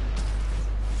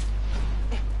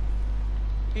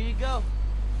 Here you go.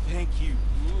 Thank you.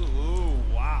 Ooh,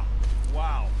 wow.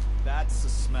 Wow. That's the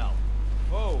smell.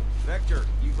 Oh, Vector,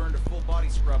 you've earned a full body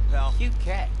scrub, pal. Cute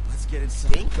cat. Let's get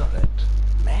inside. Think of it.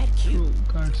 Mad cute. True,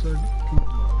 cards are cute.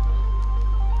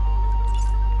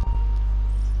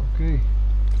 Okay,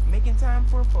 Making time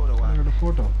for a photo I op. got a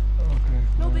photo. Okay.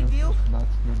 No big that's- deal.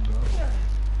 That's good though.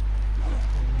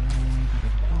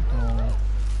 Photo.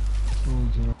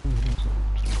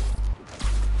 2020.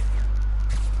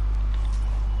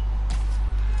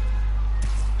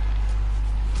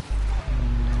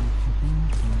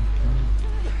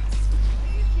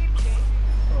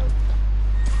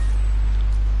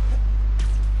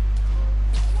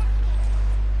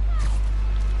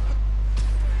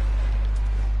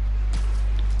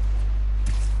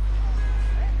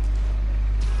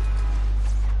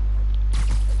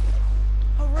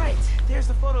 All right, there's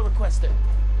the photo requester.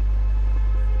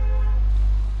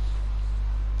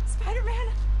 Spider-Man,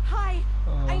 hi.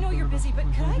 I know you're busy, but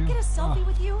could I get a selfie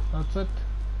with you? That's it.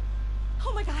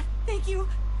 Oh my god, thank you.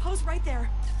 Pose right there.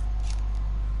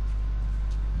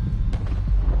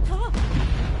 Huh?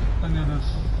 I knew this.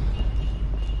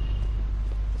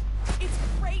 It's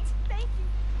great, thank you.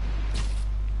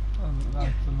 Oh,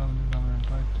 that's a lovely comment,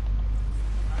 right?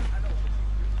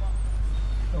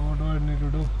 So what do I need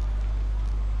to do?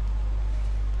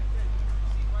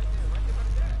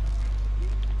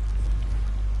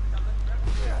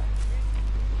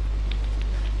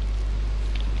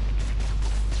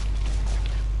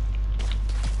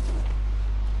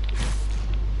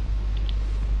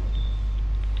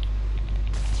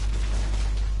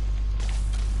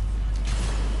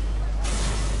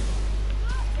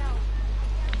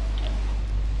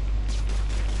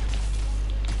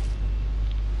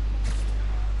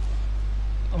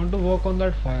 I want to work on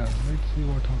that fire. Let's see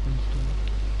what happens to it.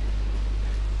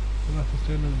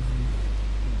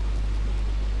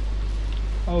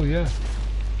 Oh yeah.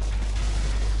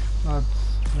 That's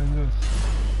dangerous.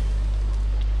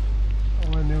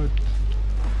 Oh, I knew it.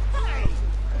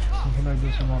 Something like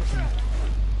this will happen.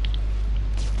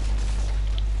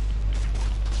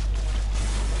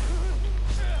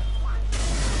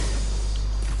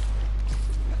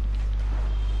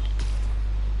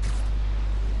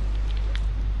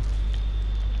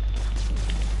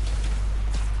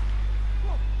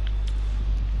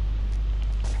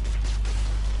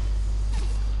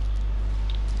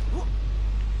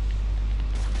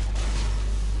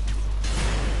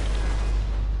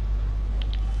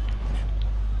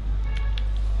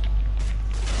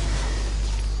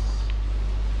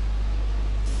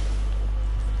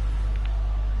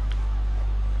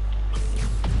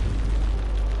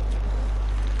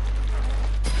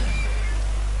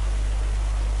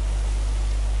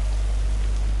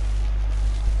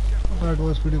 That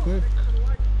was pretty quick.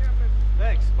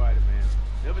 Thanks, Spider-Man.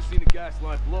 Never seen a gas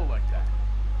line blow like that.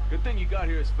 Good thing you got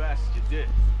here as fast as you did.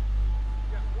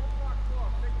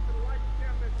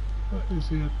 What is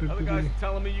he acted Other to guys be? are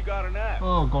telling me you got an app.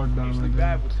 Oh god damn Usually it.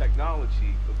 bad with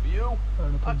technology, but for you,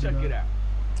 I'll check it out.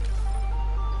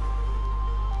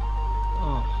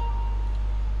 Oh.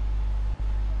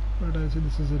 But I see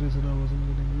this is the reason I wasn't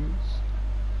getting views.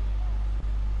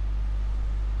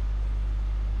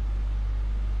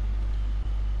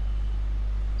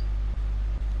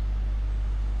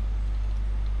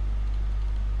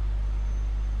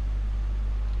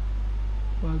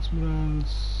 Miles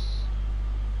Morales.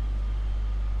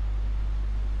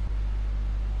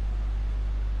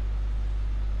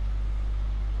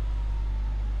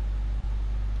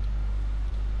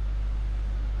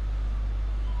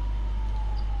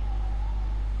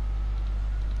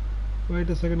 Wait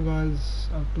a second guys,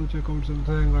 I have to check out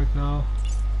something right now.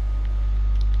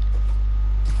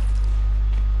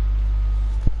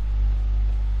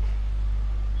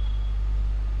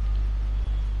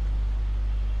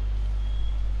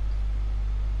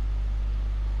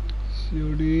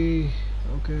 COD,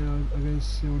 okay, I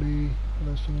guess COD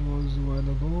question was a while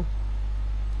ago.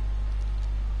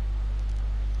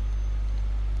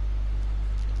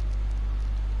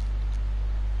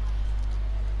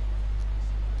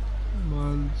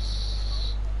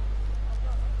 Miles.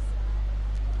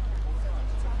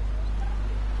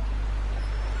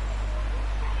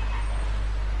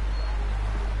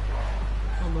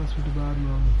 Oh, that's pretty bad,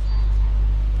 man.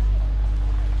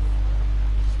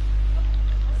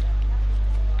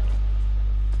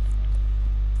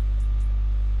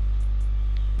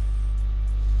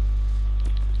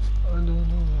 I don't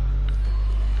know.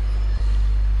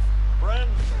 Friends,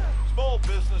 small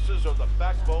businesses are the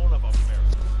backbone of America.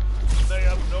 They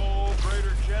have no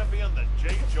greater champion than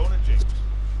J. Jonah Jameson.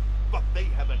 But they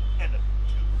have an enemy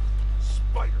too,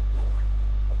 Spider-Man.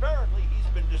 Apparently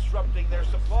he's been disrupting their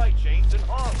supply chains in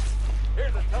Harlem.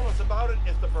 Here to tell us about it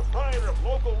is the proprietor of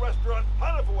local restaurant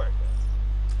Pana Fuerte.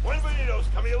 Bienvenidos,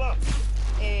 Camila.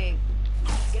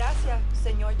 Gracias,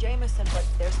 Senor Jameson, but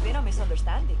there's been a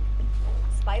misunderstanding.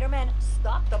 Spider-Man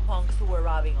stopped the punks who were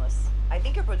robbing us. I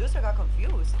think your producer got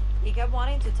confused. He kept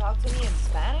wanting to talk to me in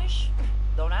Spanish.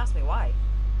 Don't ask me why.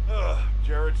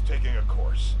 Jared's taking a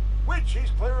course, which he's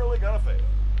clearly gonna fail.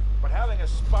 But having a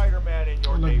Spider-Man in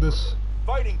your Like neighborhood, this.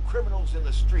 fighting criminals in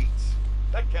the streets,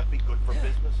 that can't be good for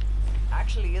business.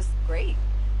 Actually, it's great.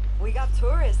 We got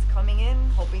tourists coming in,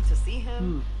 hoping to see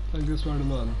him. Thank you,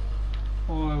 Spider-Man.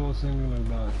 Oh, I was thinking like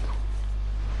that.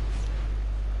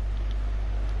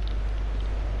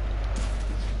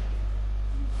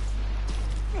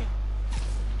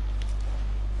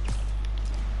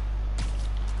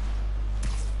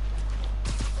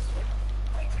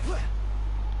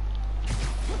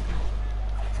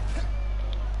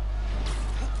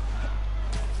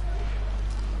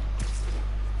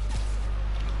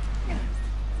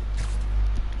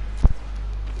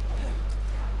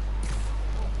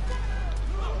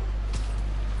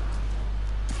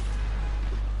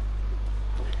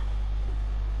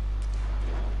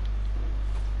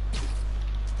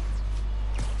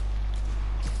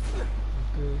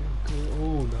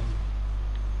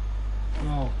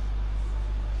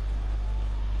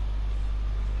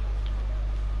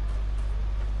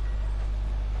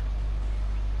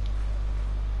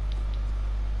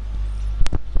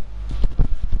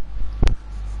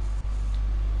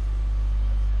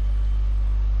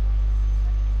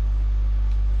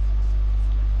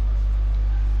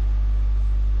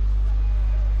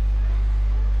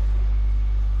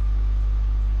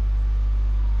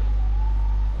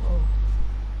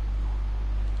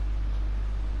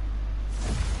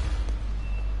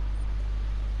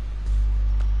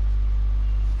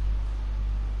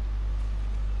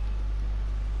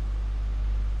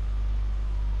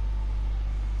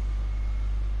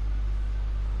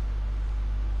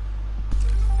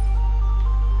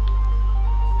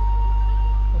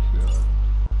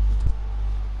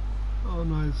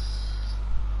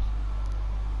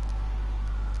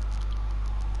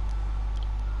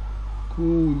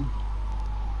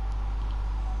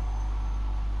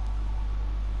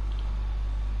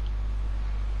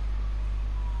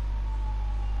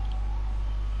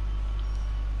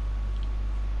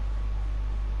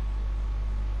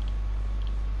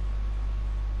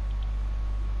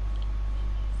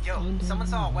 Yo, someone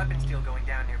saw a weapons deal going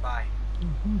down nearby.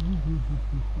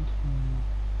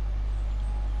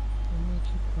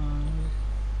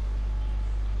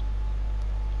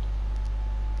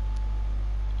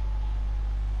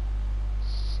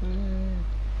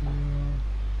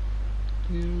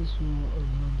 Here's for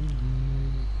another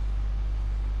day.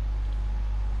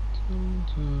 Dun,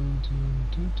 dun, dun,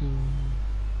 dun, dun.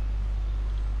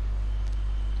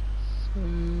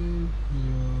 Save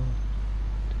your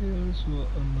tears for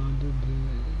another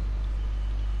day.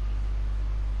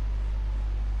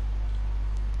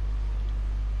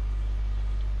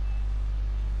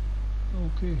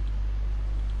 Okay.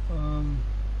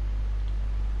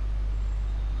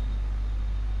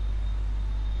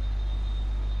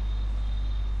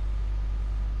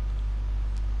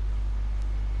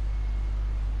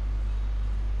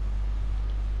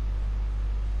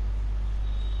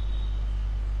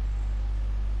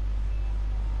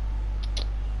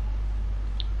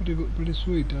 Pretty good, pretty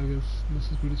sweet, I guess. This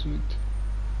is pretty sweet.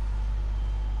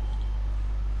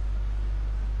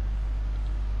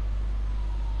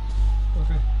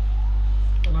 Okay,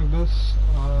 I like this.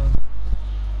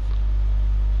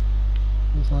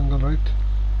 This angle, right?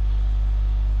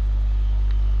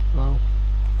 Wow.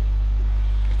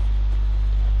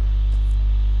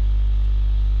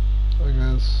 I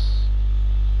guess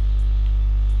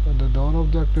at the dawn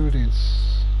of the activities.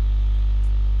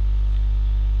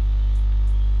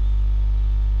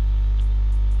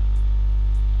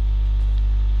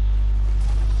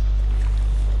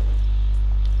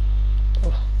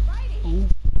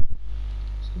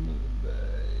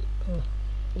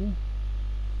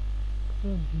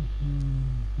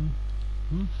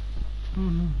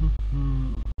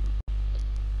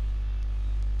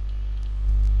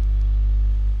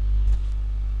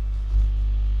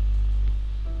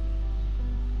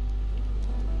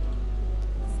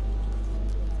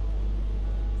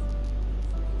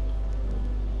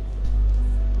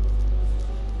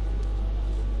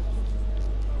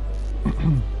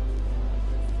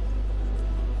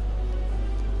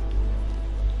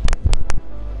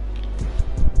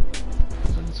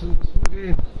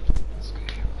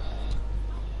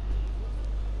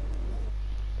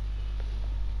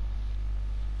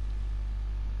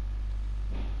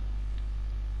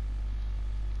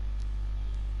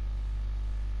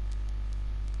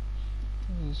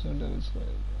 So that is fine.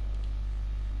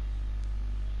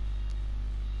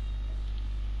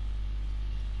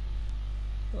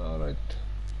 All right.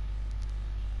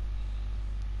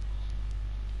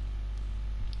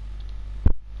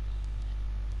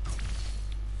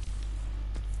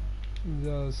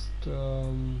 Just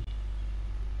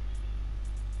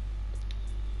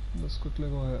let's quickly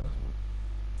go here.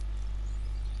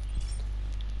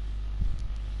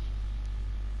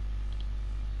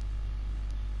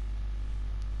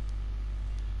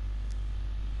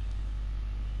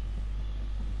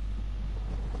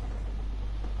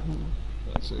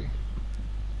 Let's see. Way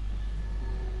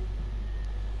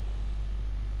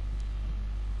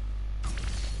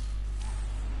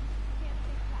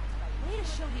to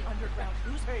show the underground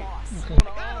who's boss. Okay.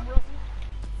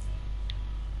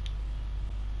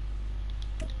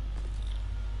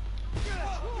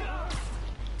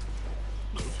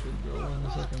 Should go in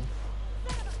a second.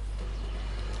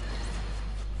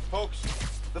 Folks,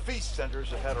 the Feast Centers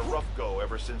have had a rough go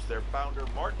ever since their founder,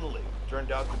 Martin Lee,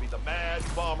 turned out to be the mad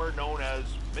bomber known as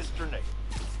Mr. Nate.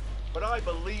 But I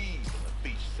believe in the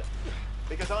Feast Center,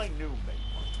 because I knew May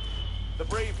Martin, the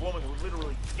brave woman who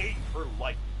literally gave her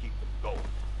life to keep them going.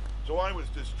 So I was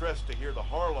distressed to hear the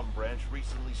Harlem branch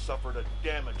recently suffered a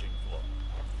damaging blow.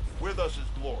 With us is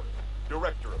Gloria,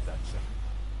 director of that center.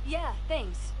 Yeah,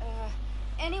 thanks.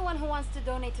 Anyone who wants to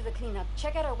donate to the cleanup,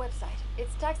 check out our website.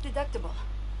 It's tax deductible.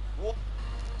 What?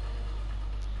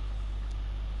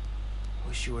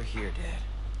 Wish you were here, Dad.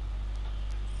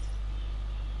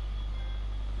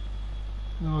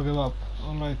 Never give up.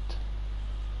 Alright.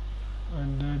 I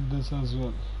did this as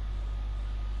well.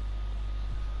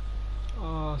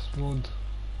 Smooth.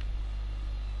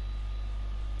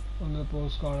 Only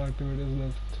postcard activities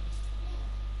left.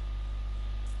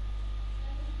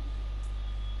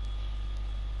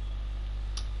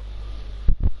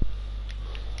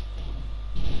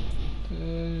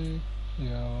 Take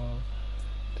your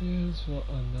tears for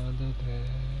another day.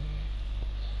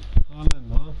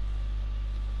 Harlem, huh?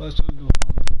 First I'll do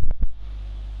Harlem.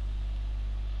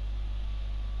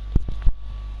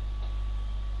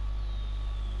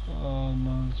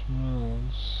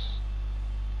 Smells.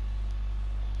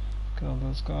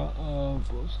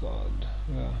 Postcard.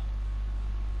 Yeah.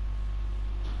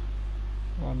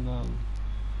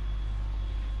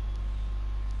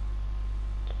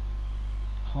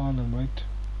 Harlem, right?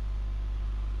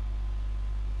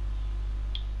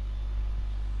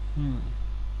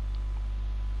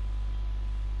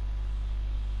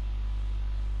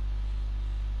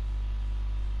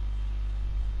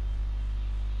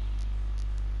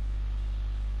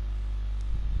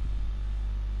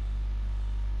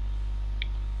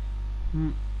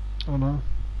 Oh no.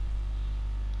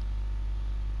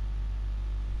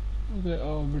 Okay,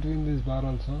 oh, between these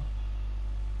barrels, huh?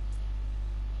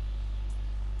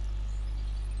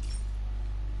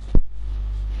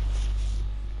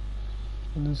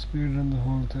 And the speed run the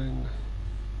whole thing.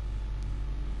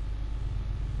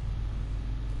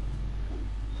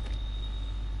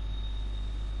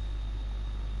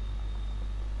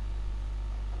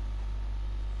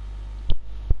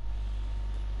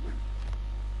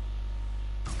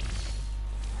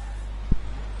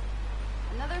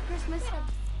 Another Christmas.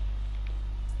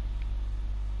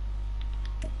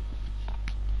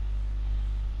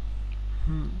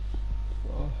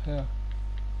 Oh, yeah.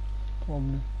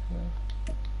 Probably, yeah.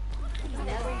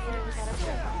 Never heard without a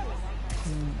break.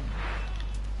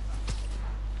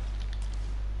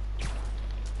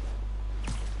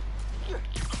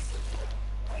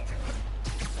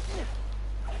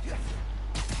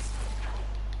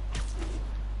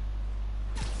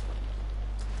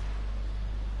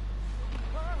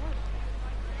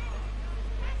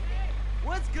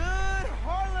 What's good,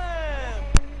 Harlem?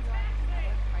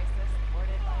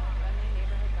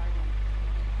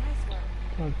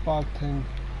 That park thing.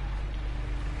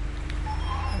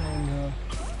 And